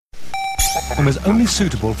and was only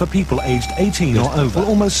suitable for people aged 18 or over, will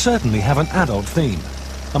almost certainly have an adult theme,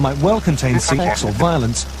 and might well contain sex or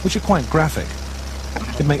violence, which are quite graphic.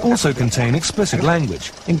 It may also contain explicit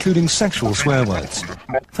language, including sexual swear words.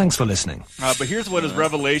 Thanks for listening. But here's what his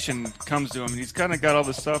revelation comes to him. He's kind of got all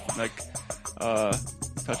this stuff like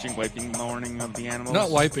touching, wiping, mourning of the animals. Not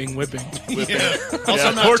wiping, whipping. Yeah.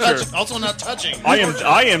 Also not touching. I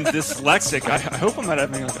am dyslexic. I hope I'm not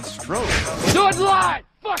having like a stroke. Do it live!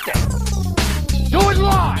 Fuck it! Do it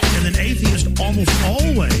live! And then atheists almost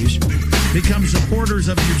always become supporters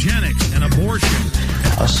of eugenics and abortion.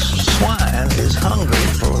 A swine is hungry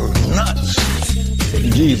for nuts.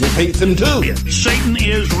 Jesus hates him too. Satan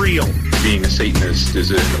is real. Being a Satanist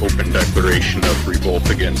is an open declaration of revolt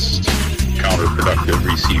against counterproductive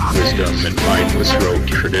received wisdom and mindless rogue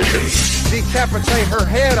tradition. Decapitate her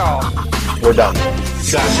head off. We're done.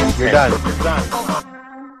 You're done.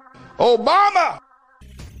 Obama!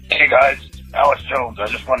 Hey guys, Alex Jones. I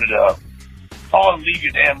just wanted to call and leave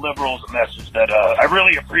you damn liberals a message that I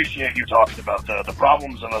really appreciate you talking about the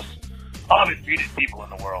problems of us undefeated people in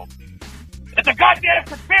the world. It's a goddamn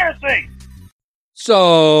conspiracy!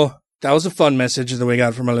 So, that was a fun message that we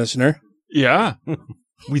got from a listener. Yeah.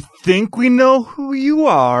 We think we know who you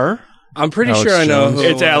are. I'm pretty sure I know who.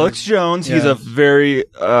 It's Alex Jones. Yeah. He's a very,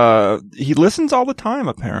 he listens all the time,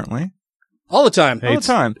 apparently. All the time. All the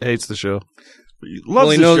time. Hates the show. He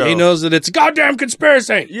loves the show. He knows that it's a goddamn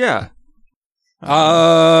conspiracy. Yeah.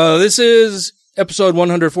 This is episode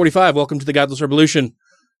 145. Welcome to the Godless Revolution.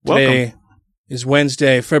 Today is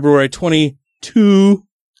Wednesday, February 22.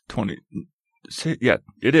 Yeah,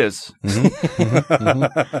 it is.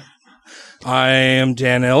 Mm-hmm. I am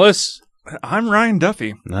Dan Ellis. I'm Ryan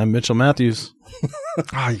Duffy. And I'm Mitchell Matthews.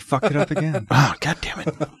 You fucked it up again. Oh, God damn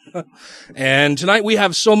it. And tonight we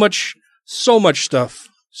have so much stuff.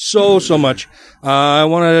 So much. I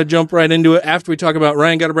want to jump right into it after we talk about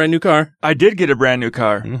Ryan got a brand new car. I did get a brand new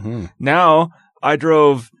car. Mm-hmm. Now, I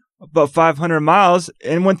drove about 500 miles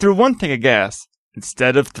and went through one tank of gas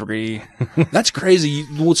instead of 3. That's crazy.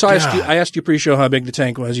 So I asked you pre-show how big the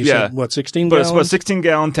tank was. You said, what, 16 but gallons? It's a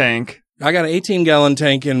 16-gallon tank. I got an 18-gallon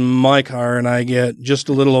tank in my car, and I get just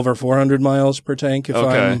a little over 400 miles per tank if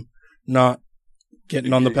I'm not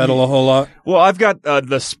getting on the pedal a whole lot. Well, I've got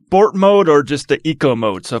the sport mode or just the eco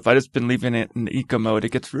mode. So if I just been leaving it in the eco mode,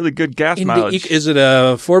 it gets really good gas mileage. Is it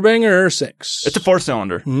a 4-banger or 6? It's a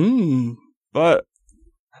 4-cylinder. Mm. But,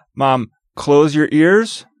 Mom, close your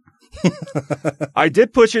ears. I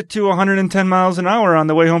did push it to 110 miles an hour on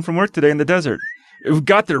the way home from work today in the desert. It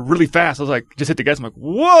got there really fast. I was like, just hit the gas. I'm like,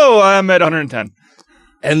 whoa, I'm at 110.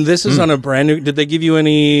 And this is on a brand new... Did they give you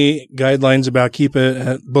any guidelines about keep it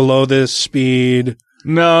at below this speed?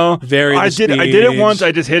 No. I did it once.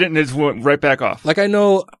 I just hit it and it just went right back off. Like I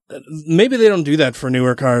know, maybe they don't do that for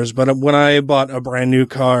newer cars, but when I bought a brand new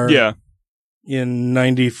car in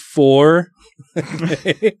 94,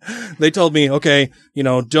 they told me, okay,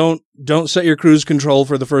 don't set your cruise control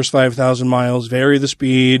for the first 5,000 miles. Vary the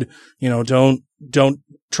speed. Don't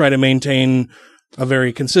try to maintain a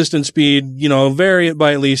very consistent speed. Vary it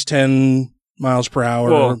by at least 10 miles per hour.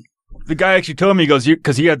 Well, the guy actually told me, he goes,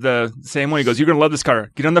 because he had the same one. He goes, you're going to love this car.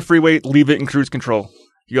 Get on the freeway, leave it in cruise control.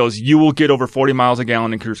 He goes, you will get over 40 miles a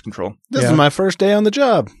gallon in cruise control. This is my first day on the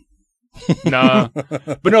job. Nah.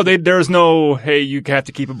 But no, there's no, hey, you have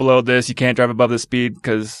to keep it below this. You can't drive above this speed,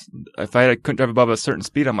 because if I couldn't drive above a certain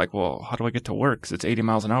speed, I'm like, well, how do I get to work? Because it's 80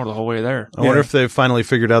 miles an hour the whole way there. I wonder if they've finally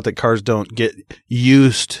figured out that cars don't get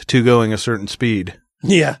used to going a certain speed.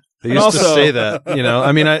 Yeah. They used to say that,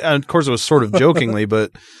 I mean, of course it was sort of jokingly,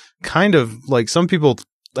 but kind of like some people,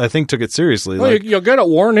 I think, took it seriously. Well, you'll get it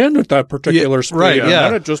worn in at that particular speed. Right,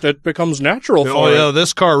 yeah. And it becomes natural for it.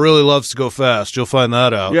 This car really loves to go fast. You'll find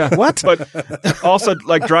that out. Yeah. What? But also,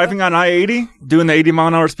 like driving on I-80, doing the 80 mile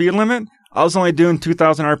an hour speed limit, I was only doing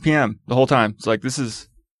 2,000 RPM the whole time. It's like, this is,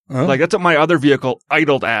 like, that's what my other vehicle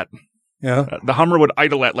idled at. Yeah. The Hummer would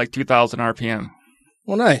idle at like 2,000 RPM.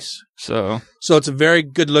 Well, nice. So it's a very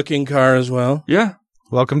good-looking car as well. Yeah.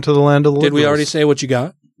 Welcome to the land of the Did we liberals. already say what you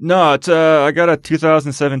got? No, it's I got a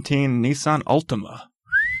 2017 Nissan Altima.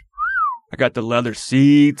 I got the leather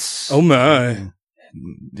seats. Oh my!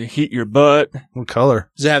 To heat your butt. What color?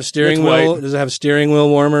 Does it have steering wheel? White. Does it have steering wheel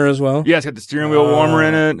warmer as well? Yeah, it's got the steering wheel warmer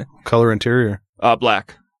in it. Color interior?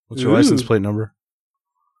 Black. What's your license plate number?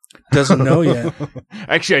 Doesn't know yet.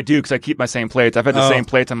 Actually, I do, because I keep my same plates. I've had the same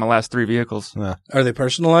plates on my last 3 vehicles. Yeah. Are they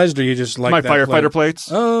personalized, or you just like my that firefighter plates?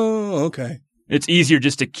 Oh, okay. It's easier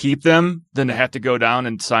just to keep them than to have to go down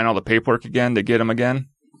and sign all the paperwork again to get them again.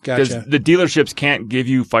 Gotcha. Because the dealerships can't give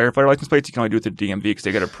you firefighter license plates. You can only do it with the DMV because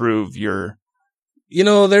they got to prove your You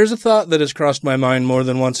know, there's a thought that has crossed my mind more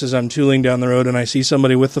than once as I'm tooling down the road and I see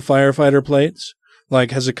somebody with the firefighter plates.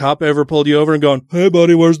 Like, has a cop ever pulled you over and gone, "Hey,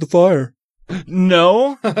 buddy, where's the fire?"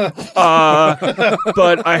 No. But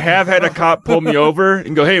I have had a cop pull me over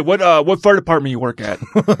and go, "Hey, what fire department you work at?"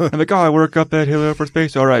 I'm like, "Oh, I work up at Hill Air Force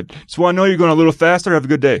Base." "All right. Just want to know you're going a little faster. Have a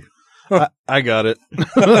good day." I got it.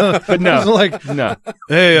 But no. Like, no.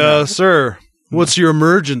 "Hey, sir, what's your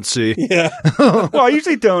emergency?" Yeah. Well, I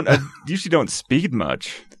usually don't speed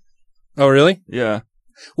much. Oh, really? Yeah.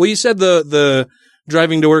 Well, you said the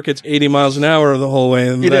driving to work, it's 80 miles an hour the whole way.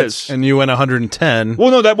 And it is. And you went 110.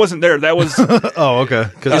 Well, no, that wasn't there. That was... Oh, okay.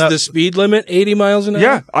 Is the speed limit 80 miles an hour?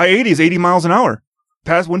 Yeah, I-80 is 80 miles an hour.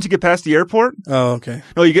 Once you get past the airport. Oh, okay.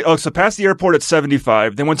 No, so past the airport, it's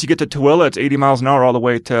 75. Then once you get to Tooele, it's 80 miles an hour all the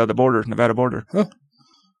way to the border, Nevada border. Huh.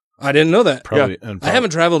 I didn't know that. Probably. I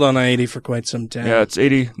haven't traveled on I-80 for quite some time. Yeah, it's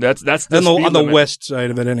 80. That's the on the limit. west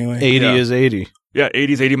side of it, anyway. 80 is 80. Yeah,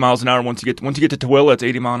 80 is 80 miles an hour. Once you get to Tooele, it's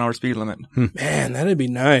 80 mile an hour speed limit. Man, that'd be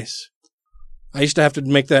nice. I used to have to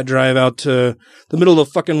make that drive out to the middle of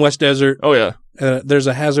the fucking West Desert. Oh yeah. There's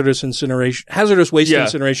a hazardous waste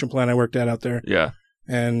incineration plant I worked at out there. Yeah.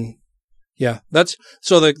 And yeah, that's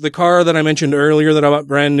so the car that I mentioned earlier that I bought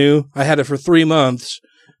brand new. I had it for 3 months.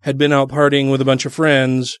 Had been out partying with a bunch of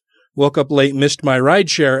friends. Woke up late, missed my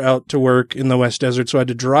rideshare out to work in the West Desert, so I had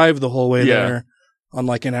to drive the whole way there on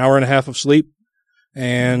like an hour and a half of sleep.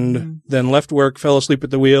 And then left work, fell asleep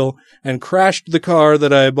at the wheel, and crashed the car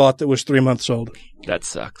that I bought that was 3 months old. That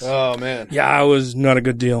sucks. Oh, man. Yeah, it was not a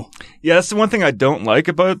good deal. Yeah, that's the one thing I don't like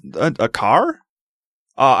about a car.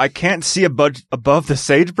 I can't see above the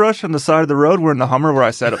sagebrush on the side of the road. We're in the Hummer where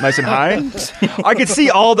I sat up nice and high. I could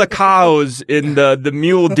see all the cows in the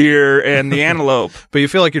mule deer and the antelope. But you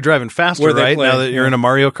feel like you're driving faster, right? Now that you're in a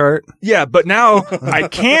Mario Kart? Yeah, but now I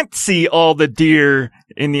can't see all the deer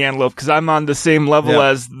in the antelope because I'm on the same level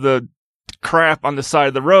as the crap on the side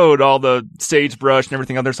of the road, all the sagebrush and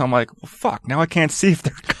everything other. So I'm like, well, fuck, now I can't see if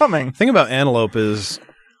they're coming. The thing about antelope is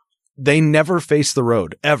they never face the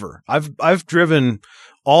road, ever. I've driven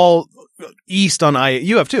all east on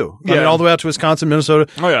you have too. I mean, all the way out to Wisconsin,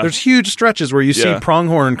 Minnesota. Oh, yeah. There's huge stretches where you see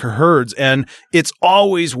pronghorn herds, and it's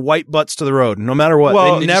always white butts to the road, no matter what.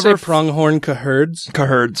 Well, they never pronghorn herds.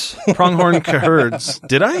 Pronghorn herds.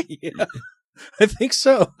 Did I? Yeah. I think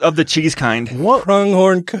so. Of the cheese kind. What?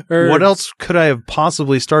 Pronghorn herds. What else could I have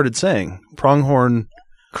possibly started saying? Pronghorn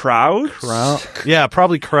crowds? Yeah,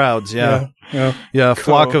 probably crowds. Yeah. Yeah, Cool.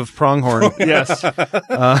 flock of pronghorn. Yes.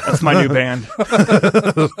 That's my new band.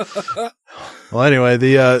 Well,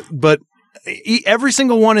 anyway, but every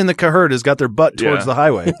single one in the herd has got their butt towards the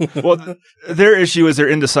highway. Well, their issue is they're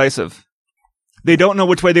indecisive. They don't know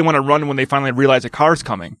which way they want to run when they finally realize a car's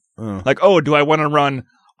coming. Like, oh, do I want to run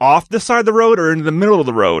off the side of the road or into the middle of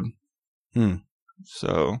the road?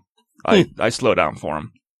 So I slow down for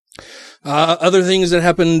them. Other things that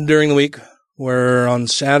happened during the week were on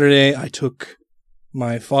Saturday, I took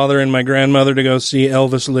my father and my grandmother to go see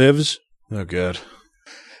Elvis Lives. Oh, good.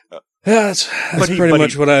 Yeah, that's pretty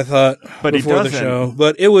much what I thought before the show.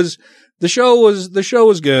 But the show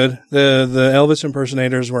was good. The Elvis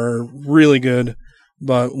impersonators were really good.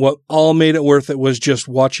 But what all made it worth it was just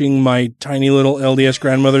watching my tiny little LDS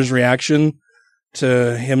grandmother's reaction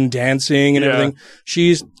to him dancing and everything.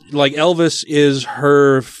 She's like, Elvis is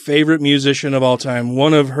her favorite musician of all time.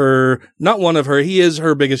 He is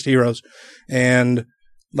her biggest heroes. And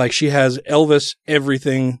like, she has Elvis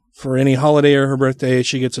everything for any holiday or her birthday.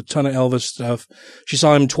 She gets a ton of Elvis stuff. She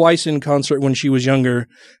saw him twice in concert when she was younger,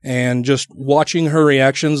 and just watching her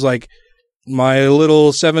reactions, like my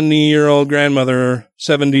little 70-year-old grandmother,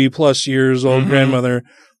 70 plus years old grandmother,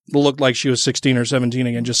 looked like she was 16 or 17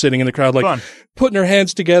 again, just sitting in the crowd, like putting her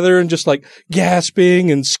hands together and just like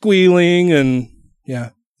gasping and squealing. And yeah,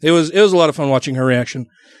 it was a lot of fun watching her reaction.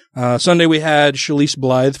 Sunday we had Shalise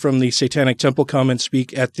Blythe from the Satanic Temple come and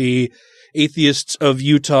speak at the Atheists of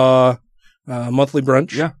Utah monthly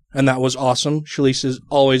brunch. Yeah. And that was awesome. Shalise is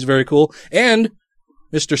always very cool. And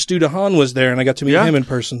Mr. Stu DeHaan was there, and I got to meet him in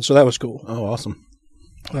person, so that was cool. Oh, awesome.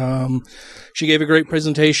 She gave a great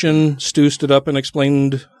presentation. Stu stood up and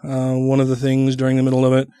explained one of the things during the middle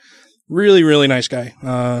of it. Really, really nice guy.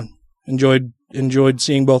 Enjoyed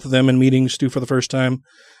seeing both of them and meeting Stu for the first time.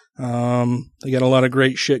 They got a lot of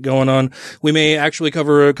great shit going on. We may actually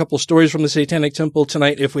cover a couple stories from the Satanic Temple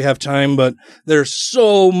tonight if we have time, but there's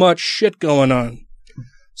so much shit going on.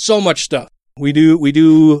 So much stuff. We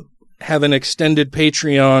do have an extended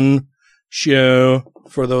Patreon show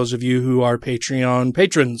for those of you who are Patreon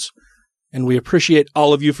patrons. And we appreciate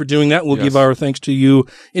all of you for doing that. We'll give our thanks to you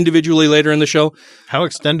individually later in the show. How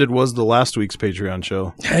extended was the last week's Patreon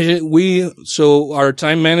show? So our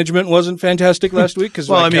time management wasn't fantastic last week because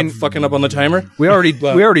I kept fucking up on the timer. We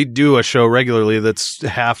already do a show regularly that's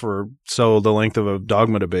half or so the length of a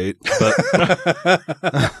dogma debate. But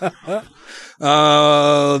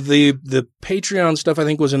the Patreon stuff I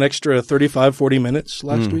think was an extra 35, 40 minutes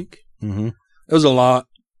last week. Mm-hmm. It was a lot.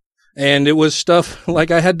 And it was stuff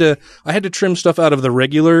like I had to trim stuff out of the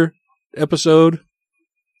regular episode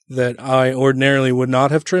that I ordinarily would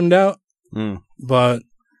not have trimmed out. But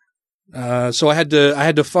so I had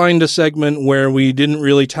to find a segment where we didn't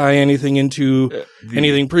really tie anything into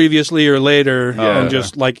anything previously or later, and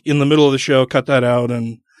just like in the middle of the show cut that out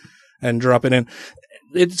and drop it in.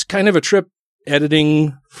 It's kind of a trip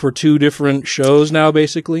editing for 2 different shows now.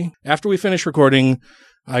 Basically, after we finish recording,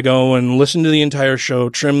 I go and listen to the entire show,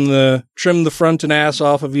 trim the front and ass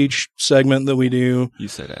off of each segment that we do. You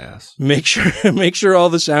said ass. Make sure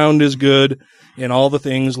all the sound is good and all the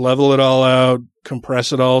things, level it all out,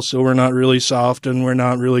 compress it all so we're not really soft and we're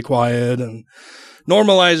not really quiet, and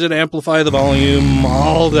normalize it, amplify the volume,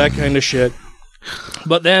 all that kind of shit.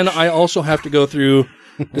 But then I also have to go through,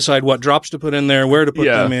 decide what drops to put in there, where to put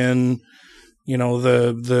them in,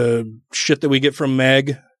 the shit that we get from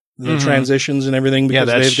Meg. The transitions and everything, because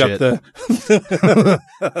they've got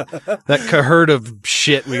that cohort of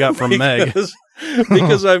shit we got from Meg.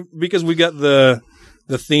 Because we got the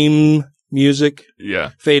theme music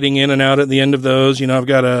fading in and out at the end of those. I've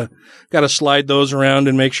got to slide those around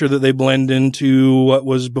and make sure that they blend into what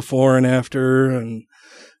was before and after, and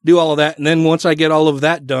do all of that. And then once I get all of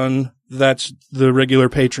that done, that's the regular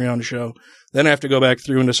Patreon show. Then I have to go back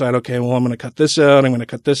through and decide, okay, well, I'm going to cut this out. I'm going to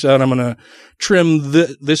cut this out. I'm going to trim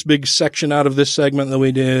this big section out of this segment that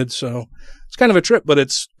we did. So it's kind of a trip, but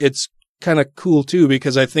it's kind of cool too,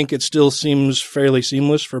 because I think it still seems fairly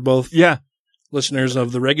seamless for both listeners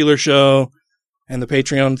of the regular show and the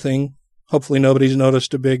Patreon thing. Hopefully nobody's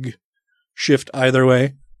noticed a big shift either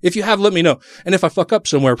way. If you have, let me know. And if I fuck up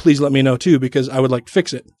somewhere, please let me know too, because I would like to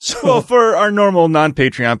fix it. So, well, for our normal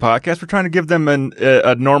non-Patreon podcast, we're trying to give them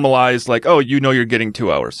a normalized, like, you're getting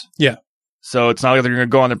 2 hours. Yeah. So it's not like they're going to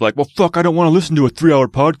go on there and be like, well, fuck, I don't want to listen to a 3-hour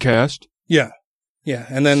podcast. Yeah. Yeah.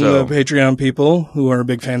 And then the Patreon people who are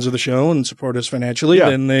big fans of the show and support us financially,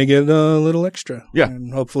 then they get a little extra. Yeah.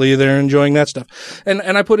 And hopefully they're enjoying that stuff. And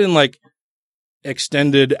I put in like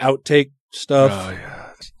extended outtake stuff. Oh, yeah.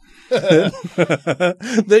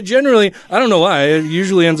 That generally, I don't know why, it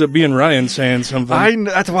usually ends up being Ryan saying something.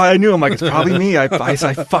 That's why I knew. I'm like, it's probably me. I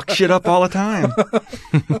fuck shit up all the time.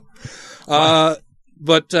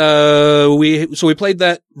 We played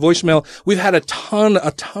that voicemail. We've had a ton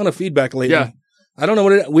of feedback lately. Yeah. I don't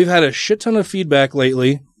know we've had a shit ton of feedback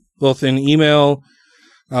lately, both in email,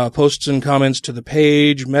 posts and comments to the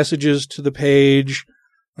page, messages to the page,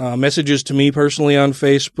 messages to me personally on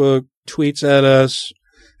Facebook, tweets at us.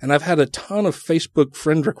 And I've had a ton of Facebook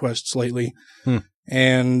friend requests lately.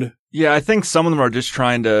 And yeah, I think some of them are just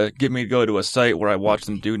trying to get me to go to a site where I watch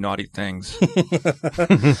them do naughty things.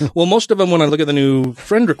 Well, most of them, when I look at the new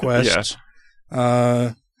friend requests,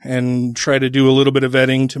 and try to do a little bit of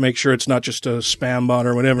vetting to make sure it's not just a spam bot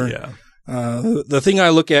or whatever. Yeah. The thing I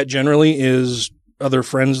look at generally is other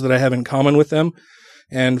friends that I have in common with them.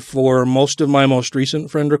 And for most of my most recent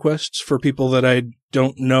friend requests, for people that I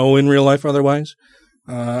don't know in real life otherwise,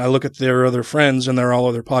 I look at their other friends and they're all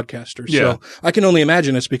other podcasters. Yeah. So I can only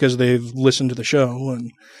imagine it's because they've listened to the show.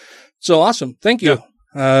 And so awesome. Thank you.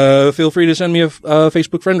 Yeah. Feel free to send me a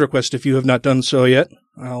Facebook friend request if you have not done so yet.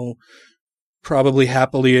 I'll probably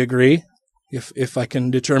happily agree if I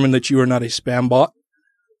can determine that you are not a spam bot.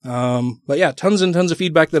 But yeah, tons and tons of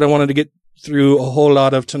feedback that I wanted to get through a whole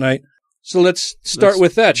lot of tonight. So let's start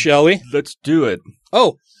with that, shall we? Let's do it.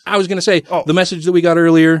 Oh, I was going to say, the message that we got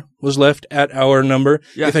earlier was left at our number.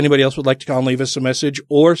 Yeah. If anybody else would like to call and leave us a message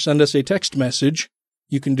or send us a text message,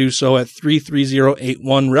 you can do so at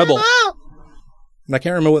 33081-REBEL. And I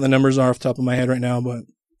can't remember what the numbers are off the top of my head right now, but...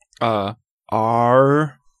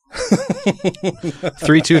 R...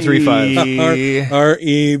 3235.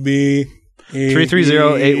 R-E-B...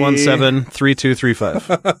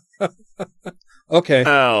 330-817-3235. Okay.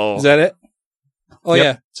 Oh. Is that it? Oh, yep.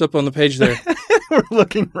 Yeah. It's up on the page there. We're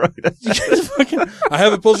looking right at it. I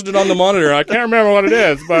have it posted on the monitor. I can't remember what it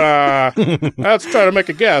is, but let's try to make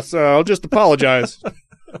a guess. I'll just apologize.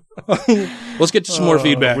 Let's get to some more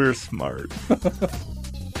feedback. We're smart.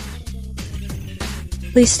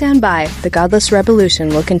 Please stand by. The Godless Revolution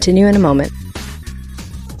will continue in a moment.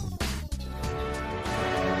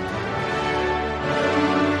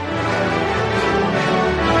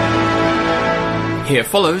 Here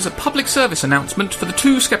follows a public service announcement for the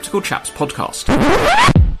Two Skeptical Chaps podcast.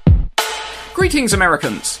 Greetings,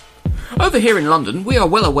 Americans! Over here in London, we are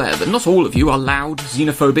well aware that not all of you are loud,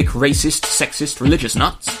 xenophobic, racist, sexist, religious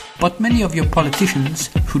nuts. But many of your politicians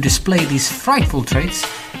who display these frightful traits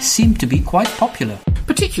seem to be quite popular.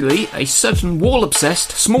 Particularly a certain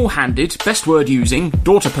wall-obsessed, small-handed, best-word-using,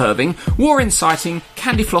 daughter-perving, war-inciting,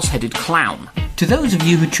 candy-floss-headed clown. To those of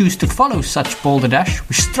you who choose to follow such balderdash,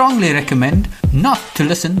 we strongly recommend not to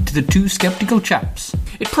listen to the Two Skeptical Chaps.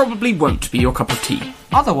 It probably won't be your cup of tea.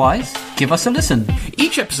 Otherwise, give us a listen.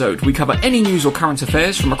 Each episode, we cover any news or current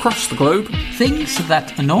affairs from across the globe. Things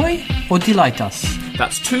that annoy or delight us.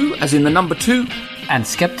 That's two, as in the number 2. And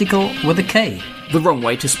skeptical with a K. The wrong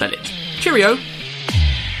way to spell it. Cheerio.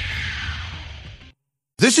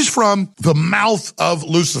 This is from the mouth of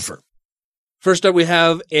Lucifer. First up, we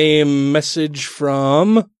have a message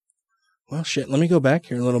from... Well, shit, let me go back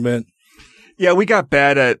here a little bit. Yeah, we got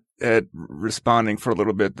bad at responding for a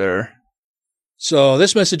little bit there. So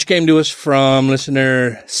this message came to us from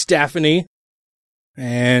listener Stephanie,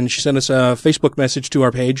 and she sent us a Facebook message to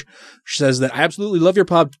our page. She says that I absolutely love your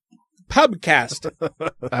pubcast.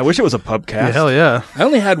 I wish it was a pubcast. Yeah, hell yeah. I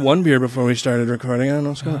only had one beer before we started recording. I don't know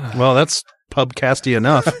what's going on. Well, that's pubcasty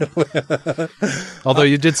enough. Although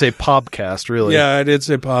you did say pobcast, really. Yeah, I did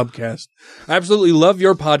say pobcast. I absolutely love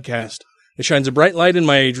your podcast. It shines a bright light in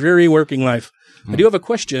my dreary working life. I do have a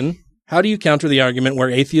question. How do you counter the argument where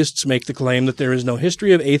atheists make the claim that there is no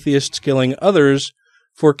history of atheists killing others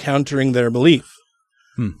for countering their belief?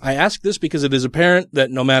 I ask this because it is apparent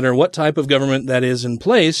that no matter what type of government that is in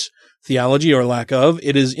place, theology or lack of,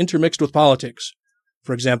 it is intermixed with politics.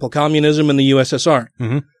 For example, communism in the USSR.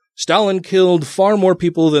 Mm-hmm. Stalin killed far more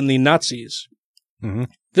people than the Nazis. Mm-hmm.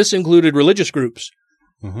 This included religious groups.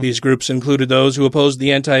 Mm-hmm. These groups included those who opposed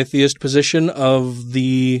the anti-theist position of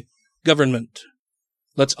the government.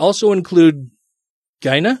 Let's also include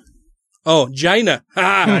China. Oh, China.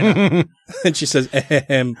 And she says,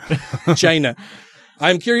 China.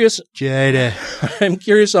 I'm curious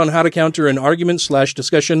on how to counter an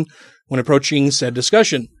argument/discussion when approaching said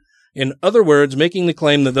discussion. In other words, making the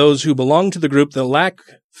claim that those who belong to the group that lack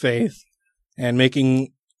faith and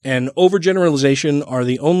making an overgeneralization are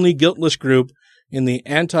the only guiltless group in the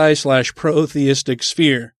anti/pro-theistic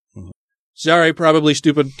sphere. Sorry, probably a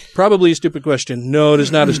stupid question. No, it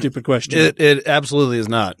is not a stupid question. It absolutely is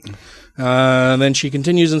not. Then she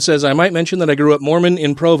continues and says, I might mention that I grew up Mormon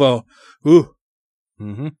in Provo. Ooh.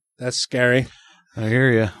 Mm-hmm. That's scary. I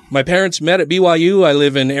hear you. My parents met at BYU. I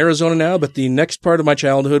live in Arizona now, but the next part of my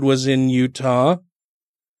childhood was in Utah.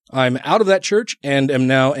 I'm out of that church and am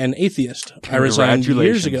now an atheist. I resigned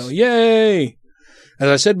years ago. Yay! As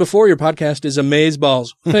I said before, your podcast is amazeballs.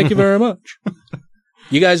 Thank you very much.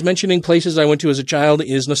 You guys mentioning places I went to as a child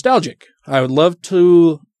is nostalgic. I would love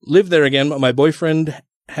to live there again, but my boyfriend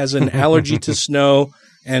has an allergy to snow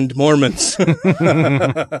and Mormons.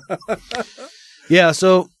 Yeah,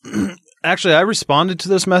 so actually I responded to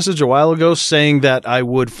this message a while ago saying that I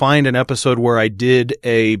would find an episode where I did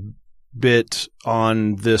a bit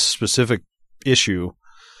on this specific issue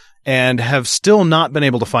and have still not been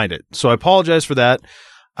able to find it. So I apologize for that.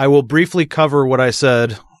 I will briefly cover what I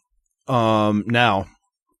said now.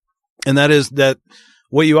 And that is that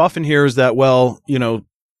what you often hear is that, well, you know,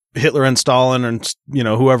 Hitler and Stalin and, you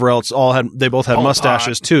know, whoever else they both had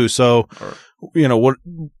mustaches too. So, you know,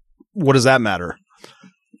 what does that matter?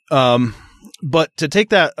 But to take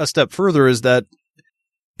that a step further is that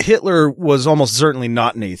Hitler was almost certainly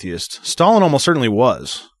not an atheist. Stalin almost certainly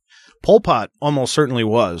was. Pol Pot almost certainly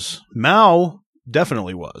was. Mao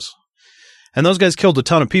definitely was. And those guys killed a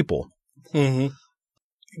ton of people. Mm-hmm.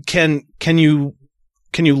 Can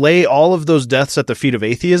you lay all of those deaths at the feet of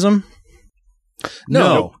atheism?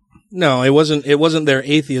 No, it wasn't their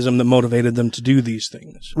atheism that motivated them to do these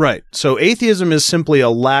things. Right. So atheism is simply a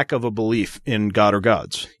lack of a belief in God or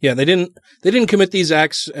gods. Yeah, they didn't commit these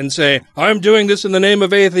acts and say, I'm doing this in the name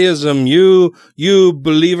of atheism. You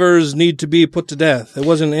believers need to be put to death. It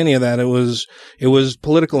wasn't any of that. It was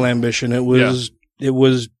political ambition. It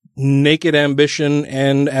was naked ambition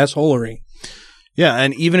and assholery. Yeah,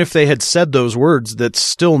 and even if they had said those words, that's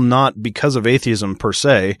still not because of atheism per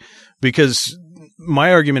se, because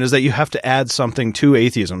my argument is that you have to add something to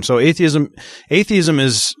atheism. So atheism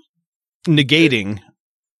is negating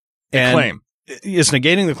the claim. It's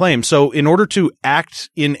negating the claim. So in order to act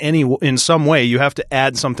in some way, you have to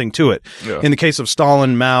add something to it. Yeah. In the case of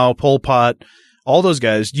Stalin, Mao, Pol Pot, all those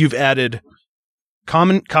guys, you've added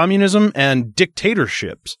communism and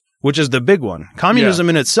dictatorships, which is the big one. Communism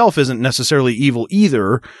in itself isn't necessarily evil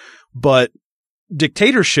either, but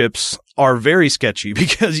dictatorships are very sketchy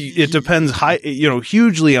because it depends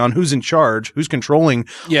hugely on who's in charge, who's controlling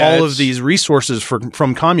all of these resources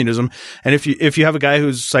from communism. And if you have a guy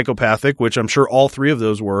who's psychopathic, which I'm sure all three of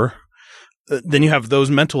those were, then you have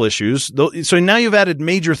those mental issues. So now you've added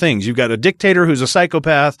major things. You've got a dictator who's a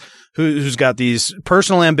psychopath, who's got these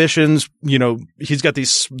personal ambitions. He's got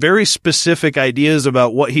these very specific ideas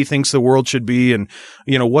about what he thinks the world should be and,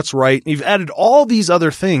 what's right. You've added all these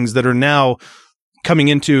other things that are now coming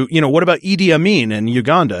into, what about Idi Amin in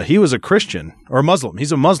Uganda? He was a Christian or a Muslim.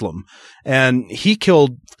 He's a Muslim, and he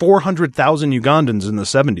killed 400,000 Ugandans in the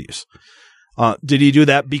 70s. Did he do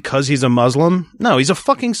that because he's a Muslim? No, he's a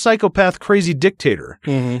fucking psychopath, crazy dictator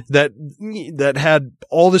that had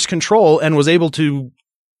all this control and was able to,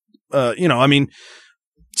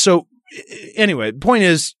 So anyway, the point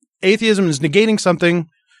is, atheism is negating something.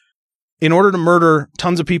 In order to murder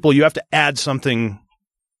tons of people, you have to add something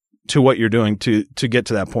to what you're doing to get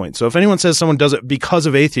to that point. So if anyone says someone does it because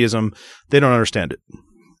of atheism, they don't understand it.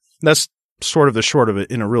 That's sort of the short of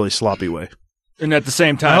it in a really sloppy way. And at the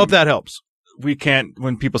same time, I hope that helps. We can't,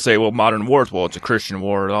 when people say, well, modern wars, well, it's a Christian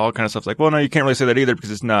war, all kind of stuff. Like, well, no, you can't really say that either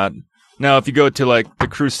because it's not. Now, if you go to like the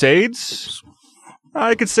Crusades,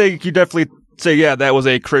 I could say you definitely say, yeah, that was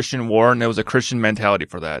a Christian war and there was a Christian mentality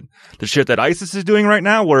for that. The shit that ISIS is doing right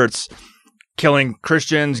now, where it's killing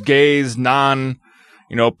Christians, gays,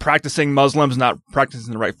 practicing Muslims, not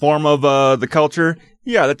practicing the right form of the culture.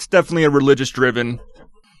 Yeah, that's definitely a religious-driven,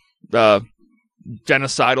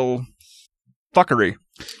 genocidal fuckery.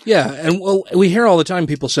 Yeah, and we hear all the time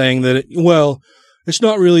people saying that, it's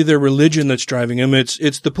not really their religion that's driving them.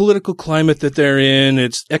 It's the political climate that they're in.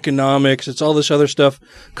 It's economics. It's all this other stuff,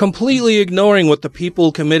 completely ignoring what the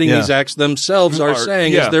people committing these acts themselves are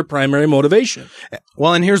saying is their primary motivation.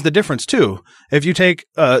 Well, and here's the difference, too. If you take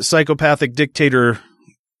a psychopathic dictator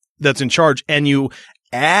that's in charge and you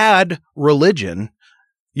add religion,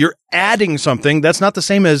 you're adding something that's not the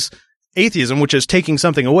same as atheism, which is taking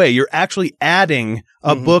something away. You're actually adding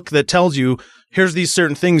a book that tells you, here's these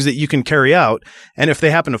certain things that you can carry out. And if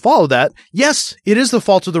they happen to follow that, yes, it is the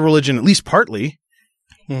fault of the religion, at least partly.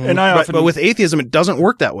 And but with atheism, it doesn't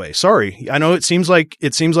work that way. Sorry. I know it seems like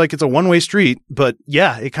it's a one-way street, but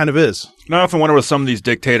yeah, it kind of is. And I often wonder with some of these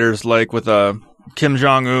dictators, like with Kim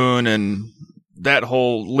Jong-un and that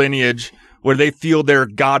whole lineage, where they feel they're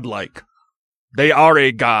godlike. They are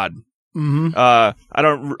a god. Mm-hmm. I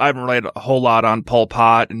haven't read a whole lot on Pol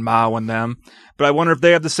Pot and Mao and them, but I wonder if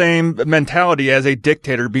they have the same mentality as a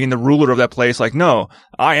dictator being the ruler of that place. Like, no,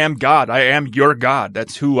 I am God. I am your God.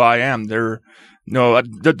 That's who I am.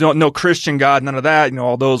 No Christian God, none of that.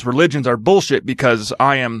 All those religions are bullshit because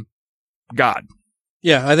I am God.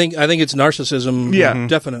 Yeah, I think it's narcissism. Yeah,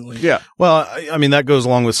 definitely. Yeah. Well, I mean, that goes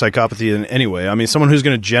along with psychopathy in any way. I mean, someone who's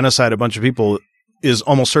going to genocide a bunch of people is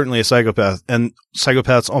almost certainly a psychopath, and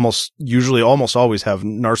psychopaths almost always have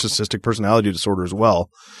narcissistic personality disorder as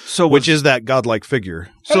well. So, which is that godlike figure.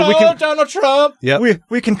 So we can Donald Trump. Yeah,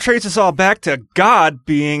 we can trace this all back to God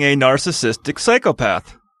being a narcissistic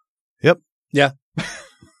psychopath. Yep. Yeah.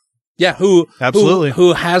 Yeah. Who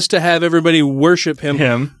has to have everybody worship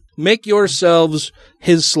him. Make yourselves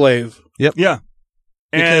his slave. Yep. Yeah.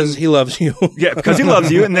 Because he loves you. Yeah, because he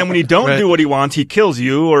loves you, and then when you don't do what he wants, he kills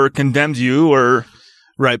you or condemns you or...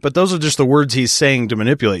 Right, but those are just the words he's saying to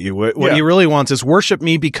manipulate you. What he really wants is worship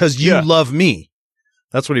me because you love me.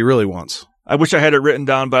 That's what he really wants. I wish I had it written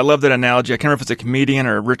down, but I love that analogy. I can't remember if it's a comedian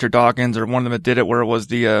or Richard Dawkins or one of them that did it, where it was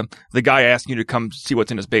the guy asking you to come see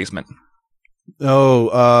what's in his basement.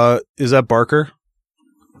 Oh, is that Barker?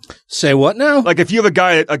 Say what now? Like if you have a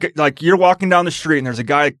guy, like you're walking down the street and there's a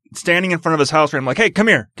guy standing in front of his house, and I'm like, hey, come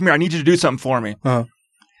here. I need you to do something for me. Uh-huh.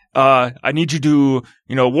 I need you to,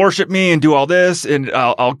 worship me and do all this, and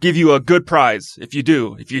I'll give you a good prize if you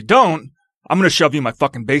do. If you don't, I'm going to shove you in my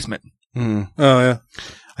fucking basement. Mm. Oh, yeah.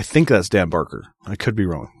 I think that's Dan Barker. I could be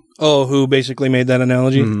wrong. Oh, who basically made that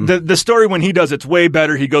analogy? Mm. The story when he does it's way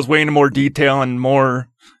better. He goes way into more detail and more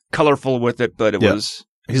colorful with it, but he's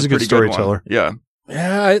a good storyteller. Yeah.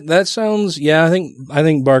 Yeah, that sounds. Yeah, I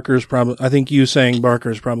think Barker's probably. I think you saying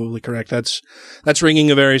Barker's probably correct. That's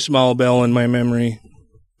ringing a very small bell in my memory.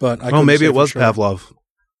 But maybe it was Pavlov.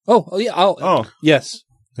 Oh yeah. Yes.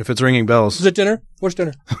 If it's ringing bells, is it dinner? What's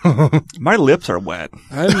dinner? My lips are wet.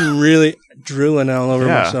 I'm really drooling all over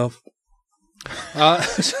myself.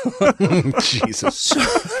 Jesus.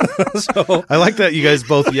 So I like that you guys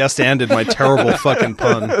both yes-anded my terrible fucking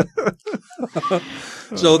pun.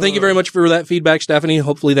 So thank you very much for that feedback, Stephanie.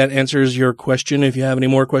 Hopefully that answers your question. If you have any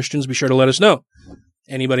more questions, be sure to let us know.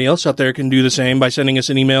 Anybody else out there can do the same by sending us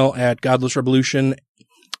an email at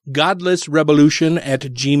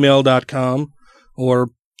godlessrevolution@gmail.com or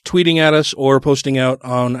tweeting at us or posting out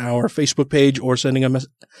on our Facebook page or sending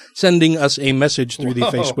us a message through the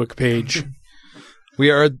Facebook page.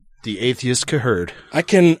 We are the Atheist Caherd. I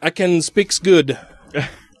can speaks good.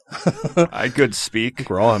 I could speak.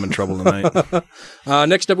 We're all having trouble tonight.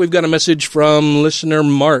 Next up, we've got a message from listener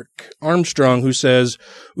Mark Armstrong, who says,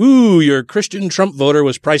 "Ooh, your Christian Trump voter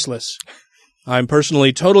was priceless. I'm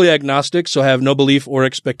personally totally agnostic, so have no belief or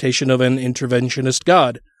expectation of an interventionist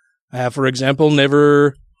God. I have, for example,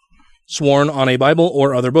 never sworn on a Bible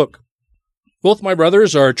or other book. Both my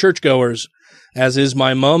brothers are churchgoers, as is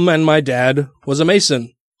my mom, and my dad was a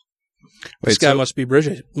Mason." This guy must be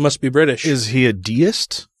British. Is he a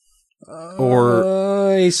deist?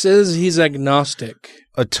 Or he says he's agnostic.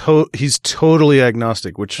 He's totally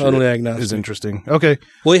agnostic, which is interesting. Okay.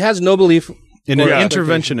 Well, he has no belief in an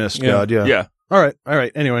interventionist God. Yeah. All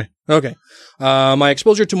right. Anyway. Okay. My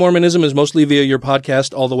exposure to Mormonism is mostly via your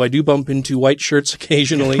podcast, although I do bump into white shirts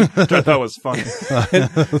occasionally. That was funny.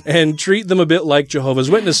 and treat them a bit like Jehovah's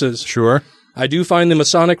Witnesses. Sure. I do find the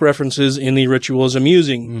Masonic references in the rituals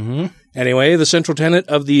amusing. Mm-hmm. Anyway, the central tenet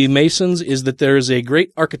of the Masons is that there is a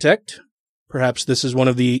great architect. Perhaps this is one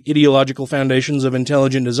of the ideological foundations of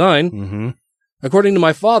intelligent design. Mm-hmm. According to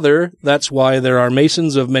my father, that's why there are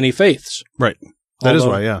Masons of many faiths. Right. That is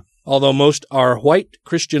why, yeah. Although most are white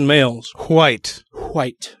Christian males. White.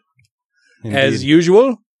 Indeed. As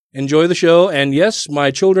usual, enjoy the show. And yes,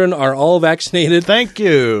 my children are all vaccinated. Thank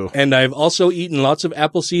you. And I've also eaten lots of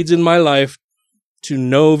apple seeds in my life to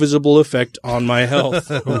no visible effect on my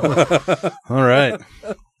health. All right.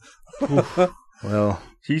 Well,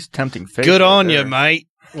 he's tempting fate. Good on you, mate.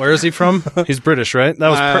 Where is he from? He's British, right? That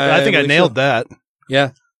was. I think I nailed that.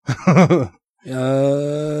 Yeah. I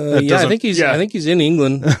think he's in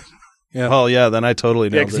England. Yeah. Oh yeah, then I totally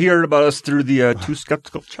nailed it. Because he heard about us through the Two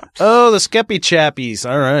Skeptical Chaps. Oh, the Skeppy Chappies.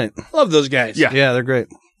 All right. Love those guys. Yeah, they're great.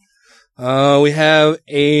 We have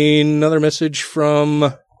another message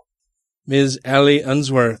from Ms. Allie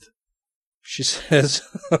Unsworth. She says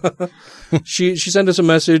she sent us a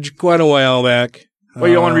message quite a while back. Well,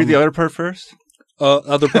 you don't want to read the other part first?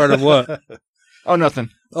 Other part of what? Oh, nothing.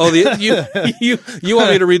 Oh, you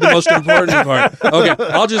want me to read the most important part? Okay,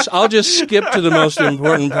 I'll just skip to the most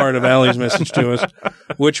important part of Allie's message to us,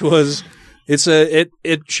 which was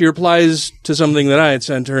she replies to something that I had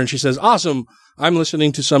sent her, and she says, "Awesome! I'm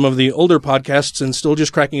listening to some of the older podcasts and still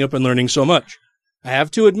just cracking up and learning so much. I have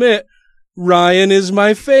to admit, Ryan is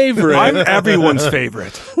my favorite. I'm everyone's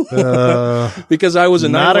favorite. Because I was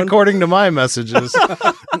not according to my messages.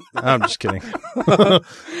 I'm just kidding.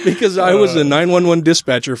 Because I was a 911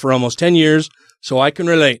 dispatcher for almost 10 years, so I can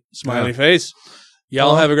relate. Smiley face.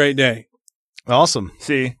 Y'all have a great day. Awesome.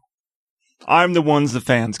 See, I'm the ones the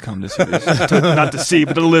fans come to see this. Not to see,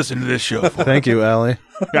 but to listen to this show for. Thank you, Allie.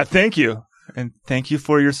 Yeah, thank you. And thank you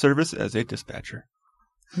for your service as a dispatcher.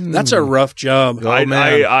 That's a rough job.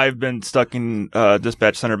 I've been stuck in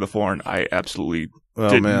dispatch center before, and I absolutely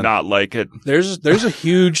did not like it. There's a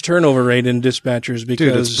huge turnover rate in dispatchers because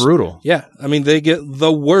dude, it's brutal. Yeah, I mean they get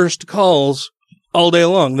the worst calls all day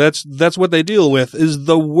long. That's what they deal with is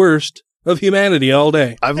the worst of humanity all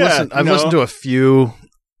day. I've listened to a few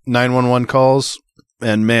 911 calls,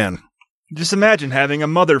 and man. Just imagine having a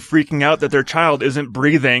mother freaking out that their child isn't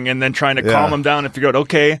breathing and then trying to calm them down and figure out,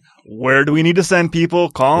 okay, where do we need to send people?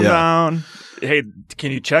 Calm down. Hey,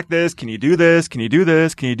 can you check this? Can you do this? Can you do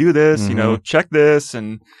this? Can you do this? Mm-hmm. Check this.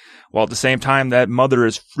 And while at the same time, that mother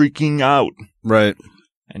is freaking out. Right.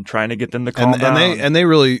 And trying to get them to calm down. And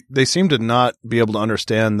they seem to not be able to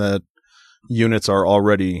understand that units are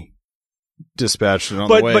already dispatched on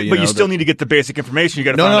the way. But you still need to get the basic information. You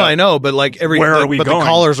got to find out. I know, but where are we going? The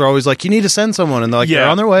callers are always like, you need to send someone, and they're like, they're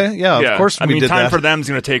on their way. Yeah, of course. Time that. For them is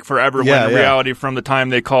going to take forever. When in reality, from the time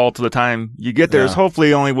they call to the time you get there is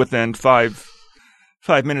hopefully only within 5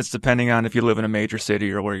 minutes, depending on if you live in a major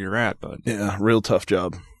city or where you're at. But yeah, real tough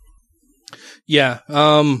job. Yeah,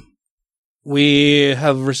 we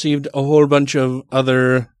have received a whole bunch of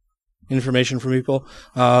other information from people.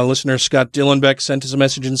 Listener Scott Dillenbeck sent us a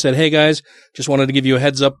message and said, "Hey guys, just wanted to give you a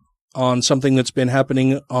heads up on something that's been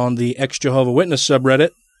happening on the ex-Jehovah Witness subreddit.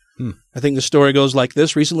 I think the story goes like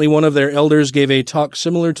this. Recently, one of their elders gave a talk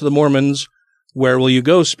similar to the Mormons' Where Will You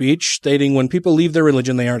Go speech, stating when people leave their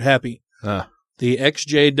religion, they aren't happy. The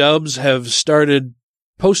XJ Dubs have started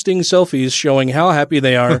posting selfies showing how happy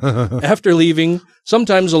they are after leaving,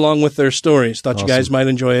 sometimes along with their stories. Thought you guys might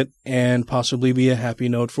enjoy it and possibly be a happy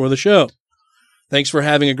note for the show. Thanks for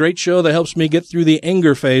having a great show that helps me get through the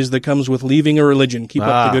anger phase that comes with leaving a religion. Keep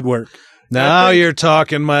up the good work." Now you're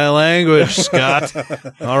talking my language, Scott.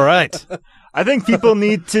 All right. I think people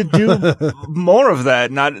need to do more of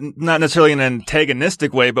that, not necessarily in an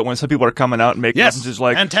antagonistic way, but when some people are coming out and making messages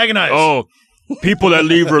like, antagonize. Oh, people that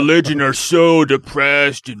leave religion are so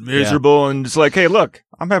depressed and miserable, and it's like, hey, look,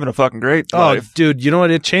 I'm having a fucking great life. Oh, dude, you know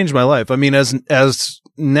what? It changed my life. I mean, as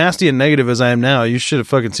nasty and negative as I am now, you should have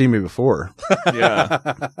fucking seen me before.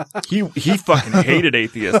 Yeah. He fucking hated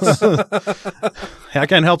atheists. I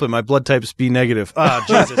can't help it. My blood type's B negative. Ah,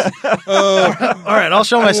 Jesus. All right, I'll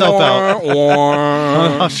show myself out.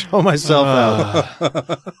 I'll show myself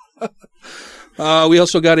out. We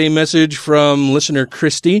also got a message from listener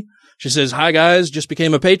Christy. She says, "Hi guys, just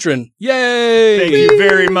became a patron. Yay! Thank you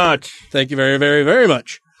very much. Thank you very, very, very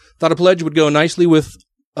much. Thought a pledge would go nicely with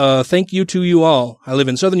thank you to you all. I live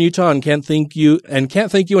in southern Utah and can't thank you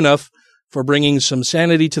enough for bringing some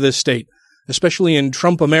sanity to this state, especially in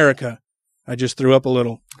Trump America." I just threw up a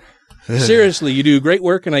little. Seriously, you do great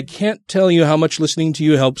work, and I can't tell you how much listening to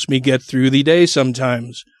you helps me get through the day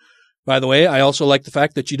sometimes. By the way, I also like the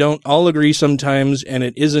fact that you don't all agree sometimes, and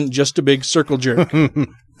it isn't just a big circle jerk.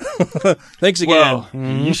 Thanks again. Well,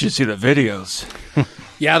 you should see the videos.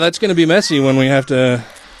 Yeah, that's going to be messy when we have to...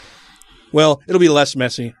 Well, it'll be less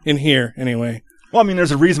messy in here, anyway. Well, I mean,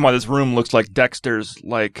 there's a reason why this room looks like Dexter's,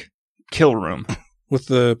 kill room. With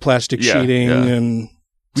the plastic sheeting and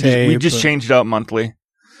tape. We just changed it out monthly.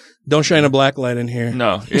 Don't shine a black light in here.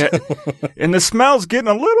 No. Yeah. And the smell's getting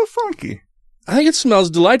a little funky. I think it smells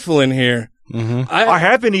delightful in here. Mm-hmm. I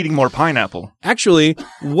have been eating more pineapple. Actually,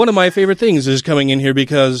 one of my favorite things is coming in here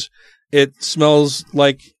because it smells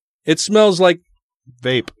like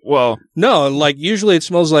vape. Well, no, usually it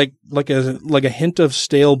smells like a hint of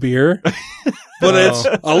stale beer.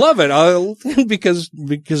 But I love it because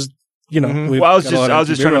you know. Well, I was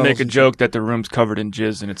just trying to make a joke that the room's covered in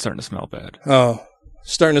jizz and it's starting to smell bad. Oh,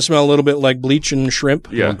 starting to smell a little bit like bleach and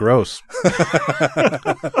shrimp. Yeah, oh, gross.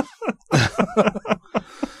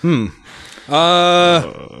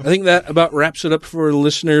 I think that about wraps it up for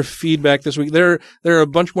listener feedback this week. There are a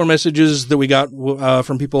bunch more messages that we got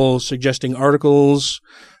from people suggesting articles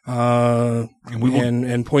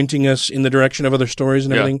and pointing us in the direction of other stories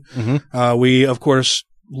and everything. Mm-hmm. We, of course,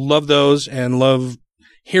 love those and love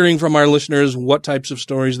hearing from our listeners what types of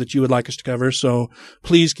stories that you would like us to cover. So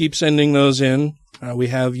please keep sending those in. We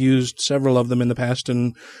have used several of them in the past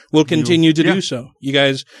and we'll continue to do so. You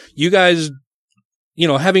guys, you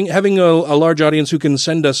know, having a large audience who can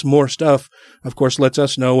send us more stuff, of course, lets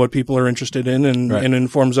us know what people are interested in and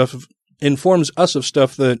informs us of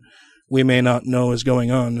stuff that we may not know is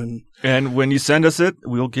going on. And when you send us it,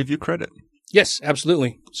 we'll give you credit. Yes,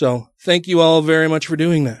 absolutely. So thank you all very much for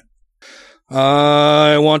doing that.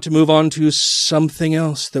 I want to move on to something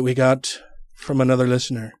else that we got from another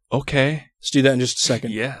listener. Okay. Let's do that in just a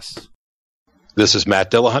second. Yes. This is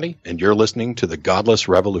Matt Dillahunty, and you're listening to The Godless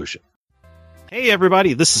Revolution. Hey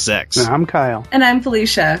everybody, this is X. And I'm Kyle. And I'm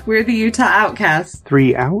Felicia. We're the Utah Outcasts.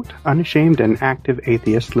 3 out, unashamed, and active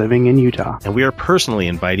atheists living in Utah. And we are personally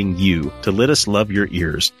inviting you to let us love your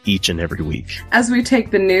ears each and every week. As we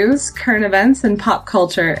take the news, current events, and pop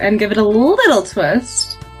culture and give it a little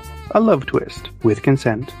twist. A love twist, with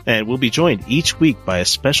consent. And we'll be joined each week by a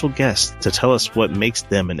special guest to tell us what makes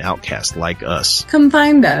them an outcast like us. Come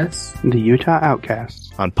find us. The Utah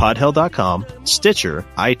Outcasts. On podhell.com, Stitcher,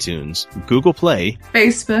 iTunes, Google Play,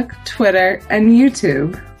 Facebook, Twitter, and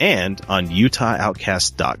YouTube. And on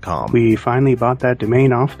UtahOutcast.com. We finally bought that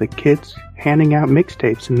domain off the kids handing out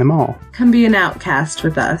mixtapes in the mall. Come be an outcast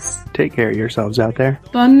with us. Take care of yourselves out there.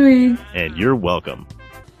 Bonne nuit. And you're welcome.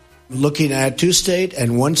 Looking at 2 state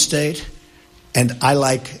and 1 state, and I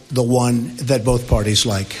like the one that both parties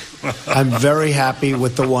like. I'm very happy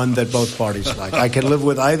with the one that both parties like. I can live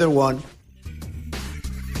with either one.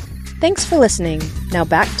 Thanks for listening. Now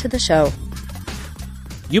back to the show.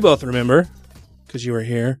 You both remember, because you were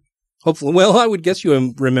here. Hopefully, well, I would guess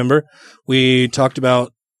you remember. I talked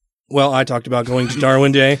about going to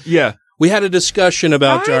Darwin Day. Yeah. We had a discussion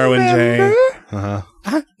about Darwin Day. Uh-huh.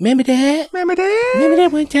 Remember that? Remember that? Remember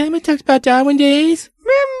that one time I talked about Darwin Days?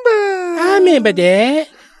 I remember that.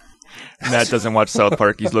 Matt doesn't watch South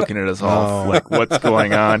Park. He's looking at us all like, what's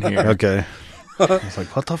going on here? Okay. I was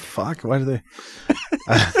like, what the fuck? Why do they?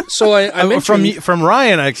 So I mentioned... From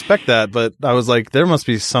Ryan, I expect that, but I was like, there must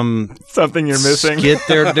be something you're missing. Skit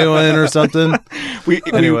they're doing or something. we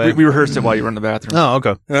rehearsed it while you were in the bathroom. Oh,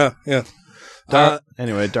 okay. Yeah.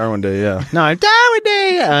 Anyway, Darwin Day, yeah. No, Darwin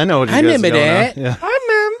Day. Yeah, I know what you guys remember are going that. on. Yeah. I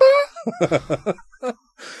remember.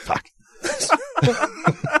 Fuck.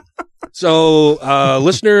 So,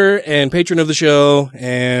 listener and patron of the show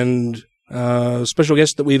and special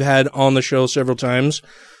guest that we've had on the show several times,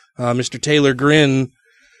 Mr. Taylor Grin,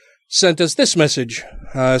 sent us this message.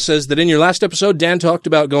 Says that in your last episode, Dan talked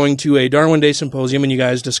about going to a Darwin Day symposium, and you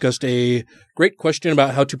guys discussed a great question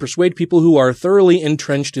about how to persuade people who are thoroughly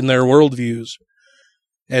entrenched in their worldviews.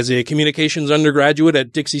 As a communications undergraduate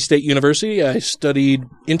at Dixie State University, I studied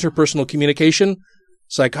interpersonal communication,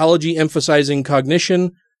 psychology emphasizing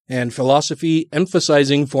cognition, and philosophy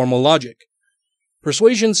emphasizing formal logic.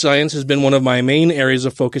 Persuasion science has been one of my main areas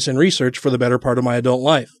of focus and research for the better part of my adult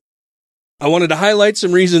life. I wanted to highlight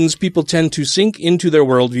some reasons people tend to sink into their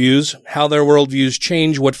worldviews, how their worldviews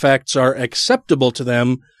change what facts are acceptable to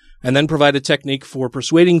them, and then provide a technique for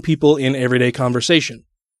persuading people in everyday conversation.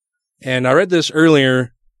 And I read this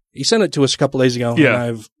earlier. He sent it to us a couple days ago. Yeah. And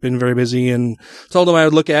I've been very busy and told him I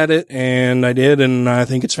would look at it, and I did, and I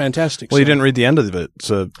think it's fantastic. Well, you didn't read the end of it,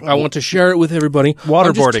 so I want to share it with everybody.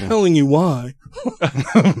 Waterboarding. I'm just telling you why.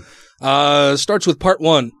 Starts with part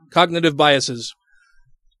 1, cognitive biases.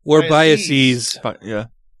 Or biases. Yeah.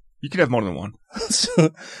 You can have more than one.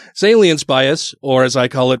 Salience bias, or as I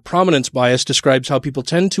call it, prominence bias, describes how people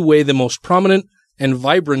tend to weigh the most prominent and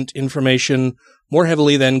vibrant information more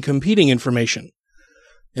heavily than competing information.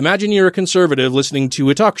 Imagine you're a conservative listening to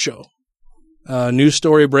a talk show. A news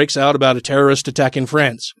story breaks out about a terrorist attack in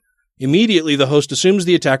France. Immediately, the host assumes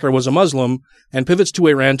the attacker was a Muslim and pivots to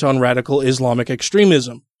a rant on radical Islamic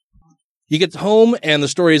extremism. You get home, and the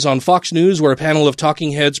story is on Fox News, where a panel of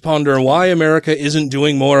talking heads ponder why America isn't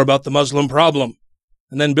doing more about the Muslim problem.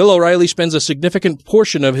 And then Bill O'Reilly spends a significant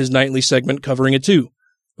portion of his nightly segment covering it too.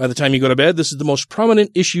 By the time you go to bed, this is the most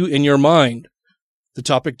prominent issue in your mind. The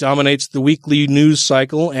topic dominates the weekly news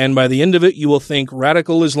cycle, and by the end of it, you will think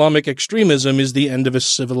radical Islamic extremism is the end of a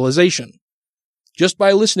civilization. Just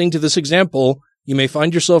by listening to this example, you may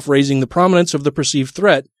find yourself raising the prominence of the perceived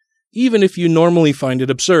threat, even if you normally find it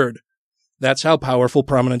absurd. That's how powerful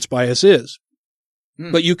prominence bias is.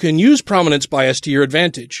 But you can use prominence bias to your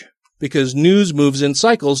advantage. Because news moves in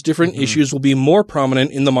cycles, different issues will be more prominent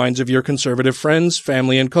in the minds of your conservative friends,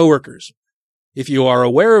 family, and coworkers. If you are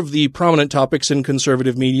aware of the prominent topics in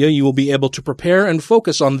conservative media, you will be able to prepare and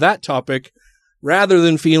focus on that topic rather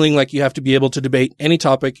than feeling like you have to be able to debate any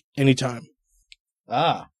topic anytime.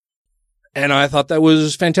 And I thought that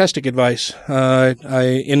was fantastic advice.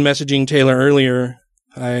 In messaging Taylor earlier,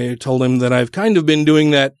 I told him that I've kind of been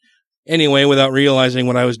doing that anyway without realizing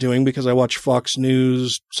what I was doing, because I watch Fox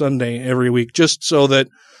News Sunday every week just so that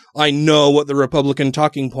I know what the Republican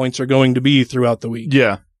talking points are going to be throughout the week.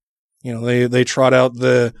 Yeah. You know, they trot out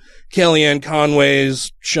the Kellyanne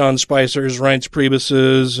Conways, Sean Spicers, Reince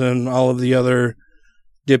Priebus's, and all of the other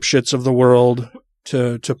dipshits of the world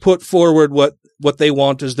to put forward what they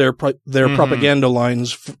want as their propaganda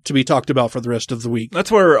lines to be talked about for the rest of the week. That's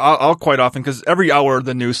where I'll quite often, because every hour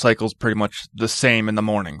the news cycle is pretty much the same in the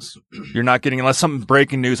mornings. You're not getting, unless something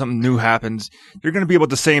breaking news, something new happens, you're going to be about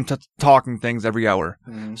the same talking things every hour.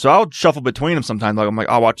 So I'll shuffle between them sometimes. Like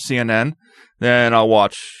I'll watch CNN, then I'll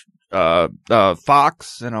watch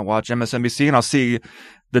Fox, and I'll watch MSNBC, and I'll see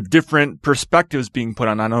the different perspectives being put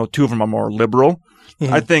on. I know two of them are more liberal.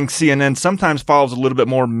 I think CNN sometimes follows a little bit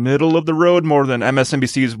more middle of the road, more than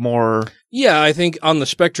MSNBC is more. Yeah, I think on the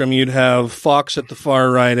spectrum you'd have Fox at the far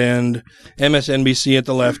right end, MSNBC at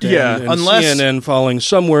the left end, and CNN falling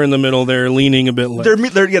somewhere in the middle there, leaning a bit left.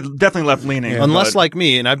 They're definitely left leaning. Yeah, unless like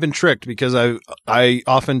me, and I've been tricked because I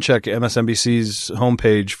often check MSNBC's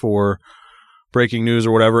homepage for breaking news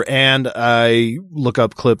or whatever, and I look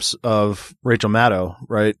up clips of Rachel Maddow,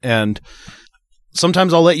 right? And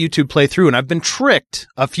sometimes I'll let YouTube play through, and I've been tricked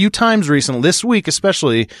a few times recently, this week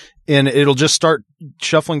especially, and it'll just start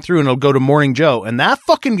shuffling through, and it'll go to Morning Joe. And that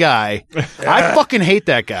fucking guy, I fucking hate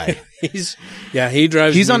that guy. He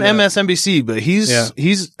drives. He's on MSNBC, but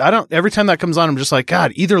every time that comes on, I'm just like,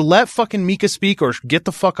 God, either let fucking Mika speak or get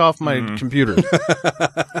the fuck off my computer.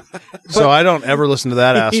 So I don't ever listen to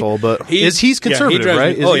that asshole, but he's conservative,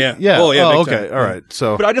 right? Okay. All right.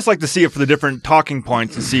 So, but I just like to see it for the different talking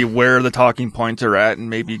points and see where the talking points are at, and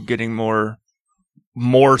maybe getting more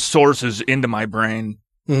sources into my brain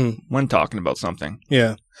when talking about something.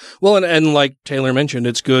 Yeah. Well, and like Taylor mentioned,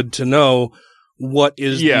 it's good to know what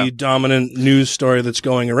is the dominant news story that's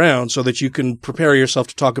going around so that you can prepare yourself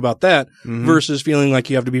to talk about that versus feeling like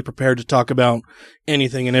you have to be prepared to talk about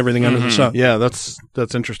anything and everything under the sun. Yeah, that's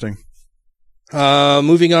interesting.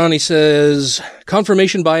 Moving on, he says,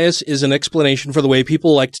 confirmation bias is an explanation for the way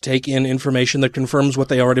people like to take in information that confirms what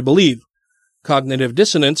they already believe. Cognitive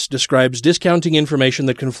dissonance describes discounting information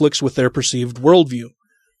that conflicts with their perceived worldview.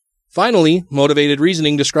 Finally, motivated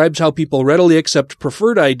reasoning describes how people readily accept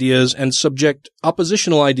preferred ideas and subject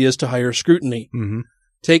oppositional ideas to higher scrutiny.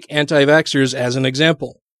 Take anti-vaxxers as an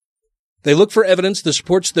example. They look for evidence that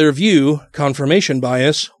supports their view, confirmation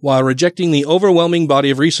bias, while rejecting the overwhelming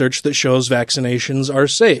body of research that shows vaccinations are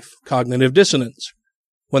safe, cognitive dissonance.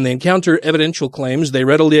 When they encounter evidential claims, they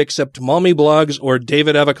readily accept mommy blogs or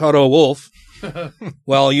David Avocado Wolf,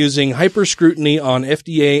 while using hyper-scrutiny on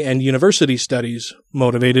FDA and university studies,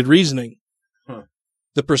 motivated reasoning.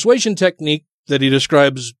 The persuasion technique that he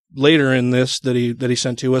describes later in this that he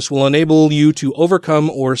sent to us will enable you to overcome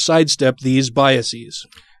or sidestep these biases.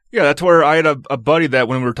 Yeah, that's where I had a buddy that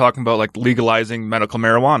when we were talking about like legalizing medical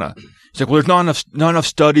marijuana, he's like, well, there's not enough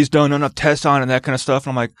studies done, not enough tests on it and that kind of stuff.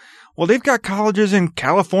 And I'm like, well, they've got colleges in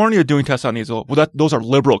California doing tests on these. Well, those are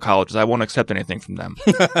liberal colleges. I won't accept anything from them.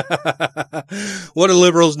 What do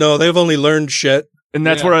liberals know? They've only learned shit. And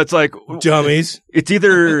that's where it's like, dummies. It's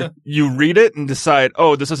either you read it and decide,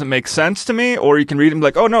 oh, this doesn't make sense to me, or you can read it and be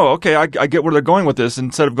like, oh, no, okay, I get where they're going with this,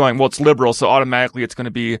 instead of going, well, it's liberal, so automatically it's going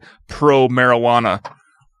to be pro-marijuana.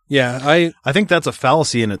 Yeah, I think that's a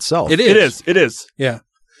fallacy in itself. It is. Yeah.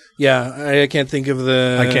 I can't think of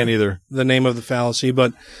I can't either. The name of the fallacy,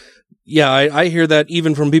 but yeah, I hear that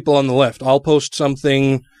even from people on the left. I'll post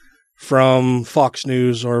something from Fox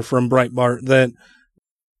News or from Breitbart that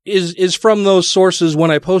is from those sources when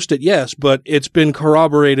I post it, yes, but it's been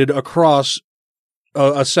corroborated across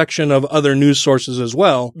a section of other news sources as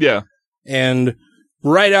well. Yeah. And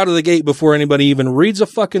right out of the gate, before anybody even reads a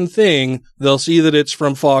fucking thing, they'll see that it's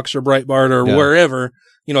from Fox or Breitbart or wherever,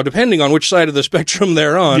 depending on which side of the spectrum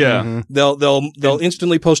they're on. Yeah. They'll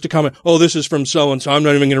instantly post a comment, oh, this is from so-and-so, I'm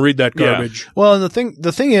not even going to read that garbage. Yeah. Well, and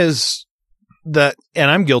the thing is that,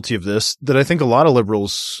 and I'm guilty of this, that I think a lot of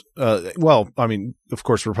liberals, of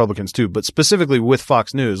course Republicans too, but specifically with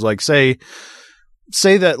Fox News, like say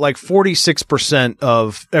that like 46%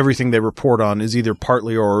 of everything they report on is either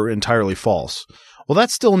partly or entirely false. Well,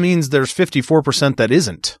 that still means there's 54% that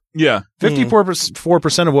isn't. Yeah.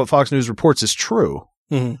 54% of what Fox News reports is true.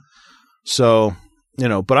 Mm-hmm. So,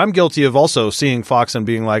 but I'm guilty of also seeing Fox and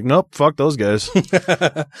being like, nope, fuck those guys.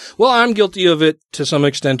 Well, I'm guilty of it to some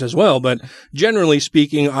extent as well, but generally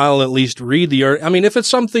speaking, I'll at least read the article. I mean, if it's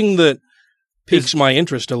something that piques my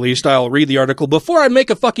interest, at least I'll read the article before I make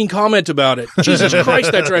a fucking comment about it. Jesus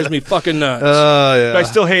Christ, that drives me fucking nuts. Yeah. I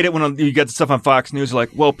still hate it when you get stuff on Fox News like,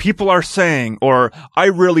 well, people are saying, or I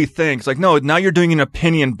really think. It's like, no, now you're doing an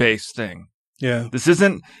opinion-based thing. Yeah. This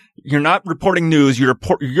isn't, you're not reporting news, you're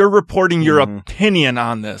reporting your opinion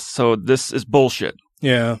on this. So this is bullshit.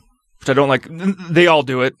 Yeah. Which I don't like. They all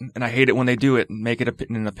do it, and I hate it when they do it and make it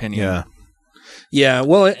an opinion. Yeah. Yeah,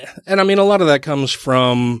 well, and I mean, a lot of that comes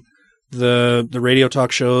from the radio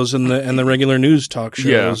talk shows and the regular news talk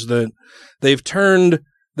shows that they've turned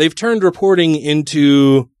reporting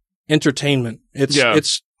into entertainment.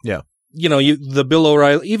 It's the Bill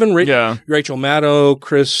O'Reilly, even Rachel Maddow,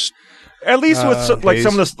 Chris. At least with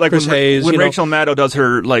some of this, like Chris Hayes, when Rachel Maddow does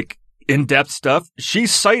her like in-depth stuff,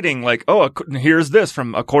 she's citing like, oh, here's this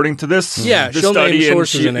from according to this. Yeah, she'll study name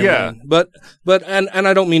sources and everything. Yeah. But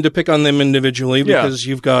I don't mean to pick on them individually because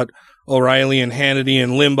you've got O'Reilly and Hannity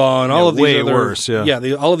and Limbaugh and all of these way other worse.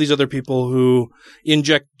 All of these other people who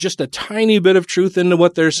inject just a tiny bit of truth into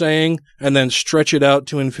what they're saying and then stretch it out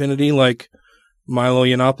to infinity, like Milo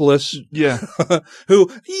Yiannopoulos. Yeah, who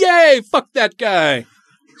fuck that guy.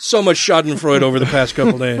 So much Schadenfreude over the past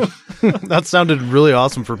couple days. That sounded really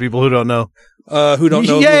awesome for people who don't know.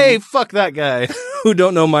 Fuck that guy. Who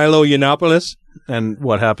don't know Milo Yiannopoulos. And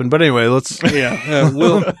what happened. But anyway, let's...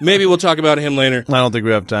 maybe we'll talk about him later. I don't think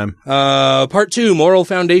we have time. Part 2, Moral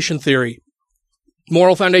Foundation Theory.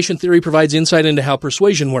 Moral Foundation Theory provides insight into how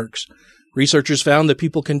persuasion works. Researchers found that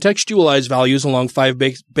people contextualize values along 5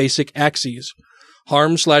 basic axes.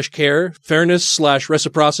 Harm/care,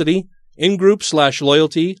 fairness/reciprocity, in-group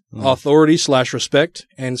 /loyalty, authority /respect,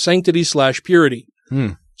 and sanctity /purity.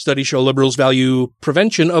 Studies show liberals value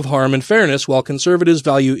prevention of harm and fairness, while conservatives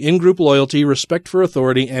value in-group loyalty, respect for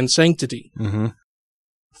authority, and sanctity. Mm-hmm.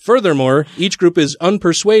 Furthermore, each group is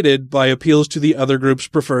unpersuaded by appeals to the other group's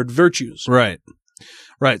preferred virtues. Right.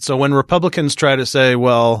 So when Republicans try to say,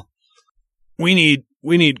 well, we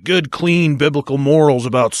need good, clean, biblical morals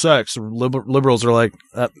about sex, liberals are like,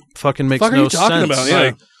 that fucking makes no sense. What are you talking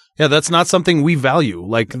about? Yeah, that's not something we value.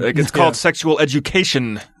 Like it's called sexual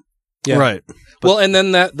education. Yeah. Right. Well, and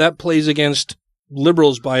then that plays against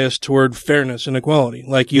liberals' bias toward fairness and equality.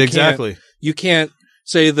 Like you can't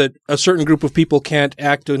say that a certain group of people can't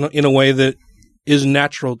act in a way that is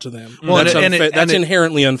natural to them. Well, that's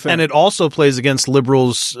inherently unfair. And it also plays against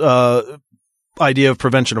liberals' idea of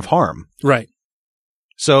prevention of harm. Right.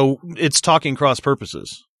 So it's talking cross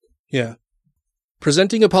purposes. Yeah.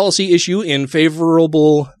 Presenting a policy issue in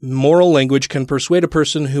favorable moral language can persuade a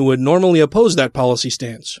person who would normally oppose that policy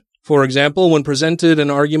stance. For example, when presented an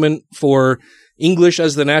argument for English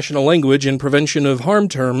as the national language in prevention of harm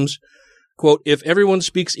terms, quote, if everyone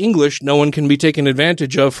speaks English, no one can be taken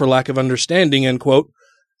advantage of for lack of understanding, end quote,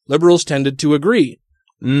 liberals tended to agree.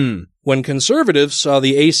 When conservatives saw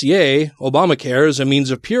the ACA, Obamacare, as a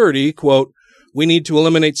means of purity, quote, we need to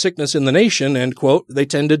eliminate sickness in the nation, end quote, they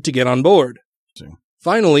tended to get on board.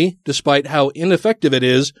 Finally, despite how ineffective it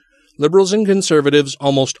is, liberals and conservatives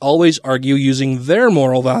almost always argue using their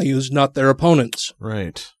moral values, not their opponents.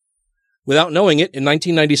 Right. Without knowing it, in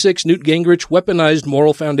 1996, Newt Gingrich weaponized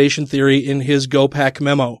moral foundation theory in his GoPack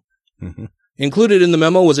memo. Included in the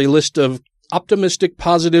memo was a list of optimistic,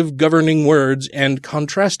 positive, governing words and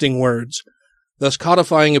contrasting words, thus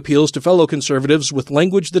codifying appeals to fellow conservatives with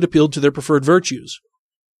language that appealed to their preferred virtues.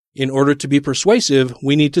 In order to be persuasive,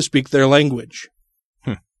 we need to speak their language.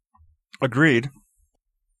 Agreed.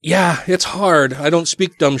 Yeah, it's hard. I don't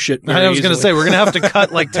speak dumb shit very I was going to say, we're going to have to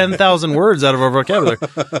cut like 10,000 words out of our vocabulary,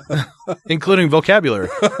 including vocabulary.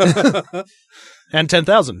 And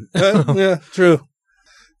 10,000. Yeah, true.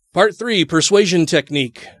 Part 3, persuasion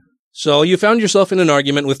technique. So you found yourself in an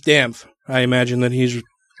argument with Dampf. I imagine that he's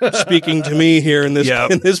speaking to me here in this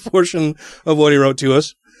in this portion of what he wrote to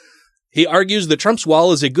us. He argues that Trump's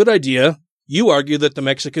wall is a good idea. You argue that the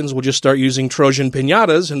Mexicans will just start using Trojan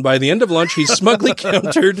piñatas, and by the end of lunch, he's smugly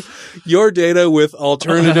countered your data with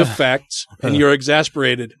alternative facts, and you're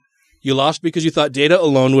exasperated. You lost because you thought data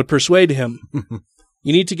alone would persuade him.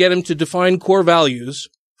 You need to get him to define core values,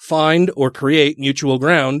 find or create mutual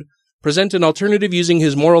ground, present an alternative using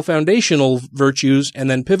his moral foundational virtues, and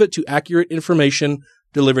then pivot to accurate information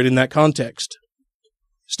delivered in that context.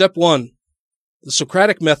 Step 1. The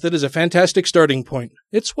Socratic method is a fantastic starting point.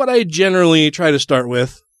 It's what I generally try to start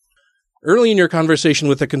with. Early in your conversation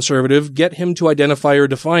with a conservative, get him to identify or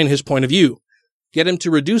define his point of view. Get him to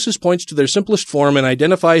reduce his points to their simplest form and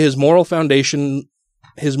identify his moral foundation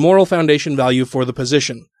value for the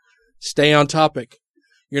position. Stay on topic.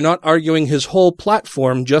 You're not arguing his whole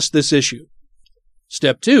platform, just this issue.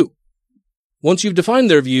 Step 2. Once you've defined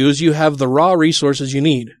their views, you have the raw resources you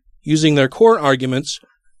need. Using their core arguments,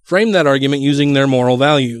 frame that argument using their moral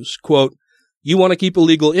values. Quote, you want to keep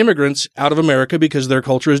illegal immigrants out of America because their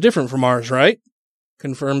culture is different from ours, right?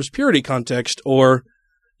 Confirms purity context. Or,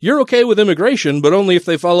 you're okay with immigration, but only if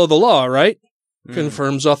they follow the law, right?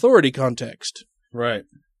 Confirms authority context. Right.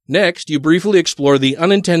 Next, you briefly explore the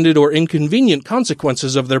unintended or inconvenient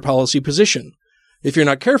consequences of their policy position. If you're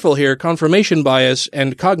not careful here, confirmation bias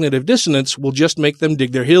and cognitive dissonance will just make them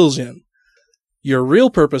dig their heels in. Your real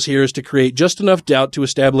purpose here is to create just enough doubt to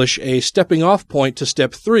establish a stepping-off point to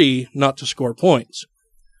Step 3, not to score points.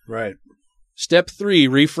 Right. Step 3,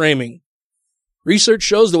 reframing. Research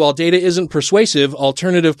shows that while data isn't persuasive,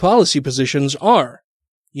 alternative policy positions are.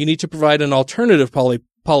 You need to provide an alternative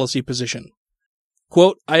policy position.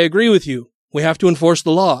 Quote, I agree with you. We have to enforce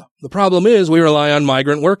the law. The problem is we rely on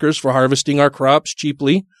migrant workers for harvesting our crops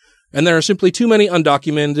cheaply, and there are simply too many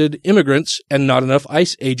undocumented immigrants and not enough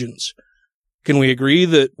ICE agents. Can we agree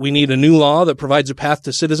that we need a new law that provides a path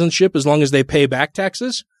to citizenship as long as they pay back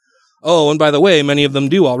taxes? Oh, and by the way, many of them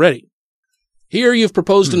do already. Here you've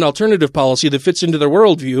proposed an alternative policy that fits into their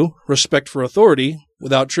worldview, respect for authority,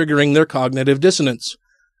 without triggering their cognitive dissonance.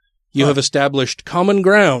 You have established common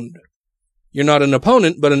ground. You're not an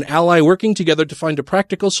opponent, but an ally working together to find a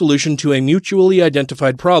practical solution to a mutually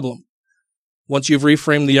identified problem. Once you've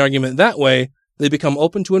reframed the argument that way, they become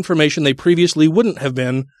open to information they previously wouldn't have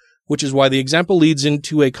been, which is why the example leads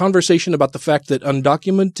into a conversation about the fact that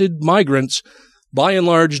undocumented migrants, by and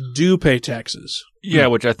large, do pay taxes. Yeah,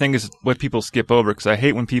 which I think is what people skip over, because I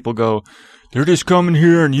hate when people go, they're just coming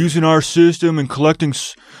here and using our system and collecting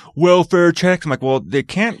welfare checks. I'm like, well, they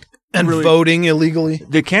can't. And really, voting illegally.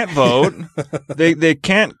 They can't vote. they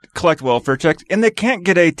can't collect welfare checks, and they can't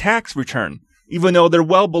get a tax return, even though they're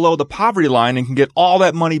well below the poverty line and can get all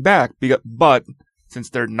that money back. But since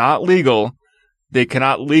they're not legal, they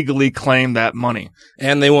cannot legally claim that money.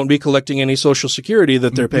 And they won't be collecting any Social Security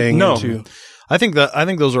that they're paying into. I think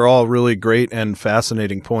those are all really great and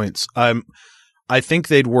fascinating points. I think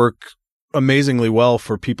they'd work amazingly well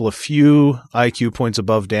for people a few IQ points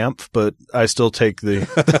above Dampf, but I still take the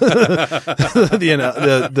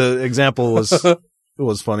example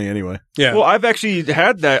was funny anyway. Yeah. Well, I've actually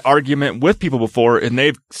had that argument with people before, and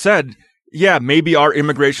they've said, yeah, maybe our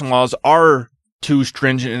immigration laws are too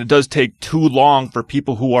stringent and it does take too long for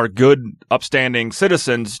people who are good, upstanding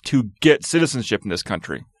citizens to get citizenship in this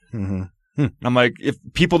country. Mm-hmm. I'm like, if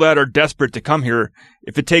people that are desperate to come here,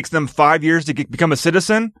 if it takes them 5 years to become a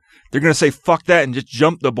citizen, they're going to say, fuck that, and just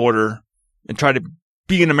jump the border and try to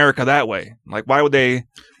be in America that way. Like, why would they?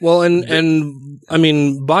 Well, and I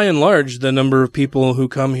mean, by and large, the number of people who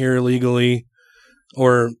come here illegally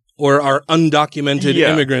or are undocumented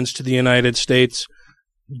immigrants to the United States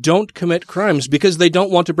don't commit crimes because they don't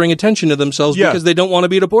want to bring attention to themselves because they don't want to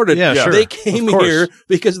be deported. Yeah, sure. They came here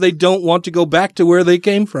because they don't want to go back to where they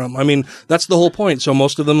came from. I mean, that's the whole point. So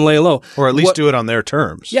most of them lay low. Or at least do it on their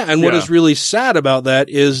terms. Yeah, and what is really sad about that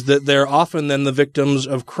is that they're often then the victims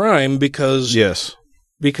of crime because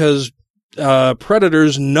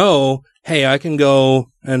predators know, hey, I can go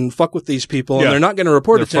and fuck with these people and they're not going to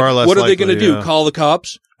report it to me. What are they going to do? Call the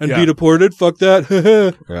cops? And be deported? Fuck that.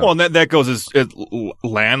 Well, and that goes as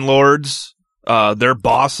landlords, their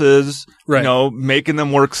bosses, making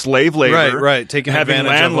them work slave labor. Right. Taking having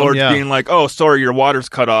advantage landlords of them, being like, oh, sorry, your water's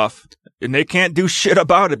cut off. And they can't do shit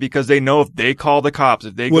about it because they know if they call the cops,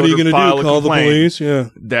 if they what go are you to file a call complaint, the police? Yeah.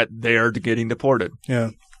 that they are getting deported. Yeah.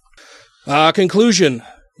 Conclusion.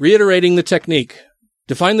 Reiterating the technique.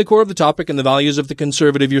 Define the core of the topic and the values of the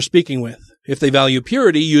conservative you're speaking with. If they value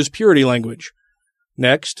purity, use purity language.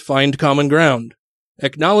 Next, find common ground.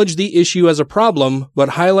 Acknowledge the issue as a problem, but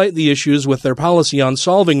highlight the issues with their policy on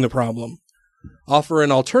solving the problem. Offer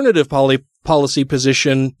an alternative policy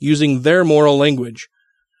position using their moral language.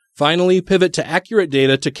 Finally, pivot to accurate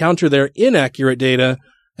data to counter their inaccurate data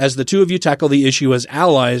as the two of you tackle the issue as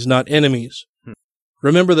allies, not enemies.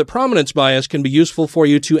 Remember that prominence bias can be useful for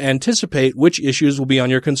you to anticipate which issues will be on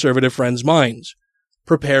your conservative friends' minds.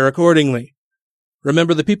 Prepare accordingly.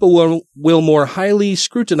 Remember that people will more highly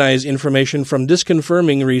scrutinize information from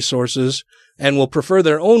disconfirming resources and will prefer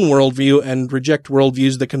their own worldview and reject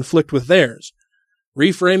worldviews that conflict with theirs.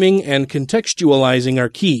 Reframing and contextualizing are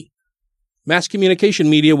key. Mass communication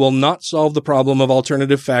media will not solve the problem of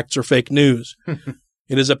alternative facts or fake news.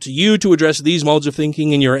 It is up to you to address these modes of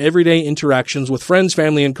thinking in your everyday interactions with friends,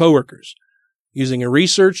 family, and coworkers. Using a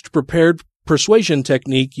researched, prepared persuasion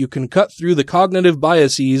technique, you can cut through the cognitive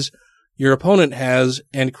biases your opponent has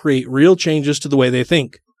and create real changes to the way they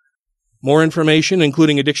think. More information,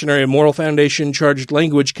 including a dictionary of Moral Foundation charged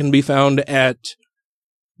language, can be found at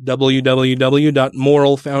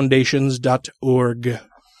www.moralfoundations.org.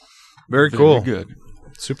 Very cool. Very good.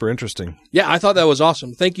 Super interesting. Yeah, I thought that was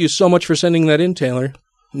awesome. Thank you so much for sending that in, Taylor.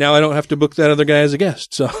 Now I don't have to book that other guy as a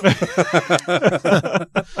guest. So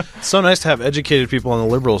it's so nice to have educated people on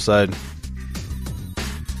the liberal side.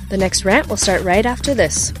 The next rant will start right after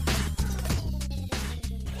this.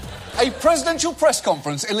 A presidential press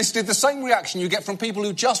conference elicited the same reaction you get from people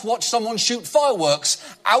who just watch someone shoot fireworks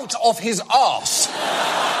out of his arse.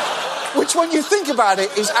 Which, when you think about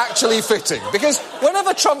it, is actually fitting. Because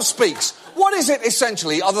whenever Trump speaks, what is it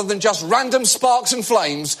essentially other than just random sparks and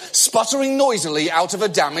flames sputtering noisily out of a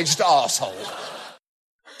damaged arsehole?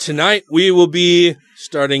 Tonight we will be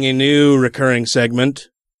starting a new recurring segment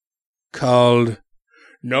called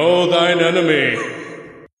Know Thine Enemy.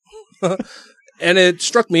 And it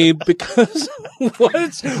struck me because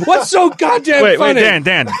what's so goddamn funny? Wait,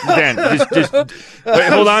 Dan, just wait,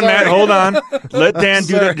 hold on, Matt, hold on. Let Dan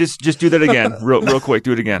do that. Just do that again, real quick.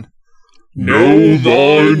 Do it again. Know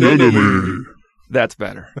thine enemy. That's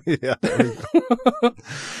better. Yeah,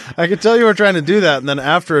 I could tell you were trying to do that, and then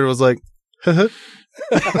after it was like, that's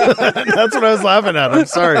what I was laughing at. I'm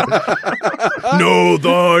sorry. Know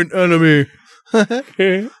thine enemy.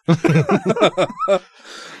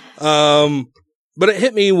 But it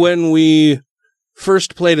hit me when we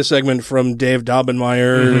first played a segment from Dave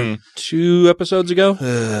Daubenmire 2 episodes ago.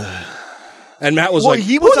 And Matt was like,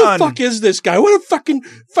 who the fuck is this guy? What a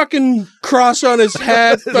fucking cross on his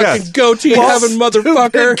hat, fucking goatee having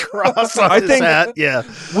motherfucker. Cross on his hat, yeah.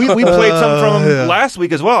 We played some from him last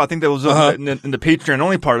week as well. I think that was in the Patreon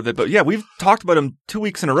only part of it. But yeah, we've talked about him 2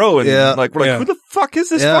 weeks in a row. And we're like, who the fuck is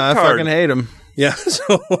this fucktard? I fucking hate him. Yeah.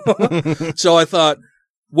 So I thought,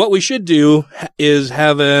 what we should do is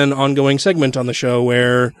have an ongoing segment on the show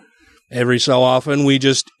where every so often we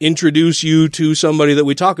just introduce you to somebody that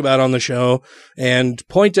we talk about on the show and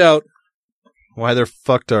point out why they're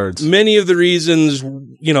fucktards. Many of the reasons,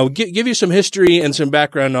 give you some history and some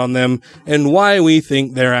background on them and why we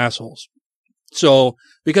think they're assholes. So,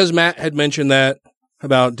 because Matt had mentioned that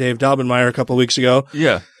about Dave Daubenmire a couple of weeks ago.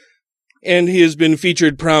 Yeah. And he has been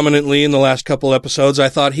featured prominently in the last couple episodes, I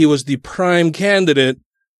thought he was the prime candidate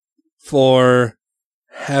for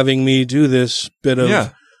having me do this bit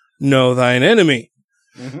of Know Thine Enemy.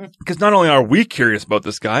 Because not only are we curious about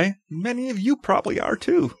this guy, many of you probably are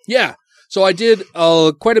too. Yeah. So I did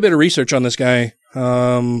quite a bit of research on this guy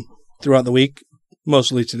throughout the week,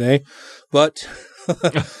 mostly today, but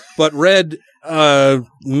read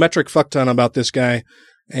metric fuck ton about this guy.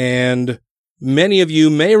 And Many of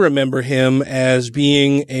you may remember him as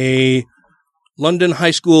being a London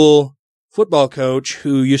high school football coach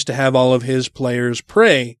who used to have all of his players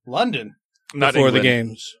pray London. Not before England. the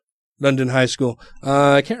games. London high school.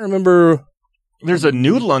 I can't remember. There's a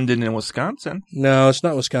new London in Wisconsin. No, it's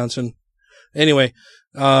not Wisconsin. Anyway,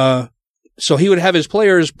 so he would have his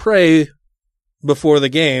players pray before the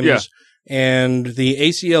games, and the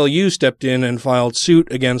ACLU stepped in and filed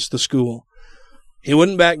suit against the school. He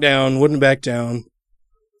wouldn't back down.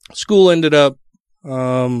 School ended up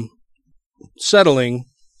settling.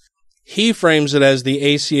 He frames it as the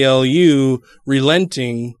ACLU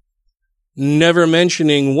relenting, never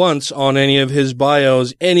mentioning once on any of his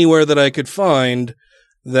bios anywhere that I could find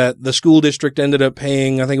that the school district ended up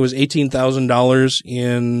paying, I think it was $18,000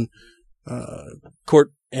 in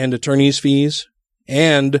court and attorney's fees,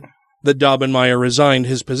 and that Daubenmire resigned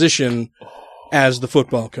his position as the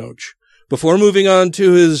football coach before moving on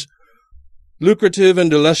to his lucrative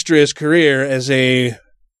and illustrious career as a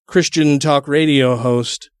Christian talk radio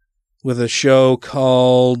host with a show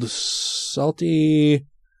called Salty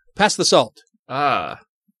Pass the Salt.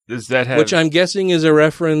 Does that have... Which I'm guessing is a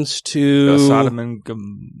reference to... Sodom and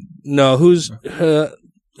No, whose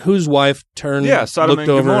wife turned, Sodom looked and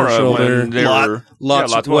over Gomorrah her shoulder. when they were...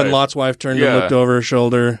 When Lot's wife turned and looked over her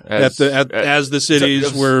shoulder as the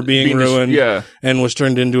cities were being ruined and was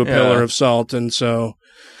turned into a pillar of salt. And so,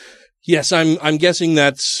 yes, I'm guessing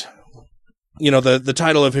that's, the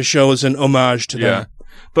title of his show is an homage to that.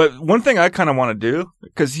 But one thing I kind of want to do,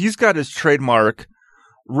 because he's got his trademark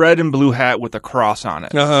red and blue hat with a cross on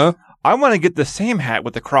it. Uh-huh. I want to get the same hat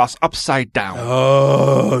with the cross upside down.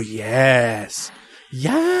 Oh, yes.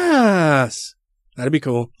 Yes. That'd be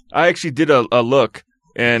cool. I actually did a look,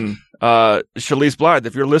 and Shalise Blythe,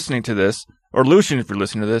 if you're listening to this, or Lucian, if you're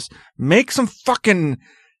listening to this, make some fucking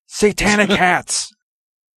satanic hats.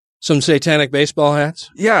 Some satanic baseball hats?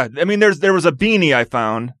 Yeah. I mean, there was a beanie I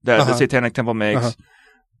found that the Satanic Temple makes,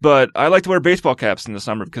 but I like to wear baseball caps in the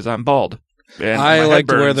summer because I'm bald. And I like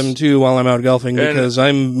to wear them too while I'm out golfing because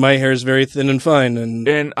my hair is very thin and fine.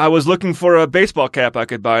 And I was looking for a baseball cap I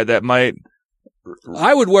could buy that might...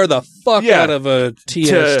 I would wear the fuck out of a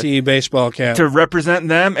TST baseball cap. To represent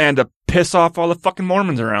them and to piss off all the fucking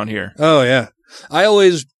Mormons around here. Oh, yeah. I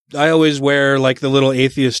always wear like the little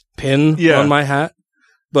atheist pin on my hat,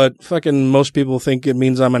 but fucking most people think it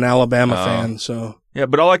means I'm an Alabama fan, so... Yeah,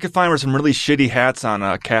 but all I could find were some really shitty hats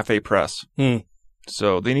on Cafe Press.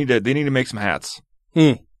 So they need to make some hats.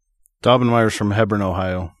 Daubenmire's from Hebron,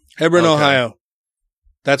 Ohio. Ohio.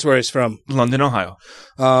 That's where he's from. London, Ohio.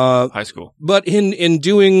 High school. But in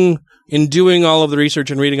doing all of the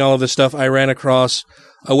research and reading all of this stuff, I ran across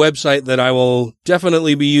a website that I will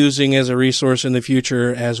definitely be using as a resource in the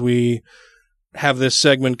future as we have this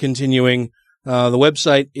segment continuing. The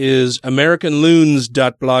website is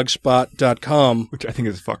americanloons.blogspot.com, which I think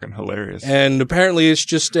is fucking hilarious. And apparently it's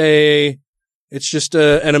just an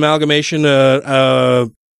amalgamation,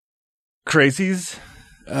 crazies,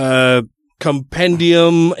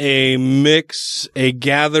 compendium, a mix, a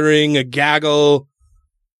gathering, a gaggle,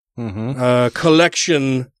 a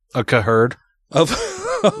collection, a caherd of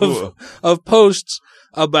posts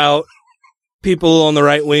about people on the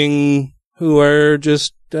right wing who are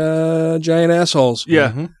just giant assholes.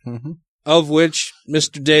 Yeah. Of which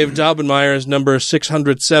Mr. Dave Daubenmire is number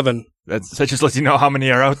 607. That just lets you know how many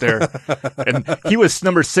are out there. And he was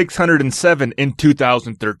number 607 in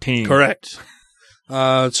 2013. Correct.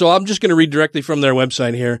 So I'm just going to read directly from their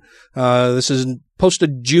website here. This is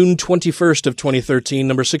posted June 21st of 2013,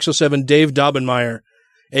 number 607, Dave Daubenmire,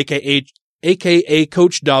 a.k.a.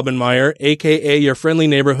 Coach Daubenmire, a.k.a. your friendly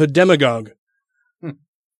neighborhood demagogue.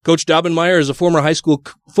 Coach Daubenmire is a former high school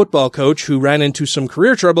football coach who ran into some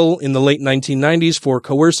career trouble in the late 1990s for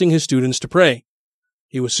coercing his students to pray.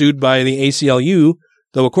 He was sued by the ACLU,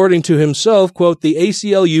 though according to himself, quote, the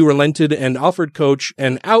ACLU relented and offered Coach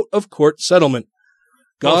an out-of-court settlement.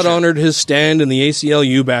 God honored his stand and the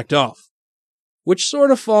ACLU backed off. Which sort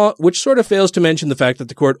of fails to mention the fact that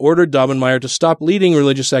the court ordered Daubenmire to stop leading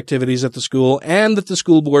religious activities at the school and that the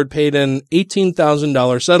school board paid an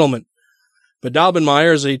 $18,000 settlement. But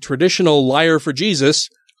Daubenmire is a traditional liar for Jesus,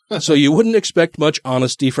 so you wouldn't expect much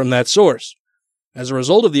honesty from that source. As a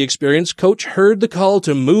result of the experience, Coach heard the call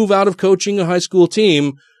to move out of coaching a high school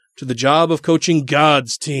team to the job of coaching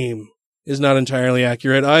God's team. Is not entirely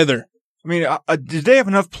accurate either. I mean, did they have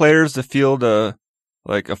enough players to field a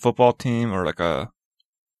football team or like a...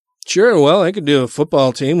 Sure, well, I could do a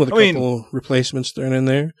football team with a couple replacements thrown in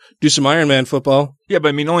there. Do some Iron Man football. Yeah, but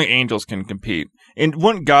I mean, only angels can compete. And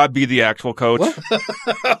wouldn't God be the actual coach?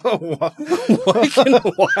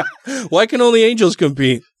 Why can only angels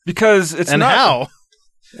compete? Because it's and not... how?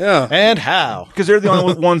 Yeah. And how? Because they're the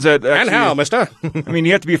only ones that actually... And how, mister? I mean,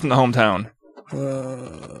 you have to be from the hometown.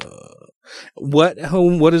 What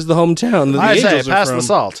is the hometown that the I say, Angels are pass from? the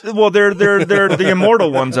salt. Well, they're the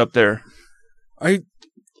immortal ones up there.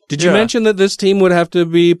 Did you mention that this team would have to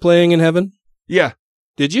be playing in heaven? Yeah.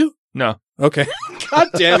 Did you? No. Okay. God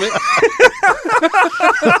damn it.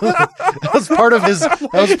 That was part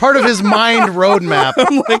of his mind roadmap.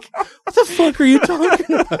 I'm like, what the fuck are you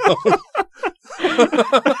talking about?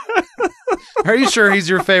 Are you sure he's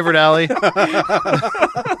your favorite, Allie?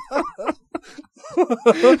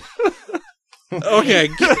 Okay.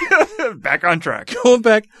 Back on track.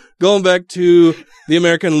 Going back to the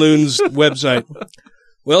American Loons website.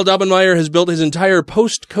 Well, Daubenmire has built his entire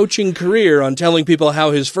post-coaching career on telling people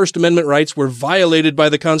how his First Amendment rights were violated by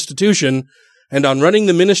the Constitution, and on running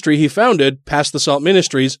the ministry he founded, Pass the Salt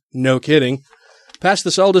Ministries. No kidding. Pass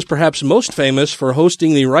the Salt is perhaps most famous for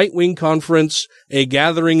hosting the right-wing conference, A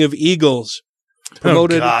Gathering of Eagles.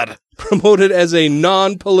 Promoted as a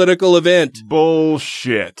non-political event.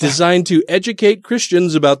 Bullshit. Designed to educate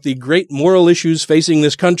Christians about the great moral issues facing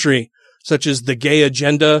this country, such as the gay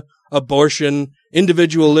agenda, abortion,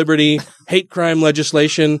 individual liberty, hate crime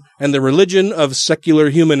legislation, and the religion of secular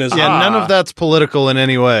humanism. Yeah, none of that's political in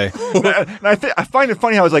any way. And I find it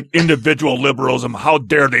funny how it's like individual liberalism. How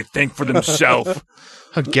dare they think for themselves?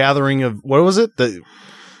 A gathering of, what was it?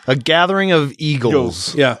 A gathering of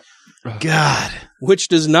eagles. Yeah. God. Which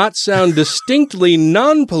does not sound distinctly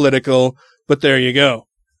non-political, but there you go.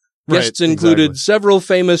 Guests included several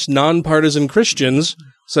famous nonpartisan Christians,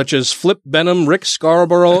 such as Flip Benham, Rick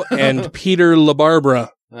Scarborough, and Peter LaBarbera.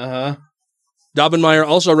 Uh-huh. Daubenmire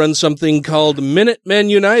also runs something called Minutemen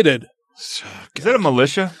United. Is that a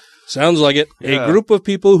militia? Sounds like it. Yeah. A group of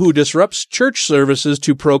people who disrupts church services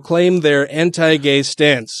to proclaim their anti-gay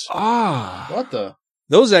stance. What the?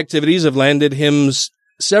 Those activities have landed him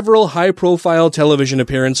several high-profile television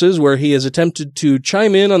appearances where he has attempted to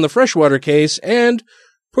chime in on the Freshwater case and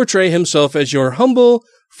portray himself as your humble,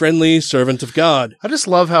 friendly servant of God. I just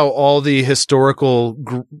love how all the historical,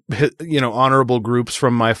 honorable groups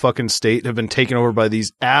from my fucking state have been taken over by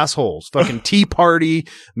these assholes. Fucking Tea Party,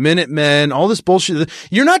 Minutemen, all this bullshit.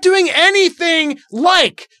 You're not doing anything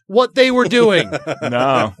like what they were doing.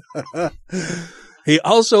 No. He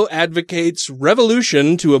also advocates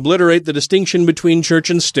revolution to obliterate the distinction between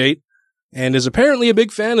church and state, and is apparently a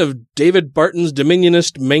big fan of David Barton's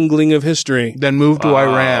dominionist mangling of history. Then moved to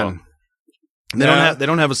Iran. They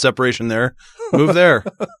don't have a separation there. Move there.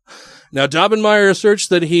 Now, Daubenmire asserts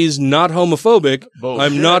that he's not homophobic. Bullshit.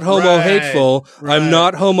 I'm not homo-hateful. I'm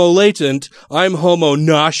not homo-latent. I'm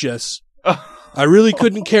homo-nauseous. I really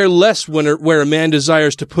couldn't care less where a man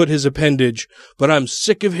desires to put his appendage, but I'm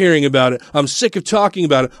sick of hearing about it. I'm sick of talking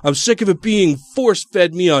about it. I'm sick of it being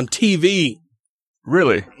force-fed me on TV.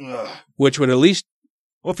 Really? Which would at least...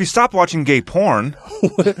 Well, if you stop watching gay porn...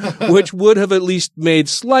 which would have at least made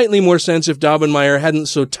slightly more sense if Daubenmire hadn't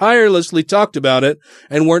so tirelessly talked about it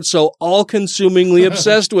and weren't so all-consumingly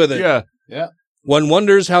obsessed with it. Yeah. One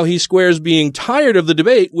wonders how he squares being tired of the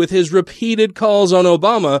debate with his repeated calls on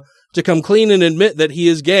Obama to come clean and admit that he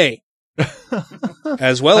is gay.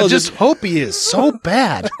 As well I as just hope he is so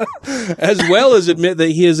bad. As well as admit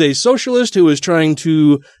that he is a socialist who is trying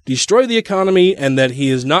to destroy the economy and that he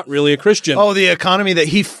is not really a Christian. Oh, the economy that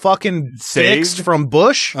he fucking fixed from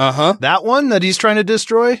Bush? Uh-huh. That one that he's trying to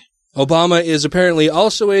destroy? Obama is apparently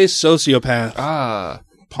also a sociopath.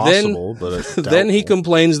 Possible, but then he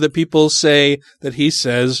complains that people say that he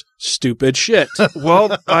says stupid shit.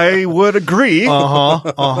 Well, I would agree.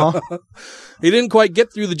 He didn't quite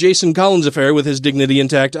get through the Jason Collins affair with his dignity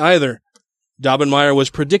intact either. Daubenmire was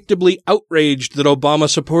predictably outraged that Obama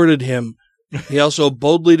supported him. He also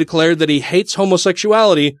boldly declared that he hates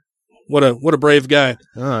homosexuality. What a brave guy.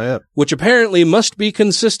 Oh, yeah. Which apparently must be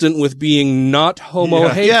consistent with being not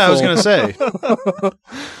homo-hateful. Yeah, I was going to say.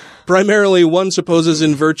 Primarily, one supposes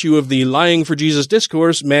in virtue of the Lying for Jesus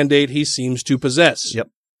discourse mandate he seems to possess. Yep.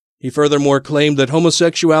 He furthermore claimed that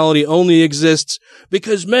homosexuality only exists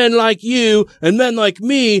because men like you and men like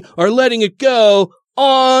me are letting it go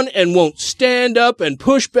on and won't stand up and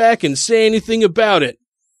push back and say anything about it.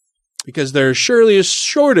 Because there's surely a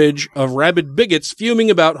shortage of rabid bigots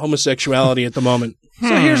fuming about homosexuality at the moment.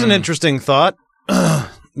 So here's an interesting thought,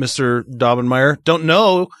 Mr. Daubenmire. Don't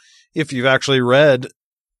know if you've actually read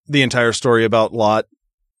the entire story about Lot,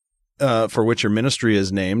 for which your ministry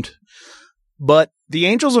is named, but the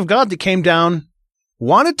angels of God that came down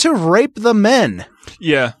wanted to rape the men.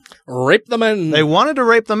 Yeah. Rape the men. They wanted to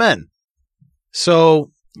rape the men. So...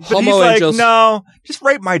 But he's like, no, just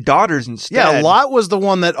rape my daughters instead. Yeah, Lot was the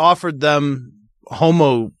one that offered them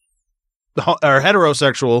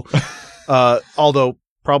heterosexual, although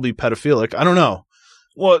probably pedophilic. I don't know.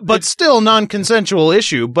 Well, but still non-consensual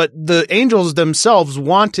issue. But the angels themselves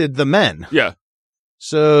wanted the men. Yeah.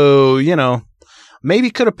 So,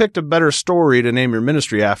 maybe could have picked a better story to name your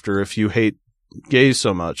ministry after if you hate gays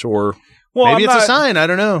so much. Or maybe it's a sign. I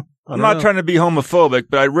don't know. I'm not trying to be homophobic,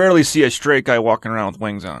 but I rarely see a straight guy walking around with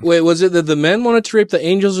wings on. Wait, was it that the men wanted to rape the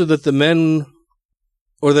angels, or that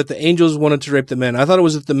the angels wanted to rape the men? I thought it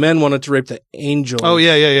was that the men wanted to rape the angels. Oh,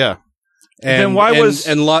 yeah.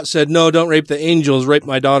 And Lot said, no, don't rape the angels, rape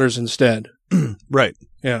my daughters instead. Right.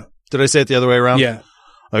 Yeah. Did I say it the other way around? Yeah.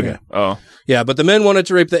 Okay. Yeah. Oh. Yeah, but the men wanted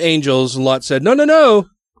to rape the angels, and Lot said, no.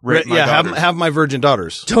 Rape my daughters. Have my virgin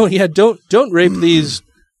daughters. Don't rape these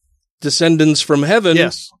descendants from heaven.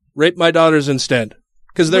 Yes. Rape my daughters instead.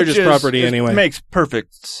 Because they're just property anyway. It makes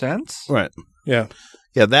perfect sense. Right. Yeah.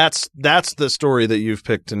 Yeah, that's the story that you've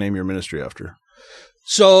picked to name your ministry after.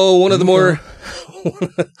 So one of the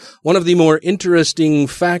more interesting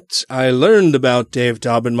facts I learned about Dave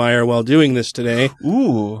Daubenmire while doing this today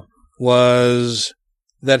was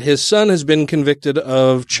that his son has been convicted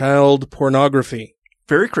of child pornography.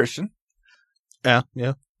 Very Christian. Yeah.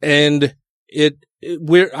 And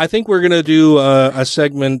I think we're going to do a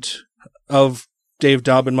segment of Dave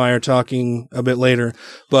Daubenmire talking a bit later,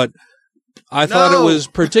 but I thought it was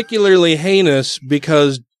particularly heinous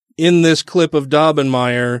because in this clip of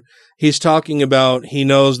Daubenmire, he's talking about he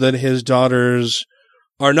knows that his daughters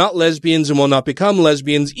are not lesbians and will not become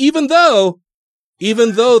lesbians, even though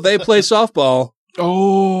they play softball.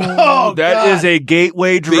 Oh, that is a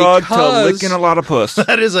gateway drug to licking a lot of puss.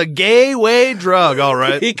 That is a gateway drug, all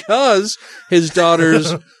right. Because his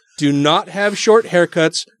daughters do not have short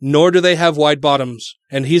haircuts, nor do they have wide bottoms,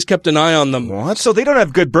 and he's kept an eye on them. What? So they don't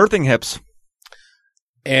have good birthing hips.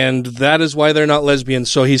 And that is why they're not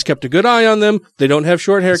lesbians. So he's kept a good eye on them. They don't have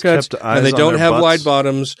short haircuts, and they don't have wide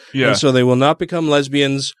bottoms, and so they will not become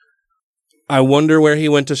lesbians. I wonder where he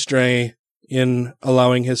went astray in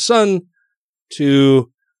allowing his son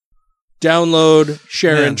to download,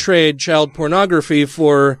 share, and trade child pornography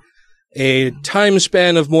for a time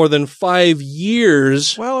span of more than 5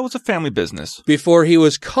 years. Well, it was a family business. Before he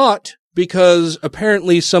was caught, because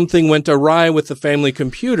apparently something went awry with the family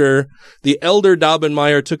computer. The elder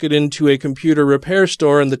Daubenmire took it into a computer repair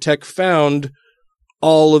store, and the tech found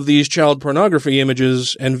all of these child pornography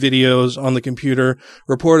images and videos on the computer,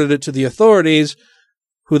 reported it to the authorities,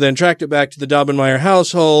 who then tracked it back to the Daubenmire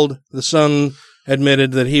household. The son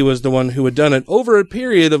admitted that he was the one who had done it over a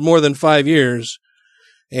period of more than 5 years.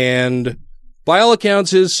 And by all accounts,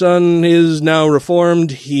 his son is now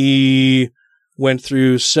reformed. He went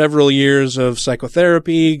through several years of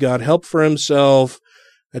psychotherapy, got help for himself,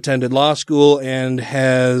 attended law school, and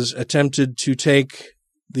has attempted to take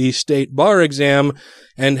the state bar exam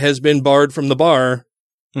and has been barred from the bar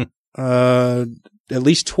at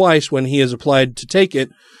least twice when he has applied to take it.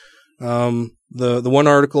 The one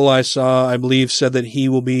article I saw, I believe, said that he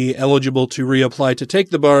will be eligible to reapply to take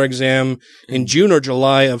the bar exam in June or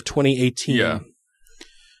July of 2018. Yeah.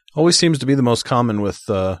 Always seems to be the most common with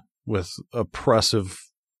oppressive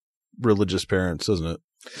religious parents, doesn't it?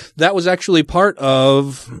 That was actually part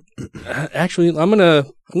of. Actually, I'm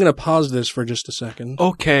gonna pause this for just a second.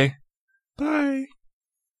 Okay. Bye.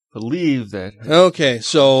 Believe that. Okay,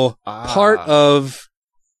 so part of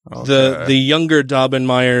the younger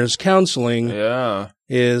Daubenmire's counseling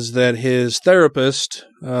is that his therapist,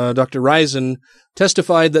 Dr. Reisen,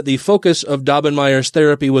 testified that the focus of Daubenmire's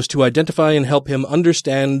therapy was to identify and help him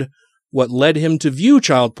understand what led him to view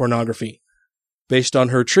child pornography. Based on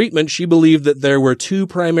her treatment, she believed that there were two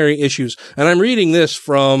primary issues. And I'm reading this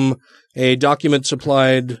from a document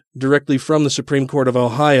supplied directly from the Supreme Court of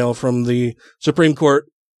Ohio, from the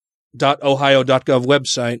supremecourt.ohio.gov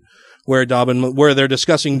website, where they're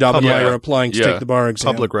discussing Daubenmire applying to take the bar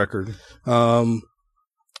exam. Public record.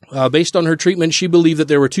 Based on her treatment, she believed that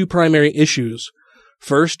there were two primary issues.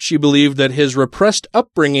 First, she believed that his repressed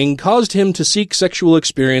upbringing caused him to seek sexual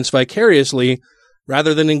experience vicariously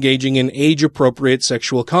rather than engaging in age-appropriate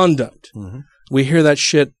sexual conduct. Mm-hmm. We hear that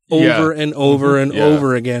shit over and over and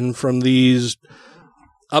over again from these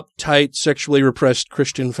uptight, sexually repressed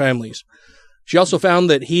Christian families. She also found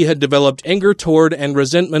that he had developed anger toward and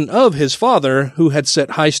resentment of his father, who had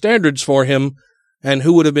set high standards for him and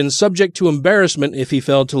who would have been subject to embarrassment if he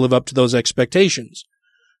failed to live up to those expectations.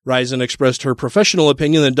 Reisen expressed her professional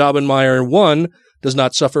opinion that Daubenmire, 1, does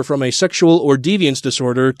not suffer from a sexual or deviance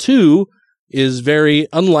disorder, 2, is very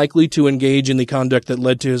unlikely to engage in the conduct that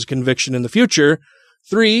led to his conviction in the future,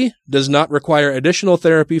 3, does not require additional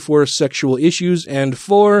therapy for sexual issues, and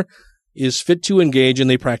 4, is fit to engage in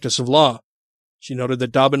the practice of law. She noted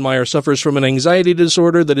that Daubenmire suffers from an anxiety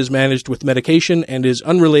disorder that is managed with medication and is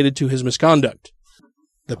unrelated to his misconduct.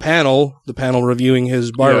 The panel reviewing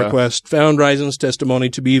his bar request, found Risen's testimony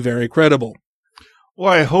to be very credible.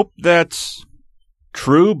 Well, I hope that's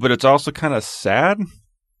true, but it's also kind of sad.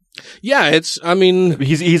 Yeah,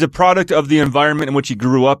 he's a product of the environment in which he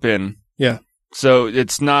grew up in. Yeah. So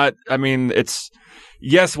it's not,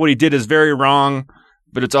 yes, what he did is very wrong,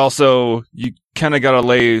 but it's also, you kind of got to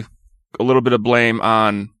lay a little bit of blame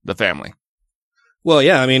on the family. Well,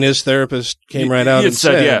 yeah, his therapist came right out and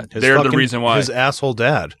said, they're the reason why. His asshole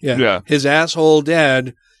dad. Yeah. His asshole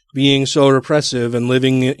dad being so repressive and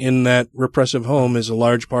living in that repressive home is a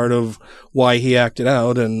large part of why he acted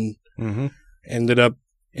out and ended up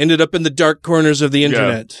in the dark corners of the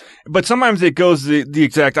internet. Yeah. But sometimes it goes the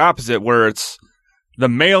exact opposite, where it's the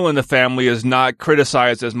male in the family is not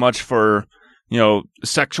criticized as much for,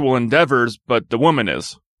 sexual endeavors, but the woman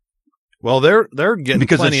is. Well, they're getting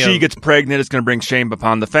because plenty if she gets pregnant, it's going to bring shame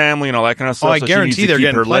upon the family and all that kind of stuff. Oh, I guarantee they're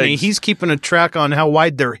getting plenty. He's keeping a track on how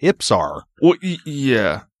wide their hips are. Well,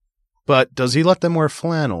 yeah. But does he let them wear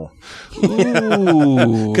flannel?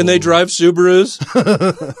 Ooh. Can they drive Subarus?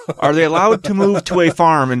 Are they allowed to move to a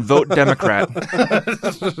farm and vote Democrat?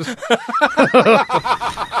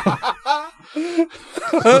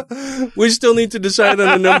 We still need to decide on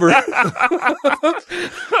a number.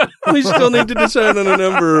 We still need to decide on a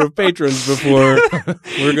number of patrons before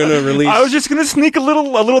we're going to release. I was just going to sneak a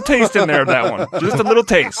little taste in there of that one. Just a little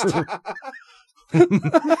taste.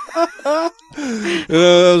 That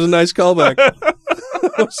was a nice callback.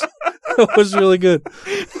 That was really good.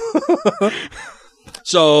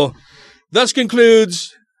 So, thus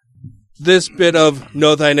concludes this bit of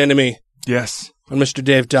Know Thine Enemy. Yes. On Mr.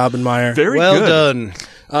 Dave Daubenmire. Very well good.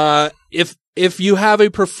 Done. If you have a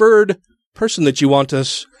preferred person that you want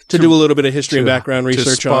us to do a little bit of history and background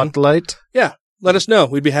research on, spotlight, let us know.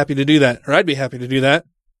 We'd be happy to do that, or I'd be happy to do that,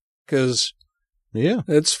 because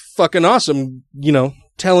it's fucking awesome.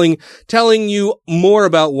 Telling you more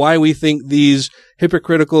about why we think these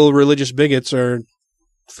hypocritical religious bigots are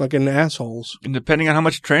fucking assholes. And depending on how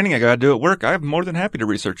much training I got to do at work, I'm more than happy to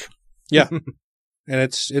research. Yeah. And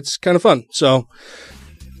it's kind of fun. So,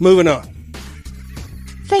 moving on.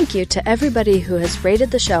 Thank you to everybody who has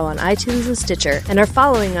rated the show on iTunes and Stitcher and are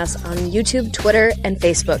following us on YouTube, Twitter, and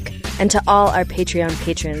Facebook. And to all our Patreon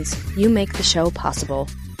patrons, you make the show possible.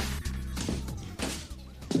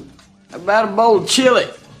 How about a bowl of chili?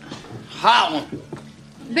 Hot one.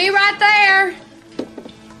 Be right there.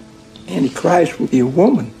 Antichrist will be a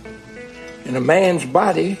woman in a man's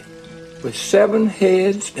body with 7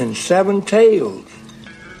 heads and 7 tails.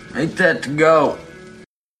 Ain't that to go?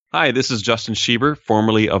 Hi, this is Justin Schieber,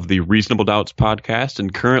 formerly of the Reasonable Doubts podcast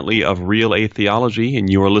and currently of Real Atheology,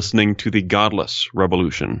 and you are listening to the Godless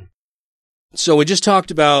Revolution. So we just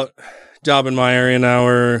talked about Daubenmire in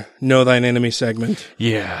our Know Thine Enemy segment.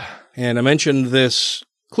 Yeah. And I mentioned this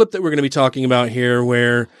clip that we're going to be talking about here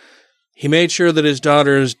where he made sure that his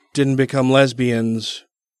daughters didn't become lesbians.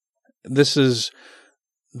 This is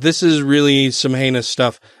really some heinous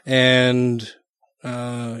stuff. And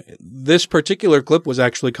this particular clip was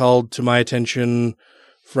actually called to my attention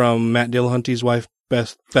from Matt Dillahunty's wife,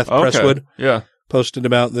 Beth Presswood. Yeah. Posted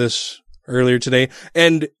about this earlier today.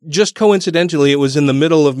 And just coincidentally, it was in the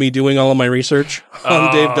middle of me doing all of my research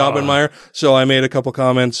on Dave Daubenmire. So I made a couple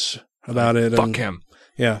comments about it. Fuck him.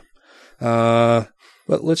 Yeah. But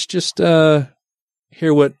let's just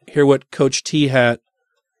hear what Coach T-Hat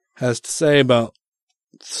has to say about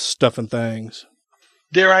stuff and things.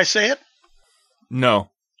 Dare I say it? No.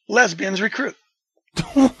 Lesbians recruit.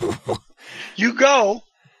 You go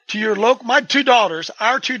to your local. Our two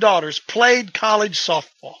daughters played college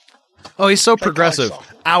softball. Oh, he's so progressive.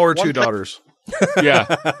 Our two daughters.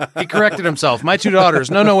 Yeah. He corrected himself. My 2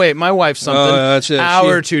 daughters. No, wait. My wife's something. That's it.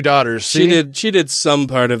 Our 2 daughters. See? She did some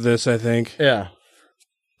part of this, I think. Yeah.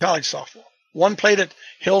 College softball. One played at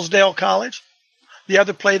Hillsdale College. The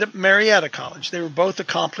other played at Marietta College. They were both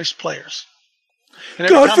accomplished players. And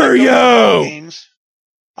Good for you! Games,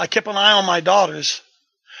 I kept an eye on my daughters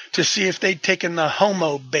to see if they'd taken the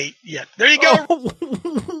homo bait yet. There you go.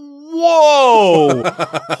 Whoa!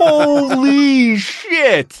 Holy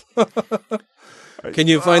shit! Can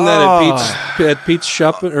you find that at Pete's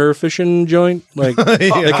shop or fishing joint? Like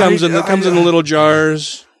it comes in the little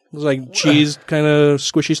jars. It's like cheese kind of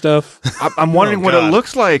squishy stuff. I'm wondering what it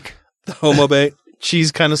looks like. The homo bait.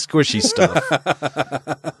 Cheese kind of squishy stuff.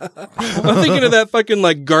 I'm thinking of that fucking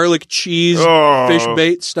like garlic cheese fish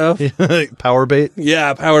bait stuff. Power bait?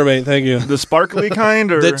 Yeah, power bait. Thank you. The sparkly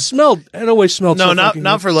kind, or it always smelled. No, so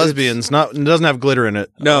not for lesbians. It doesn't have glitter in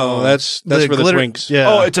it. No, that's for the twinks.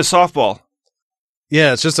 Yeah. Oh, it's a softball.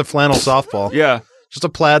 Yeah, it's just a flannel softball. Yeah. Just a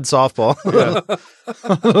plaid softball. Yeah.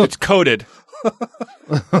 It's coated.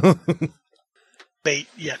 Bait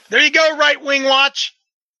yet. There you go, Right Wing Watch.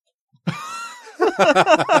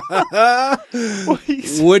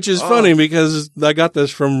 Which is funny because I got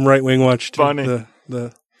this from Right Wing Watch. Funny.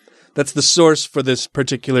 That's the source for this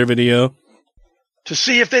particular video. To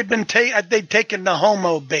see if they'd taken the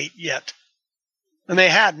homo bait yet. And they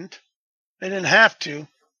hadn't. They didn't have to.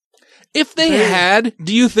 If they had,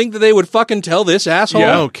 do you think that they would fucking tell this asshole?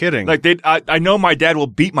 Yeah. No kidding. Like I know my dad will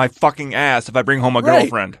beat my fucking ass if I bring home a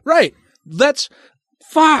girlfriend. Right. That's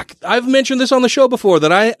fuck. I've mentioned this on the show before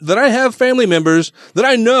that I have family members that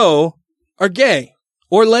I know are gay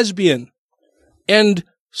or lesbian. And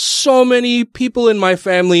so many people in my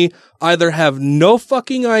family either have no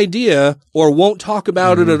fucking idea or won't talk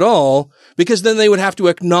about it at all because then they would have to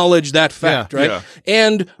acknowledge that fact, right? Yeah.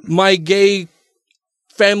 And my gay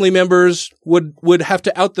family members would have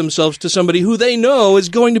to out themselves to somebody who they know is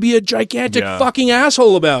going to be a gigantic fucking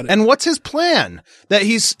asshole about it. And what's his plan? That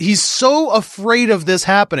he's so afraid of this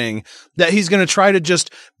happening that he's going to try to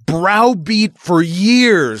just browbeat for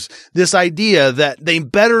years this idea that they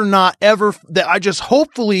better not ever, that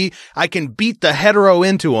hopefully I can beat the hetero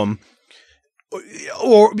into him.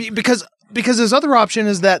 Or because his other option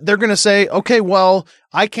is that they're going to say, okay, well,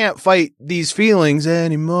 I can't fight these feelings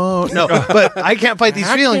anymore. No, but I can't fight these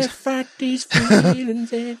feelings. I can't fight these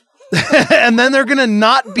feelings. And then they're going to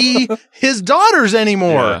not be his daughters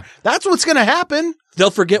anymore. Yeah. That's what's going to happen. They'll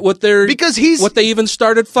forget what they even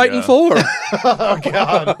started fighting for. Oh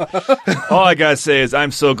God! All I gotta say is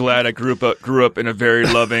I'm so glad I grew up in a very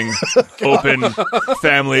loving, open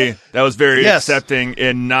family that was very accepting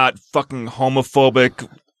and not fucking homophobic.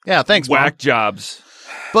 Yeah, thanks. Whack jobs.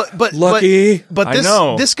 But lucky. But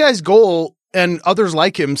I this guy's goal and others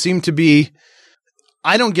like him seem to be,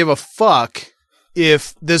 I don't give a fuck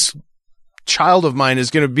if this child of mine is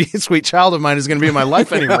going to be, sweet child of mine is going to be in my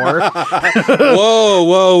life anymore. Whoa.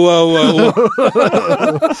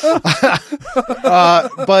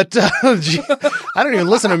 But I don't even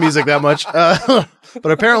listen to music that much.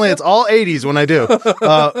 But apparently it's all 80s when I do.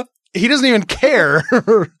 He doesn't even care.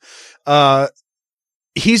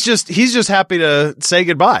 He's just happy to say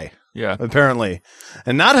goodbye. Yeah. Apparently.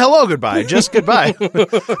 And not hello goodbye, just goodbye.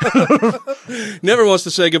 Never wants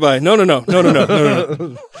to say goodbye. No.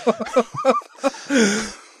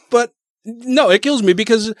 But no, it kills me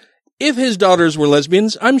because if his daughters were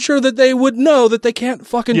lesbians, I'm sure that they would know that they can't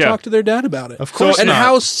fucking talk to their dad about it. Of course And not.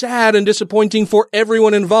 how sad and disappointing for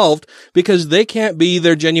everyone involved because they can't be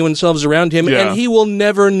their genuine selves around him and he will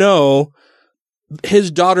never know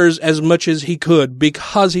his daughters as much as he could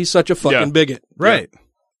because he's such a fucking bigot. Right.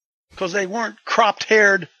 Because they weren't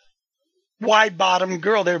cropped-haired, wide-bottomed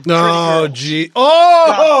girl. They're pretty Oh, girls. gee.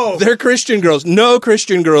 Oh! They're Christian girls. No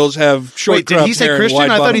Christian girls have short Wait, did he say hair and Christian?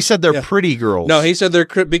 wide I thought he bottoms. said they're pretty girls. No, he said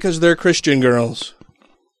because they're Christian girls.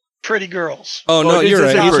 Pretty girls. Oh, no, he you're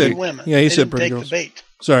said right. He pretty said, women. yeah, he They said didn't pretty take girls. the bait.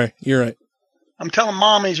 Sorry, you're right. I'm telling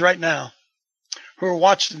mommies right now who are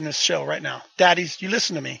watching this show right now, daddies, you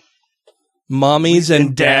listen to me. Mommies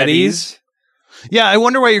and daddies. Yeah, I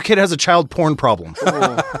wonder why your kid has a child porn problem.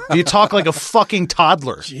 You talk like a fucking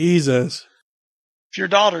toddler. Jesus. If your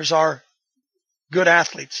daughters are good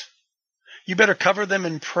athletes, you better cover them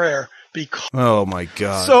in prayer because Oh my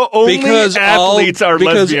God. So only athletes are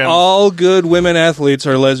lesbians. Because all good women athletes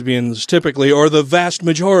are lesbians, typically, or the vast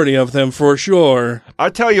majority of them for sure. I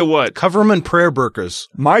tell you what, Cover them in prayer burqas.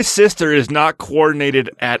 my sister is not coordinated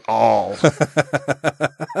at all.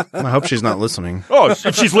 I hope she's not listening. Oh,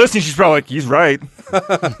 if she's listening, she's probably like, he's right.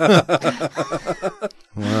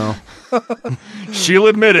 Well, She'll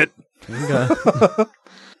admit it. okay.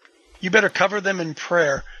 you better cover them in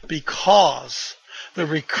prayer because the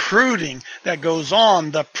recruiting that goes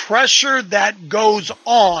on, the pressure that goes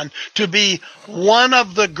on to be one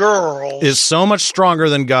of the girls Is so much stronger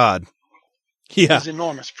than God. Yeah. is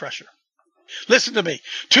enormous pressure. Listen to me.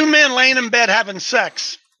 Two men laying in bed having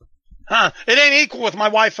sex. It ain't equal with my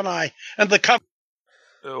wife and I. And the cover.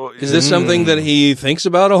 Is this something that he thinks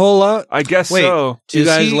about a whole lot? I guess Wait, so. Two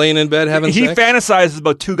guys laying in bed having He sex? fantasizes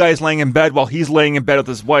about two guys laying in bed while he's laying in bed with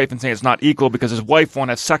his wife and saying it's not equal because his wife won't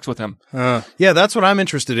have sex with him. Yeah, that's what I'm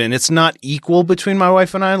interested in. It's not equal between my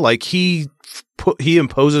wife and I. Like he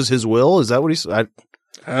imposes his will. Is that what he said?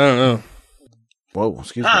 I don't know. Whoa,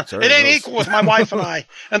 excuse me. Sorry, It ain't that was- equal with my wife and I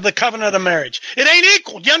and the covenant of marriage. It ain't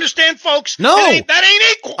equal. Do you understand, folks? No. That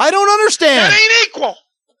ain't equal. I don't understand. That ain't equal.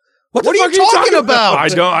 What are you talking about?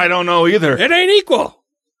 I don't know either. It ain't equal.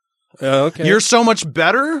 Okay. You're so much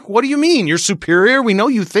better? What do you mean? You're superior? We know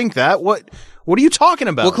you think that. What are you talking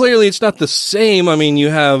about? Well, clearly it's not the same. I mean, you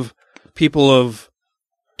have people of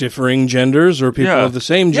differing genders or people of the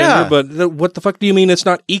same gender, but what the fuck do you mean it's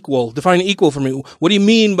not equal? Define equal for me. What do you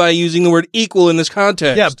mean by using the word equal in this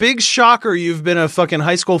context? Yeah, big shocker. You've been a fucking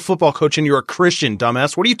high school football coach and you're a Christian,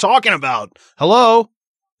 dumbass. What are you talking about? Hello?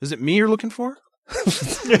 Is it me you're looking for?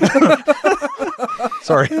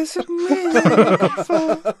 Sorry. Is it me?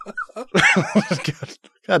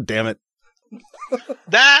 God damn it.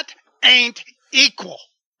 That ain't equal.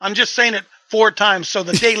 I'm just saying it 4 times so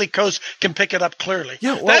the Daily Coast can pick it up clearly.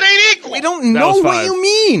 Yeah, well, that ain't equal. We don't know what you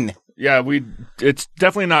mean. Yeah, it's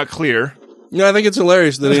definitely not clear. No, I think it's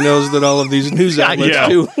hilarious that he knows that all of these news outlets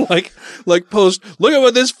do like post, look at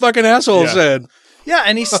what this fucking asshole said. Yeah,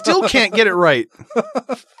 and he still can't get it right.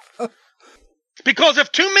 Because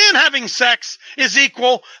if 2 men having sex is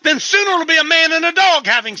equal, then sooner it'll be a man and a dog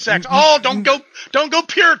having sex. Oh, don't go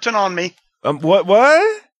Puritan on me. What?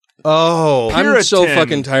 Oh, Puritan. I'm so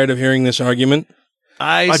fucking tired of hearing this argument.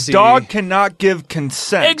 A dog cannot give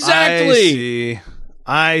consent. Exactly.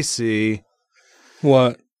 I see.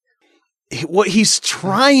 What he's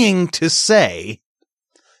trying to say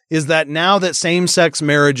is that now that same-sex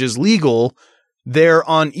marriage is legal, they're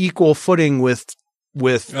on equal footing with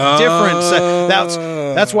different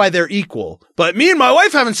that's why they're equal. But me and my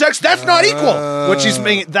wife having sex, that's not equal. What she's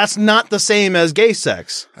saying, that's not the same as gay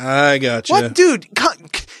sex. I gotcha. What, dude?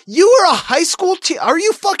 You were a high school are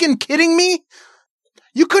you fucking kidding me?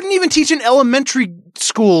 You couldn't even teach an elementary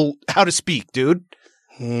school how to speak, dude.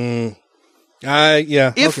 If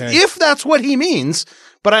that's what he means,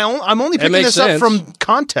 but I'm only picking this up from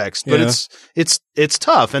context, but it's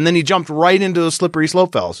tough. And then he jumped right into the slippery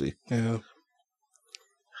slope fallacy. Yeah.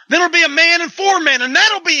 Then it'll be a man and 4 men, and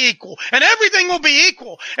that'll be equal, and everything will be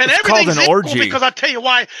equal, and everything's equal orgy. Because I tell you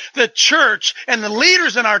why, the church and the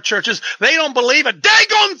leaders in our churches, they don't believe a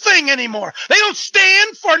daggone thing anymore. They don't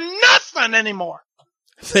stand for nothing anymore.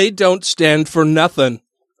 They don't stand for nothing.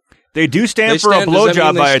 They do stand for a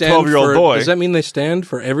blowjob by a 12-year-old boy. Does that mean they stand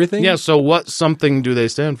for everything? Yeah, so what something do they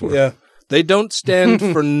stand for? Yeah. They don't stand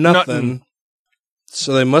for nothing.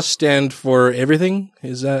 So they must stand for everything?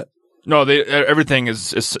 Is that... No, everything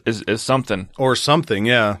is something. Or something,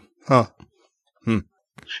 yeah. Huh. And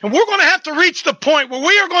we're going to have to reach the point where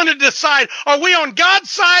we are going to decide, are we on God's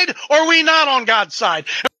side or are we not on God's side?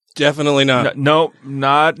 Definitely not. No,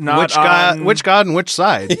 not which God and which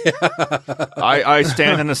side? I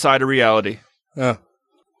stand on the side of reality.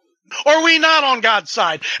 Or are we not on God's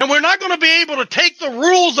side? And we're not going to be able to take the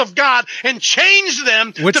rules of God and change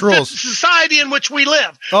them to fit the society in which we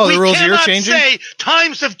live. Oh, the rules you're changing? We cannot say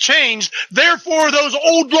times have changed, therefore those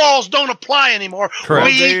old laws don't apply anymore. Correct.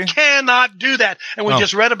 We cannot do that. And we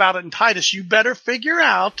just read about it in Titus. You better figure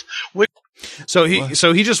out which... So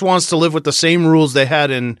he just wants to live with the same rules they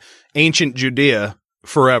had in ancient Judea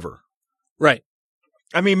forever. Right.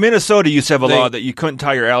 I mean, Minnesota used to have a law that you couldn't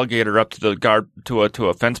tie your alligator up to the guard to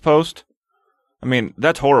a fence post. I mean,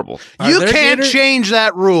 that's horrible. You can't change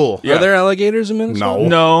that rule. Yeah. Are there alligators in Minnesota?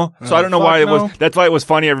 No. So I don't know why it was. That's why it was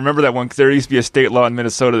funny. I remember that one because there used to be a state law in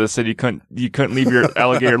Minnesota that said you couldn't leave your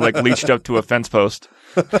alligator leashed up to a fence post.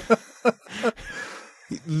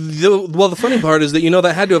 The funny part is that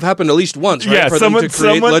that had to have happened at least once, right? For them to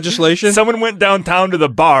create legislation. Someone went downtown to the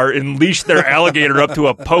bar and leashed their alligator up to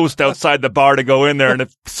a post outside the bar to go in there, and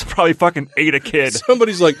it probably fucking ate a kid.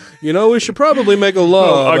 Somebody's like, we should probably make a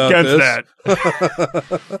law against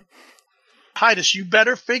that. Titus, you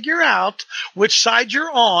better figure out which side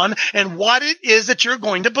you're on and what it is that you're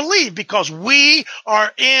going to believe, because we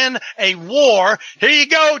are in a war. Here you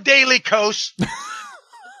go, Daily Coast.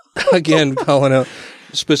 Again, calling out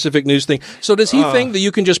specific news thing. So does he think that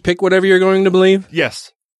you can just pick whatever you're going to believe?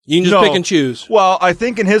 Yes. You can just pick and choose. Well, I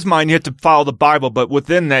think in his mind you have to follow the Bible, but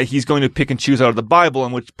within that he's going to pick and choose out of the Bible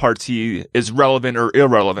in which parts he is relevant or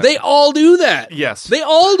irrelevant. They all do that. Yes. They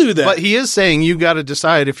all do that. But he is saying you got to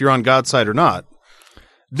decide if you're on God's side or not.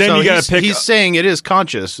 Then you got to pick. He's saying it is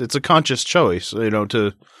conscious. It's a conscious choice, I don't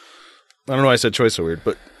know why I said choice so weird,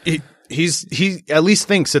 but he at least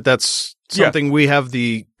thinks that that's something we have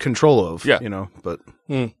the control of, but...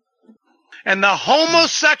 And the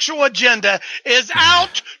homosexual agenda is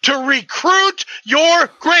out to recruit your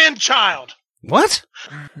grandchild. What?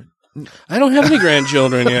 I don't have any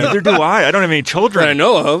grandchildren yet. Neither do I. I don't have any children. I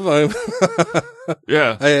know of.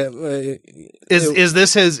 Yeah. Is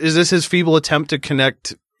this his feeble attempt to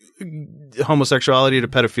connect homosexuality to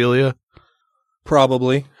pedophilia?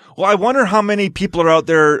 Probably. Well, I wonder how many people are out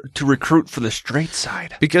there to recruit for the straight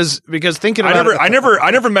side. Because thinking about I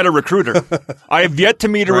never met a recruiter. I have yet to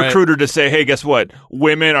meet a recruiter to say, "Hey, guess what?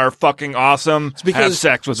 Women are fucking awesome. Have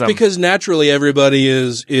sex with them." Because naturally, everybody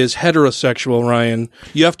is heterosexual. Ryan,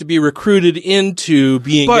 you have to be recruited into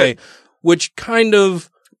being gay, which kind of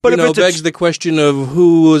But it begs the question of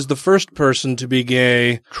who was the first person to be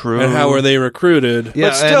gay, True. and how were they recruited? Yeah,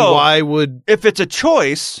 But still, and if it's a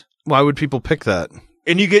choice, why would people pick that?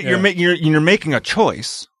 and you're making a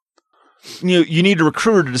choice, you need a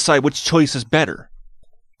recruiter to decide which choice is better.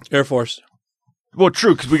 Air Force. Well,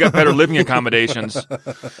 true, because we got better living accommodations.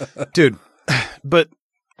 Dude, but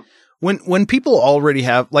when people already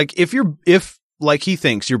have, like, if like he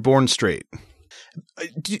thinks you're born straight.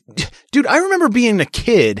 Dude, I remember being a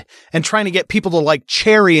kid and trying to get people to like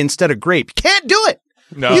cherry instead of grape. Can't do it.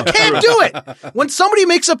 No. You can't do it. When somebody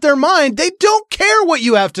makes up their mind, they don't care what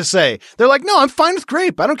you have to say. They're like, no, I'm fine with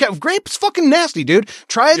grape. I don't care. Grape's fucking nasty, dude.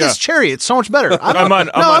 Try this cherry. It's so much better. I'm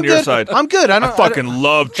on your side. I'm good. I fucking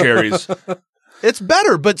love cherries. It's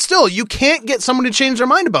better, but still, you can't get someone to change their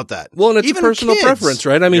mind about that. Well, and it's Even a personal kids. preference,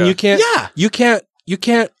 right? I mean, you can't. Yeah. You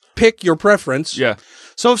can't pick your preference. Yeah.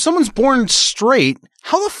 So if someone's born straight,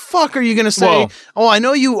 how the fuck are you going to say, Well- oh, I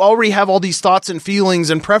know you already have all these thoughts and feelings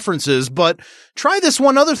and preferences, but try this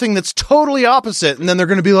one other thing that's totally opposite. And then they're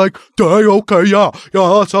going to be like, okay, yeah,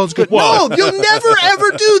 that sounds good. Well- No, you'll never,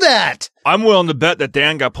 ever do that. I'm willing to bet that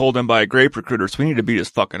Dan got pulled in by a grape recruiter, so we need to beat his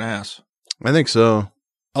fucking ass. I think so.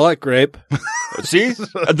 I like grape. See?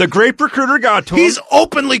 The grape recruiter got to him. He's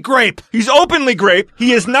openly grape. He's openly grape.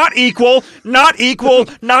 He is not equal, not equal,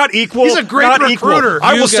 not equal. He's a grape not recruiter. Equal.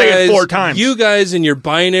 I will say it 4 times. You guys and your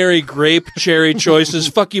binary grape cherry choices.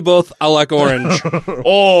 Fuck you both. I like orange.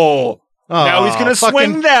 Oh. Now he's going to fucking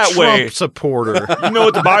swing that Trump way. supporter. You know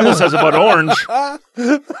what the Bible says about orange.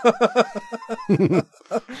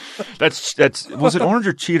 That's was it orange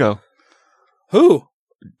or Cheeto? Who?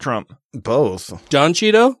 Trump. Both. Don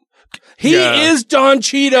Cheeto? He is Don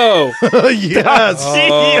Cheeto. Yes.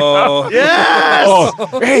 Oh. Yes.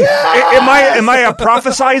 Oh. Hey, am I a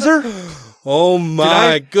prophesizer? Oh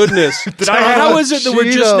my goodness. How is it that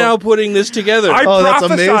we're just now putting this together? I that's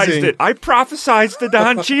prophesized amazing. it. I prophesized the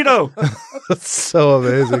Don Cheeto. That's so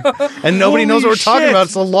amazing. And nobody knows what we're talking about.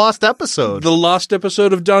 It's a lost episode. The lost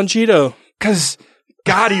episode of Don Cheeto. Because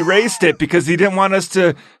God erased it because he didn't want us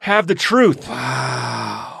to have the truth.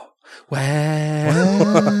 Wow. All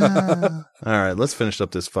right, let's finish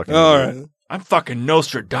up this fucking. All video. right. I'm fucking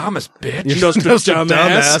Nostradamus, bitch. You're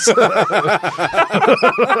Nostradamus.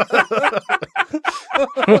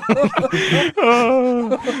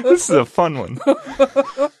 This is a fun one.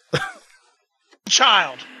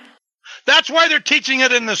 Child. That's why they're teaching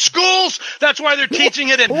it in the schools. That's why they're teaching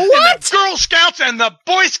it in the Girl Scouts and the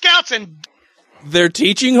Boy Scouts and They're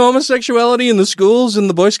teaching homosexuality in the schools and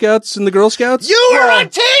the Boy Scouts and the Girl Scouts? You were a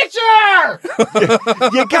teacher!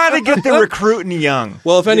 You gotta get the recruiting young.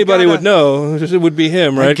 Well, if anybody would know, it would be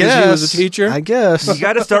him, right? Because he was a teacher. I guess. You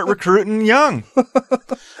gotta start recruiting young.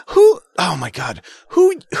 Who? Oh my God.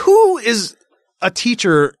 Who is a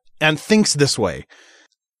teacher and thinks this way?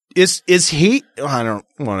 Is he? I don't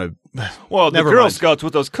want to. Well, the Never Girl mind. Scouts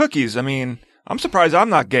with those cookies. I mean, I'm surprised I'm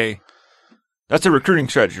not gay. That's a recruiting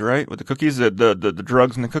strategy, right? With the cookies, the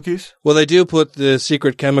drugs and the cookies. Well, they do put the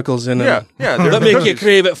secret chemicals in Yeah, it. yeah. That make you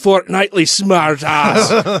crave it fortnightly, smart ass.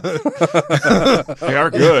 They are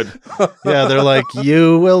good. Yeah, they're like,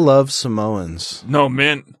 you will love Samoans. No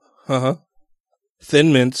mint. Uh-huh.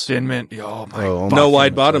 Thin mints. Thin mint. Oh my. Oh, No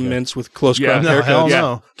wide bottom mints with close cropped No, hell haircuts.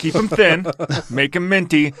 no. Keep them thin, make them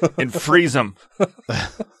minty, and freeze them.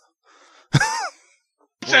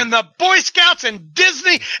 and the Boy Scouts and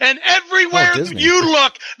Disney and everywhere Disney. you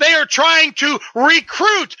look, they are trying to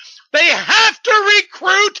recruit. They have to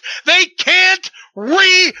recruit. They can't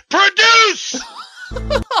reproduce.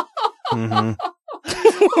 Mm-hmm.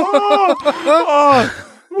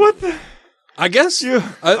 What the? I guess.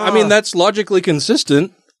 I mean, that's logically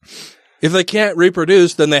consistent. If they can't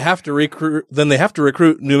reproduce, then they have to recruit. Then they have to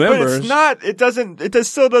recruit new But members. it's not. It doesn't. It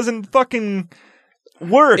still doesn't fucking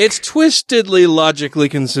work. It's twistedly logically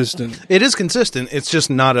consistent. It is consistent. It's just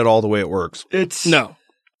not at all the way it works. It's No.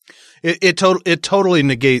 It totally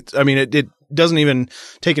negates. I mean, it doesn't even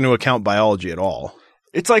take into account biology at all.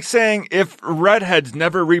 It's like saying if redheads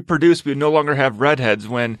never reproduce, we no longer have redheads,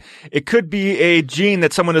 when it could be a gene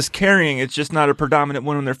that someone is carrying. It's just not a predominant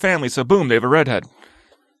one in their family. So boom, they have a redhead.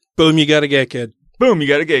 Boom, you got a gay kid. Boom, you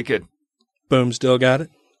got a gay kid. Boom, still got it.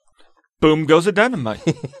 Boom goes a dynamite.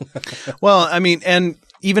 Well, I mean, and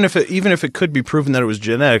even if it could be proven that it was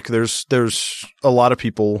genetic, there's a lot of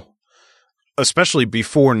people, especially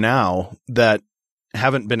before now, that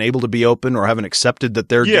haven't been able to be open or haven't accepted that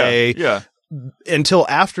they're gay. Yeah. Until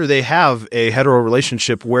after they have a hetero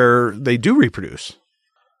relationship where they do reproduce,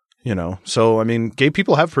 you know. So I mean, gay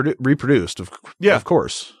people have reproduced, of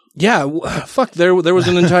course. Yeah, fuck. There was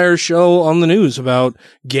an entire show on the news about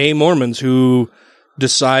gay Mormons who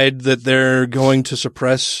decide that they're going to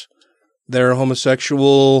suppress their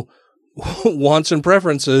homosexual wants and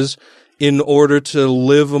preferences in order to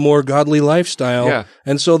live a more godly lifestyle. Yeah.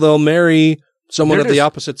 And so they'll marry someone They're of the just-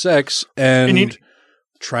 opposite sex and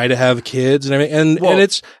try to have kids and everything. And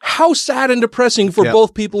it's how sad and depressing for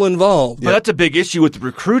both people involved. But that's a big issue with the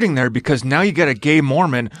recruiting there, because now you got a gay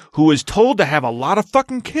Mormon who is told to have a lot of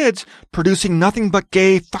fucking kids, producing nothing but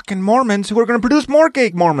gay fucking Mormons who are going to produce more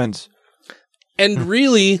gay Mormons. And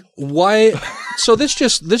really, why? So this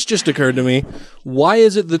just occurred to me. Why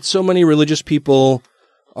is it that so many religious people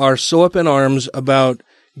are so up in arms about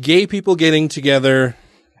gay people getting together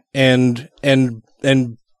and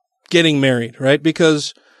getting married, right?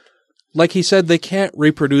 Because, like he said, they can't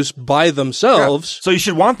reproduce by themselves. So you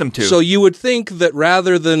should want them to. So you would think that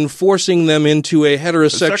rather than forcing them into a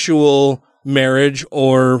heterosexual marriage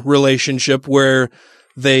or relationship where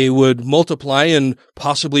they would multiply and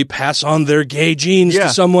possibly pass on their gay genes to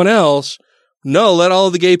someone else, no, let all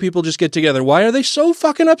of the gay people just get together. Why are they so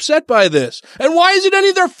fucking upset by this? And why is it any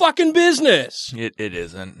of their fucking business? It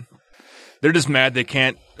isn't. They're just mad they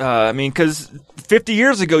can't, because 50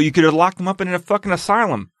 years ago you could have locked them up in a fucking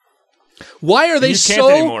asylum. Why are they You can't so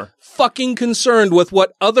anymore. fucking concerned with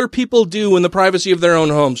what other people do in the privacy of their own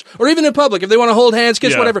homes? Or even in public, if they want to hold hands,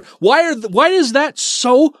 kiss, whatever. Why is that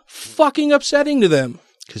so fucking upsetting to them?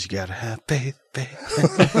 Because you gotta have faith.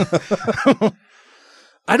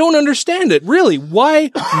 I don't understand it, really. Why?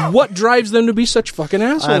 What drives them to be such fucking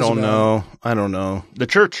assholes? I don't know. The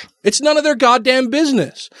church. It's none of their goddamn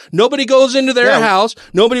business. Nobody goes into their house.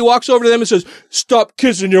 Nobody walks over to them and says, "Stop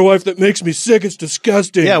kissing your wife. That makes me sick. It's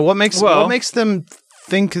disgusting." Yeah, what makes them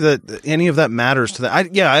think that any of that matters to them?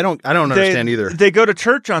 I don't understand either. They go to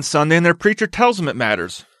church on Sunday and their preacher tells them it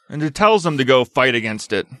matters, and it tells them to go fight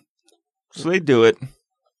against it. So they do it.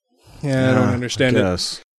 Yeah, I don't understand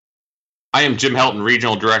it. I am Jim Helton,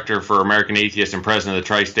 Regional Director for American Atheists and President of the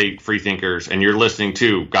Tri-State Freethinkers, and you're listening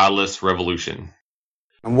to Godless Revolution.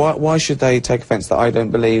 And why should they take offense that I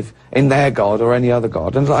don't believe in their God or any other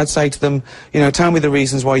God? And I'd say to them, tell me the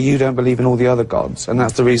reasons why you don't believe in all the other gods, and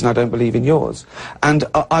that's the reason I don't believe in yours. And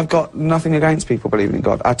I've got nothing against people believing in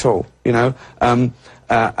God at all, in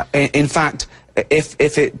fact,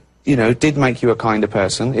 if it, did make you a kinder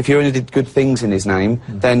person, if you only did good things in his name,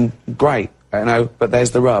 then great, but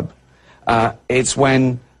there's the rub. It's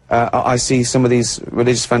when I see some of these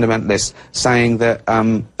religious fundamentalists saying that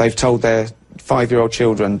they've told their 5-year-old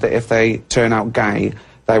children that if they turn out gay,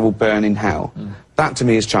 they will burn in hell. That, to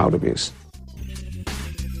me, is child abuse.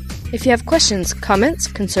 If you have questions, comments,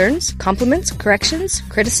 concerns, compliments, corrections,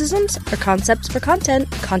 criticisms, or concepts for content,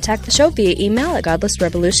 contact the show via email at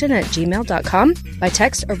godlessrevolution@gmail.com, by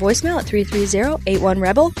text or voicemail at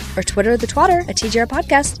 330-81-REBEL, or Twitter the twatter at TGR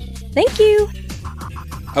Podcast. Thank you!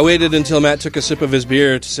 I waited until Matt took a sip of his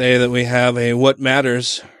beer to say that we have a What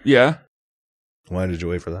Matters. Yeah. Why did you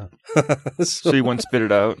wait for that? So you wouldn't spit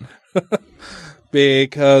it out?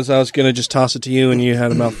 Because I was going to just toss it to you and you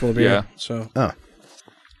had a mouthful of beer. Yeah. So. Oh.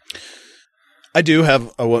 I do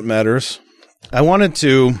have a What Matters. I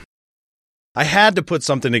had to put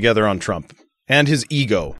something together on Trump and his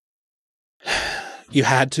ego. You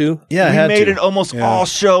had to? Yeah, I we had made to. it almost all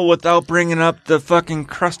show without bringing up the fucking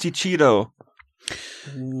crusty Cheeto.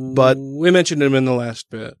 But we mentioned him in the last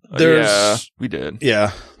bit. Yeah, we did.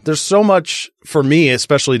 Yeah. There's so much for me,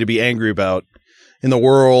 especially to be angry about in the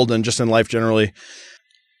world and just in life generally.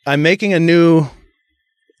 I'm making a new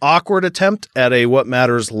awkward attempt at a What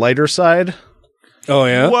Matters lighter side. Oh,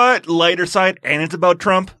 yeah? What? Lighter side? And it's about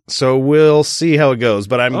Trump? So we'll see how it goes.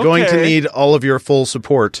 But I'm going to need all of your full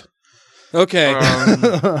support. Okay.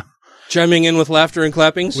 Chiming in with laughter and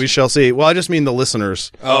clappings? We shall see. Well, I just mean the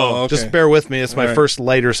listeners. Oh, okay. Just bear with me. It's my first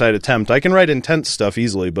lighter side attempt. I can write intense stuff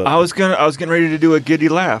easily, but I was getting ready to do a giddy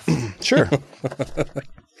laugh. Sure.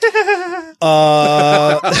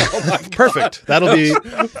 Perfect. That'll be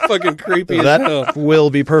fucking creepy. That will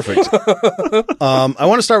be perfect. I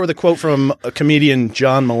want to start with a quote from a comedian,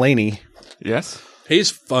 John Mulaney. Yes. He's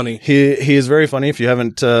funny. He is very funny. If you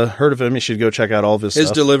haven't heard of him, you should go check out all of his stuff.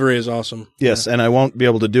 His delivery is awesome. Yes, and I won't be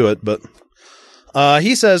able to do it, but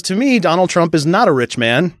he says, to me, Donald Trump is not a rich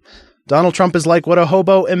man. Donald Trump is like what a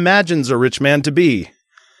hobo imagines a rich man to be.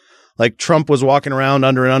 Like Trump was walking around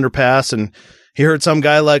under an underpass and he heard some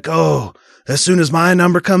guy like, oh, as soon as my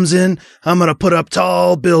number comes in, I'm going to put up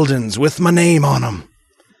tall buildings with my name on them.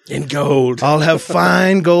 In gold. I'll have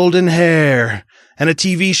fine golden hair. And a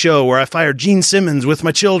TV show where I fired Gene Simmons with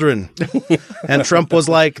my children. And Trump was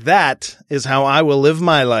like, that is how I will live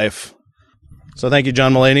my life. So thank you,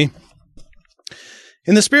 John Mulaney.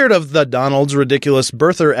 In the spirit of the Donald's ridiculous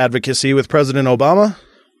birther advocacy with President Obama,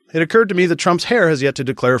 it occurred to me that Trump's hair has yet to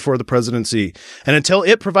declare for the presidency. And until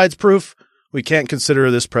it provides proof, we can't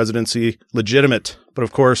consider this presidency legitimate. But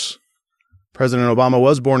of course, President Obama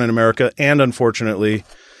was born in America, and unfortunately,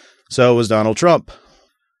 so was Donald Trump.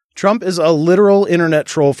 Trump is a literal internet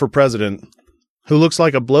troll for president who looks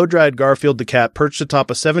like a blow-dried Garfield the cat perched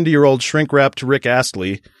atop a 70-year-old shrink-wrapped Rick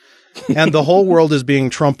Astley, and the whole world is being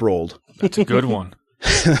Trump-rolled. That's a good one.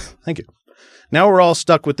 Thank you. Now we're all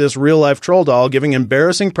stuck with this real-life troll doll giving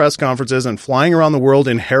embarrassing press conferences and flying around the world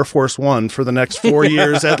in Air Force One for the next 4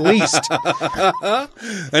 years at least.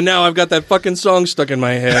 And now I've got that fucking song stuck in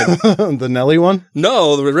my head. The Nelly one?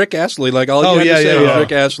 No, the Rick Astley. Like, all you had to say was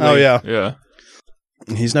Rick Astley. Oh, yeah. Yeah.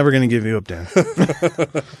 He's never going to give you up, Dan.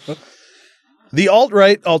 The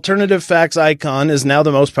alt-right alternative facts icon is now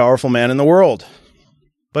the most powerful man in the world.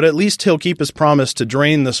 But at least he'll keep his promise to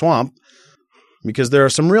drain the swamp, because there are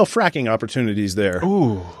some real fracking opportunities there.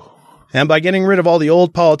 Ooh. And by getting rid of all the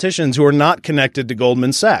old politicians who are not connected to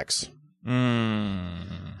Goldman Sachs.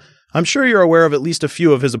 I'm sure you're aware of at least a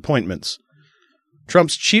few of his appointments.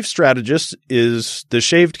 Trump's chief strategist is the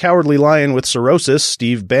shaved cowardly lion with cirrhosis,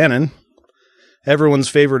 Steve Bannon. Everyone's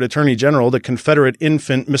favorite attorney general, the Confederate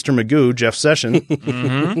infant Mr. Magoo, Jeff Sessions.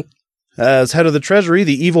 Mm-hmm. As head of the Treasury,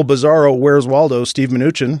 the evil bizarro Where's Waldo, Steve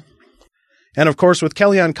Mnuchin. And of course, with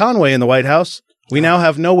Kellyanne Conway in the White House, we now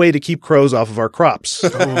have no way to keep crows off of our crops.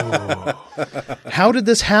 How did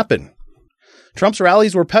this happen? Trump's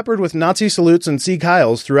rallies were peppered with Nazi salutes and Sieg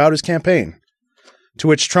Heils throughout his campaign, to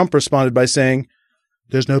which Trump responded by saying,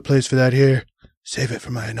 "There's no place for that here. Save it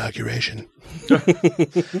for my inauguration."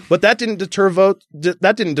 But that didn't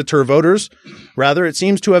deter voters. Rather, it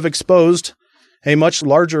seems to have exposed a much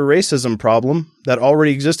larger racism problem that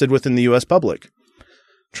already existed within the U.S. public.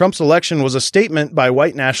 Trump's election was a statement by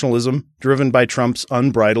white nationalism driven by Trump's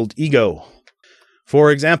unbridled ego. For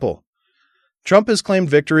example, Trump has claimed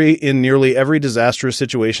victory in nearly every disastrous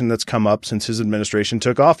situation that's come up since his administration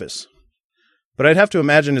took office. But I'd have to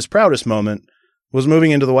imagine his proudest moment was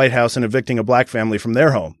moving into the White House and evicting a black family from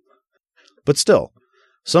their home. But still,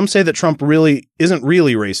 some say that Trump really isn't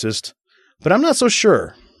really racist, but I'm not so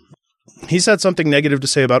sure. He's had something negative to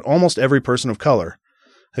say about almost every person of color,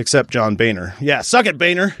 except John Boehner. Yeah, suck it,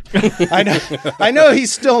 Boehner. I know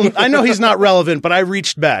he's not relevant, but I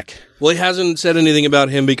reached back. Well, he hasn't said anything about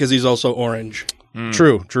him because he's also orange.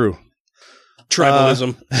 True.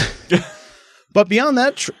 Tribalism. But beyond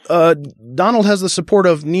that, Donald has the support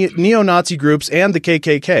of neo-Nazi groups and the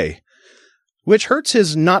KKK, which hurts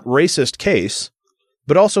his not racist case,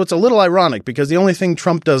 but also it's a little ironic because the only thing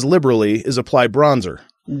Trump does liberally is apply bronzer.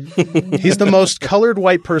 He's the most colored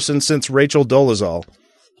white person since Rachel Dolezal.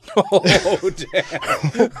 Oh, damn.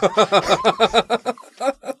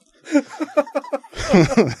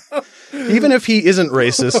 Even if he isn't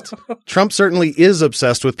racist, Trump certainly is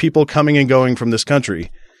obsessed with people coming and going from this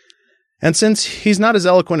country. And since he's not as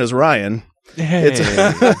eloquent as Ryan, it's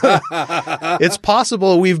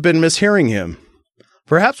possible we've been mishearing him.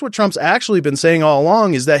 Perhaps what Trump's actually been saying all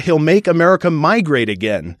along is that he'll make America migrate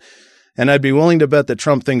again. And I'd be willing to bet that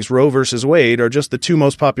Trump thinks Roe versus Wade are just the two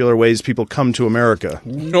most popular ways people come to America.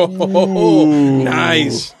 Oh,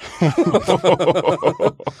 nice.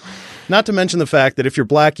 Not to mention the fact that if you're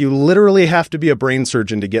black, you literally have to be a brain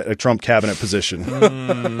surgeon to get a Trump cabinet position.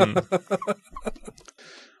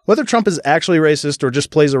 Whether Trump is actually racist or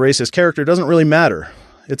just plays a racist character doesn't really matter.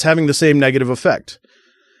 It's having the same negative effect.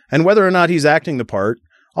 And whether or not he's acting the part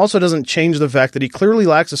also doesn't change the fact that he clearly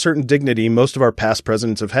lacks a certain dignity most of our past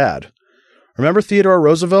presidents have had. Remember Theodore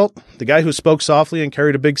Roosevelt, the guy who spoke softly and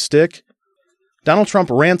carried a big stick? Donald Trump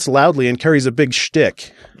rants loudly and carries a big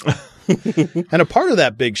shtick. And a part of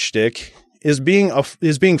that big shtick is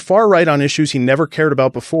being far right on issues he never cared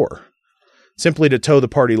about before, simply to toe the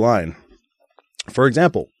party line. For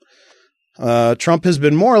example, Trump has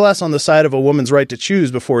been more or less on the side of a woman's right to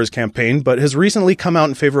choose before his campaign, but has recently come out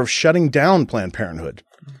in favor of shutting down Planned Parenthood.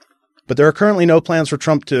 But there are currently no plans for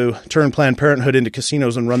Trump to turn Planned Parenthood into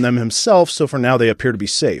casinos and run them himself, so for now they appear to be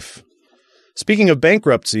safe. Speaking of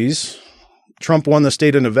bankruptcies, Trump won the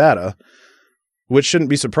state of Nevada, which shouldn't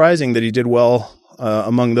be surprising that he did well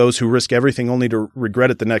among those who risk everything only to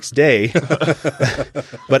regret it the next day.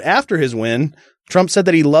 But after his win, Trump said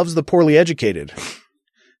that he loves the poorly educated.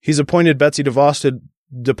 He's appointed Betsy DeVos to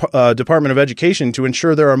Department of Education to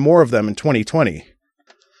ensure there are more of them in 2020.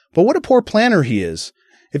 But what a poor planner he is.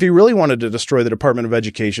 If he really wanted to destroy the Department of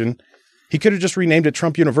Education, he could have just renamed it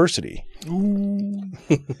Trump University.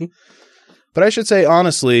 But I should say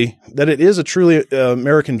honestly that it is a truly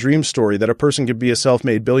American dream story that a person could be a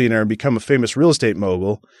self-made billionaire and become a famous real estate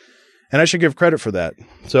mogul. And I should give credit for that.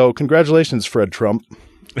 So congratulations, Fred Trump.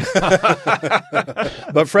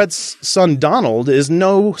 But Fred's son Donald is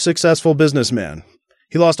no successful businessman.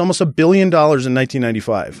 He lost almost $1 billion in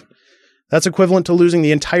 1995. That's equivalent to losing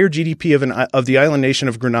the entire GDP of the island nation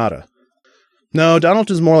of Grenada. No, Donald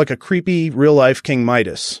is more like a creepy, real-life King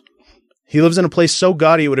Midas. He lives in a place so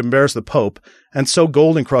gaudy it would embarrass the Pope, and so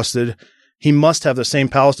gold-encrusted, he must have the same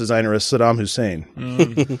palace designer as Saddam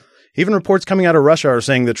Hussein. Even reports coming out of Russia are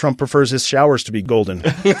saying that Trump prefers his showers to be golden.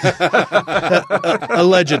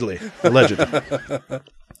 Allegedly.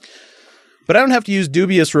 But I don't have to use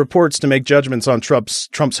dubious reports to make judgments on Trump's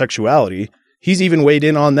sexuality. He's even weighed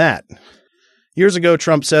in on that. Years ago,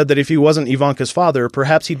 Trump said that if he wasn't Ivanka's father,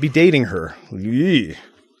 perhaps he'd be dating her. Yee.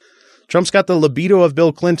 Trump's got the libido of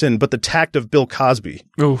Bill Clinton, but the tact of Bill Cosby.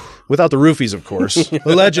 Oof. Without the roofies, of course.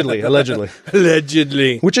 Allegedly.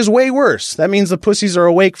 Allegedly. Which is way worse. That means the pussies are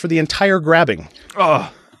awake for the entire grabbing.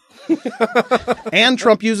 Oh. And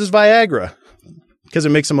Trump uses Viagra, because it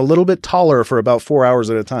makes him a little bit taller for about 4 hours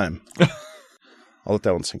at a time. I'll let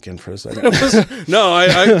that one sink in for a second. No,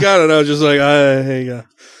 I got it. I was just like, hey,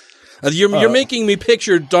 you're making me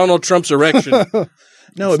picture Donald Trump's erection.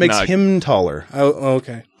 No, it makes him taller. Oh,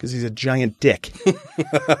 okay. Because he's a giant dick.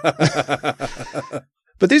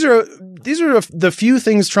 But these are the few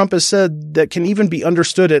things Trump has said that can even be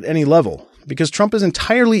understood at any level, because Trump is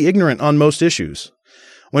entirely ignorant on most issues.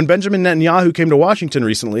 When Benjamin Netanyahu came to Washington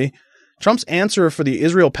recently, Trump's answer for the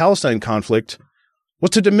Israel-Palestine conflict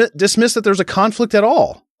was to dismiss that there's a conflict at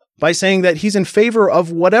all by saying that he's in favor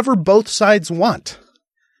of whatever both sides want,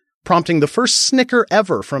 prompting the first snicker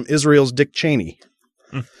ever from Israel's Dick Cheney.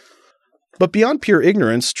 But beyond pure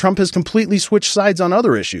ignorance, Trump has completely switched sides on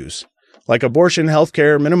other issues, like abortion,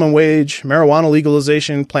 healthcare, minimum wage, marijuana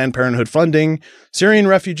legalization, Planned Parenthood funding, Syrian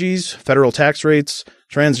refugees, federal tax rates,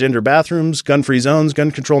 transgender bathrooms, gun-free zones, gun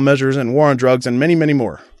control measures, and war on drugs, and many, many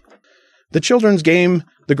more. The children's game,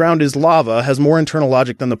 The Ground is Lava, has more internal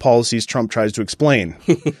logic than the policies Trump tries to explain.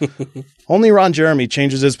 Only Ron Jeremy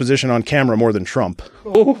changes his position on camera more than Trump.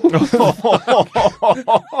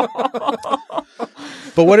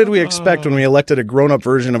 But what did we expect when we elected a grown-up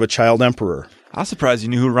version of a child emperor? I was surprised you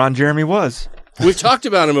knew who Ron Jeremy was. We've talked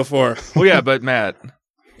about him before. Well, yeah, but Matt.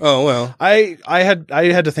 Oh, well. I had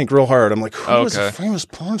to think real hard. I'm like, who is a famous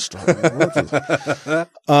porn star?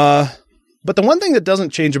 But the one thing that doesn't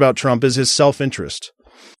change about Trump is his self-interest.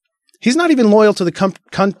 He's not even loyal to the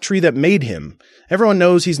country that made him. Everyone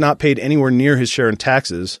knows he's not paid anywhere near his share in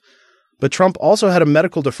taxes. But Trump also had a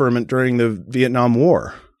medical deferment during the Vietnam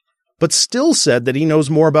War, but still said that he knows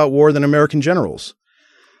more about war than American generals.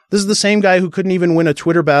 This is the same guy who couldn't even win a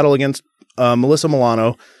Twitter battle against Melissa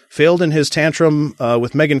Milano, failed in his tantrum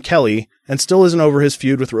with Megyn Kelly, and still isn't over his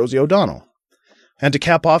feud with Rosie O'Donnell. And to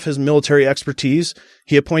cap off his military expertise,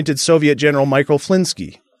 he appointed Soviet General Michael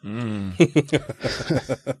Flinsky.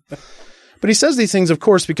 But he says these things, of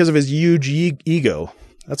course, because of his huge ego.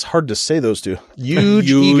 That's hard to say, those two.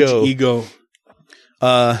 Huge ego.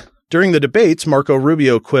 During the debates, Marco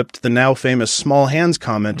Rubio quipped the now famous small hands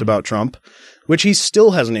comment about Trump, which he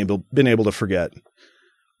still hasn't been able to forget.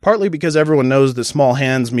 Partly because everyone knows that small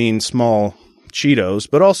hands mean small Cheetos,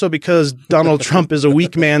 but also because Donald Trump is a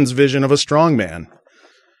weak man's vision of a strong man.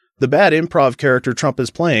 The bad improv character Trump is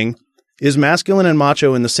playing is masculine and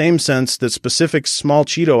macho in the same sense that specific small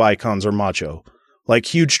Cheeto icons are macho, like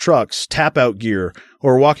huge trucks, tap-out gear,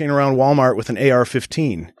 or walking around Walmart with an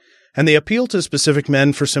AR-15. And they appeal to specific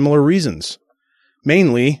men for similar reasons.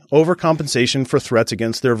 Mainly, overcompensation for threats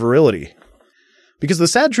against their virility. Because the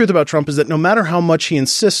sad truth about Trump is that no matter how much he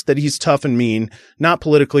insists that he's tough and mean, not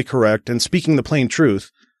politically correct, and speaking the plain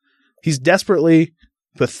truth, he's desperately,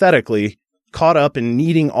 pathetically caught up in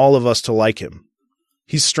needing all of us to like him.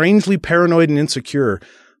 He's strangely paranoid and insecure,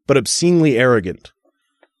 but obscenely arrogant.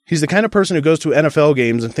 He's the kind of person who goes to NFL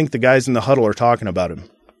games and think the guys in the huddle are talking about him.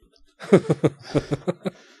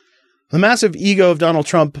 The massive ego of Donald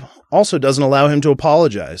Trump also doesn't allow him to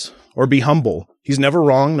apologize or be humble. He's never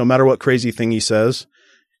wrong, no matter what crazy thing he says.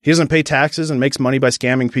 He doesn't pay taxes and makes money by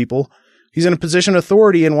scamming people. He's in a position of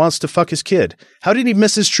authority and wants to fuck his kid. How did he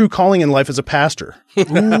miss his true calling in life as a pastor?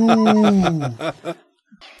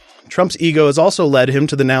 Trump's ego has also led him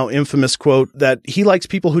to the now infamous quote that he likes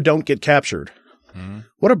people who don't get captured.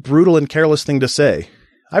 What a brutal and careless thing to say.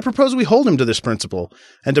 I propose we hold him to this principle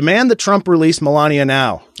and demand that Trump release Melania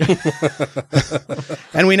now.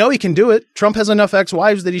 And we know he can do it. Trump has enough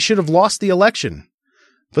ex-wives that he should have lost the election.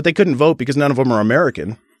 But they couldn't vote because none of them are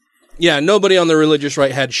American. Yeah, nobody on the religious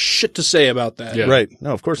right had shit to say about that. Yeah. Right.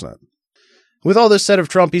 No, of course not. With all this said of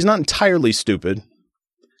Trump, he's not entirely stupid.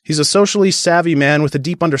 He's a socially savvy man with a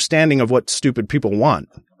deep understanding of what stupid people want.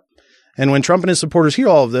 And when Trump and his supporters hear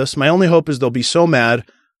all of this, my only hope is they'll be so mad,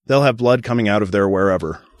 They'll have blood coming out of their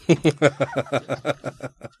wherever.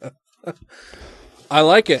 I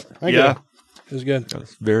like it. Yeah. It was good. That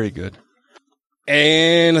was very good.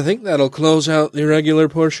 And I think that'll close out the regular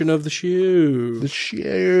portion of the show. The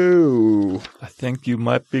show. I think you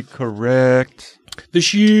might be correct. The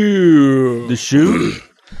shoe. The shoe?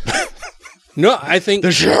 No, I think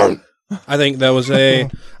the shoe. I think that was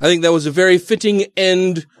a very fitting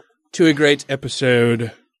end to a great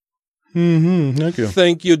episode. Thank you.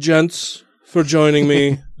 Thank you, gents, for joining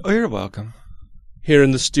me. Oh, you're welcome. Here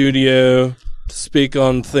in the studio to speak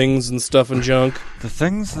on things and stuff and junk. The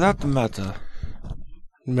things that matter.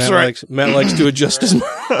 Matt likes to adjust his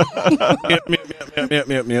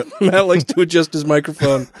Matt likes to adjust his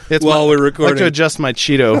microphone while we're recording. I like to adjust my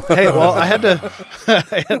Cheeto. Hey, well, I had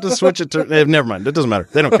to switch it to. Never mind. It doesn't matter.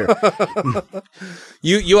 They don't care.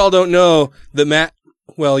 You all don't know that Matt.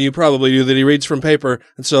 Well, you probably do that. He reads from paper,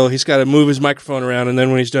 and so he's got to move his microphone around, and then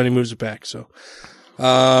when he's done, he moves it back. So,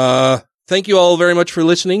 thank you all very much for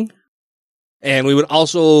listening, and we would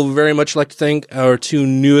also very much like to thank our two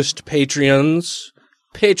newest Patreons,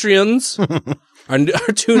 our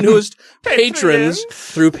two newest patrons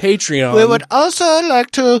through Patreon. We would also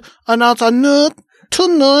like to announce our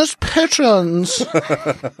two newest patrons.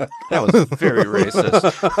 That was very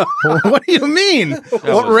racist. What do you mean?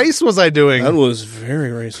 What race was I doing? That was very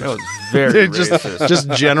racist. That was very racist. Just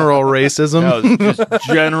general racism? That was just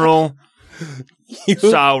general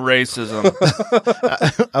sow racism.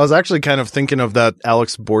 I was actually kind of thinking of that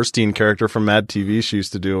Alex Borstein character from Mad TV she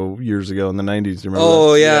used to do years ago in the 90s. Do you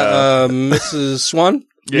remember that? Yeah. Mrs. Swan?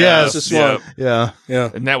 Yeah, Mrs. Swan. Yeah.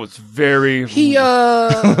 And that was very... He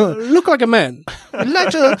looked like a man. I'd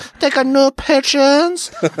like to take a new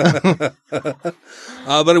patrons. But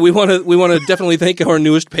we want to definitely thank our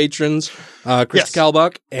newest patrons, Christy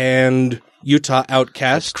Kalbach and Utah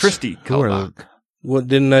Outcast. Christy Kalbach. What,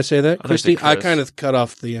 didn't I say that? Christy? I kind of cut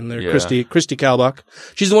off the end there. Yeah. Christy Kalbach.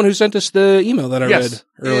 She's the one who sent us the email that I read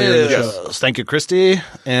earlier in the show. Thank you, Christy.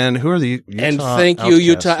 And who are the Utah And thank you,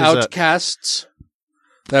 Utah Outcasts.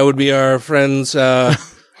 That would be our friends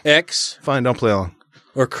X. Fine, don't play along.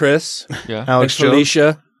 Or Chris. Yeah. and Alex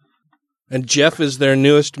Felicia. And Jeff is their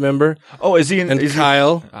newest member. Oh, is he? And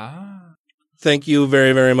Kyle. Thank you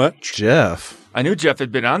very, very much. Jeff. I knew Jeff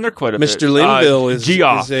had been on there quite a bit. Mr. Linville is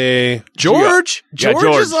a... George?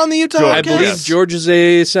 George is on the Utah Outcast? I believe George is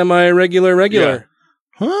a semi-regular regular.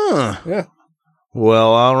 Yeah. Huh. Yeah.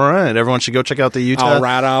 Well, all right. Everyone should go check out the Utah. All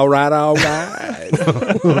right.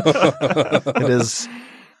 It is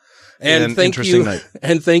an interesting night.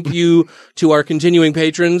 And thank you to our continuing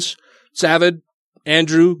patrons, Savid,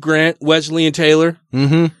 Andrew, Grant, Wesley, and Taylor.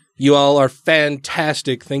 Mm-hmm. You all are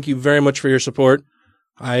fantastic. Thank you very much for your support.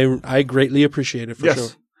 I greatly appreciate it, for sure.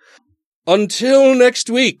 Until next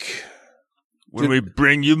week. When we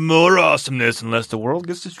bring you more awesomeness, unless the world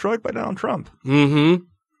gets destroyed by Donald Trump. Mm-hmm.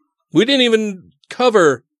 We didn't even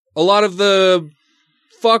cover a lot of the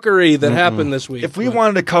fuckery that happened this week. If we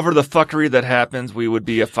wanted to cover the fuckery that happens, we would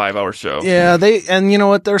be a 5-hour show. Yeah, and you know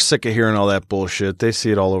what? They're sick of hearing all that bullshit. They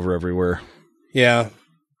see it all over everywhere. Yeah.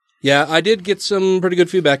 Yeah, I did get some pretty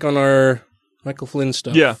good feedback on our Michael Flynn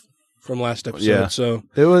stuff. Yeah. From last episode, so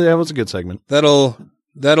that was a good segment. That'll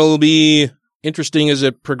be interesting as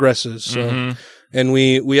it progresses. So, and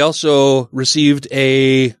we also received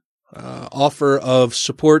a offer of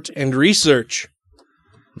support and research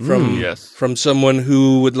from someone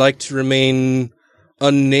who would like to remain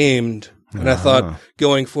unnamed. And I thought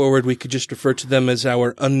going forward we could just refer to them as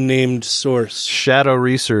our unnamed source, shadow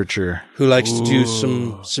researcher, who likes to do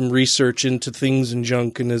some research into things and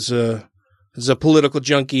junk, and is a political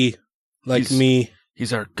junkie. Me.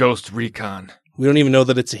 He's our ghost recon. We don't even know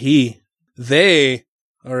that it's a he. They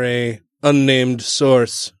are a unnamed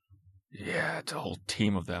source. Yeah, it's a whole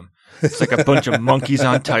team of them. It's like a bunch of monkeys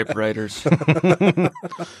on typewriters.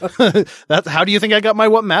 That's how do you think I got my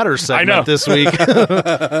What Matters segment this week?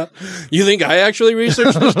 You think I actually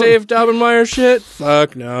researched this Dave Daubenmeier shit?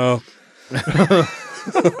 Fuck no.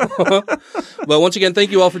 But once again,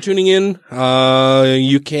 thank you all for tuning in.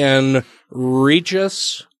 You can reach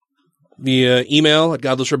us via email at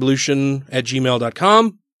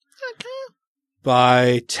godlessrevolution@gmail.com,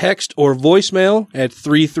 by text or voicemail at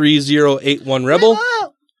 33081-REBEL.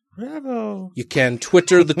 Rebel. You can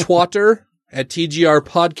Twitter the twatter at TGR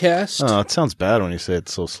Podcast. Oh, it sounds bad when you say it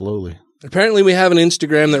so slowly. Apparently we have an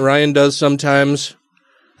Instagram that Ryan does sometimes,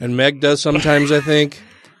 and Meg does sometimes, I think.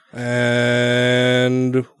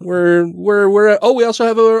 And we also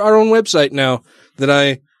have our own website now that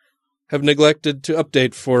I have neglected to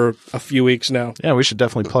update for a few weeks now. Yeah, we should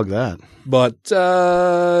definitely plug that. But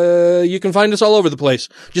you can find us all over the place.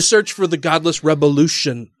 Just search for The Godless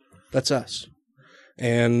Revolution That's us.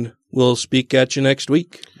 And we'll speak at you next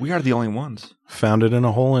week. We are the only ones. Found it in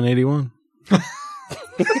a hole in 81.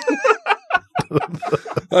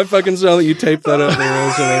 I fucking saw that you taped that up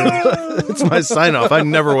there. It's my sign off. I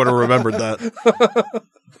never would have remembered that.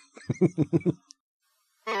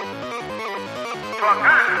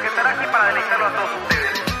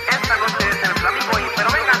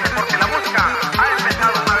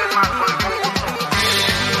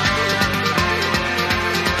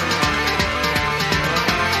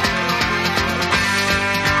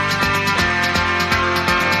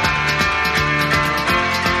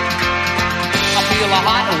 A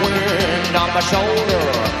hot wind on my shoulder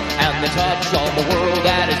and the touch of the world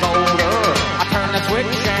that is older. I turn the switch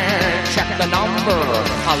and check the number.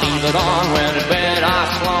 I leave it on when in bed I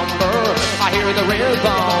slumber. I hear the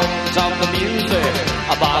rhythms of the music.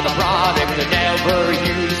 I buy the product and never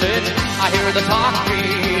use it. I hear the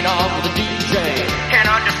talking of the DJ. Can't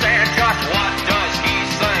understand just what does he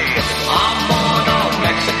say. I'm on a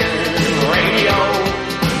Mexican radio.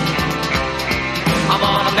 I'm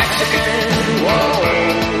on a Mexican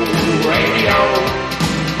radio.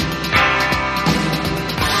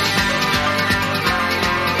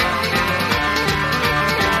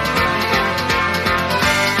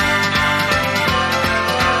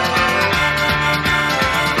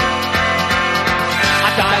 I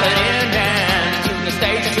dial it in and tune the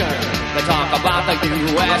station. They talk about the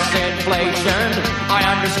U.S. inflation. I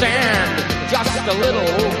understand just a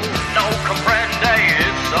little. No comprende,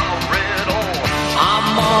 it's a riddle.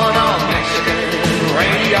 I'm on a Mexican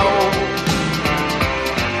radio.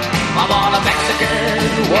 I'm on a Mexican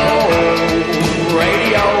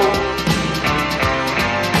radio.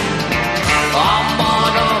 I'm on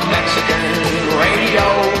a Mexican radio.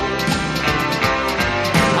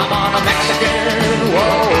 I'm on a Mexican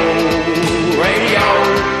radio.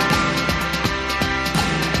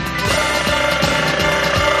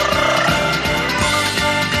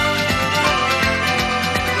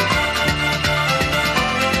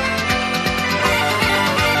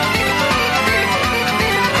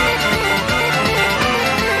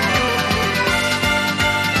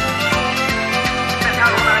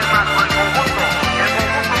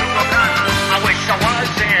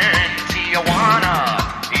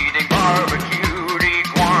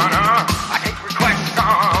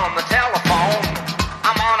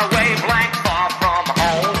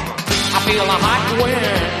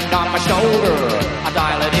 I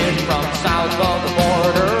dial it in from south of the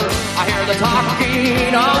border. I hear the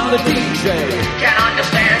talking of the DJ. Can't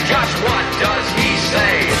understand just what does he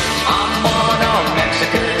say. I'm on a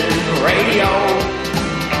Mexican radio.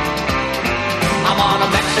 I'm on a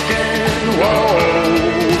Mexican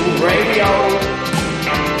radio.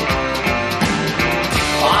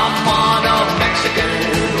 I'm on a Mexican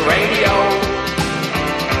radio.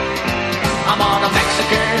 I'm on a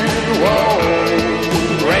Mexican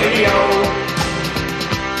radio.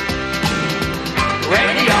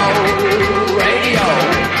 Radio, radio, radio,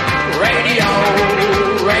 radio,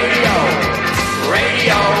 radio,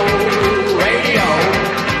 radio,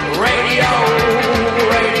 radio,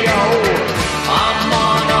 radio. I'm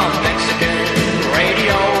on a Mexican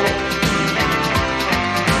radio.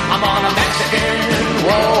 I'm on a Mexican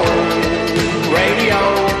radio.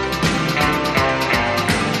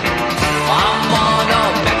 I'm on a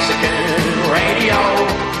Mexican radio.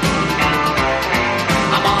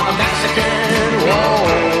 I'm on a Mexican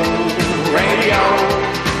radio.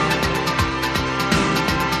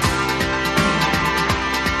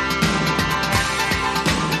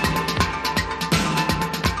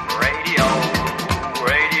 Radio, radio,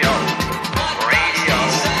 radio, radio,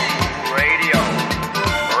 radio,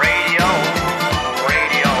 radio, oleo, radio,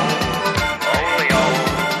 radio, radio,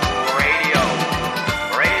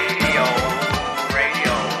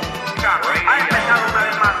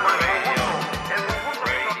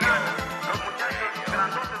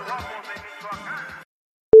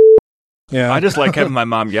 Yeah, I just like having my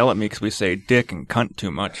mom yell at me because we say dick and cunt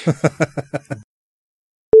too much.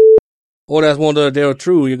 Well, that's one of the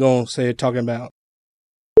true you're going to say talking about.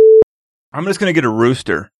 I'm just going to get a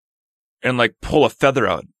rooster and like pull a feather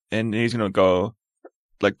out and he's going to go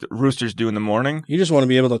like the roosters do in the morning. You just want to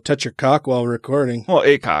be able to touch your cock while recording. Well,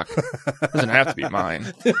 a cock. Doesn't have to be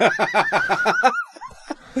mine.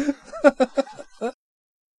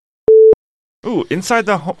 Ooh, inside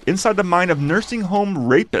the mind of nursing home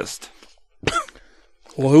rapist.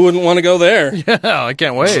 Well, who wouldn't want to go there? Yeah, I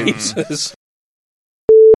can't wait. Jesus.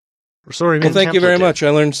 Sorry, well, thank you very much. I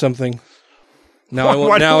learned something. Now I won't.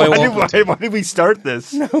 Why did we start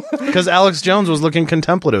this? Because Alex Jones was looking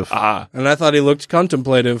contemplative. And I thought he looked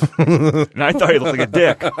contemplative. And I thought he looked like a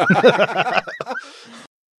dick.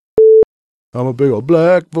 I'm a big old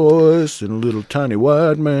black voice and a little tiny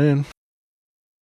white man.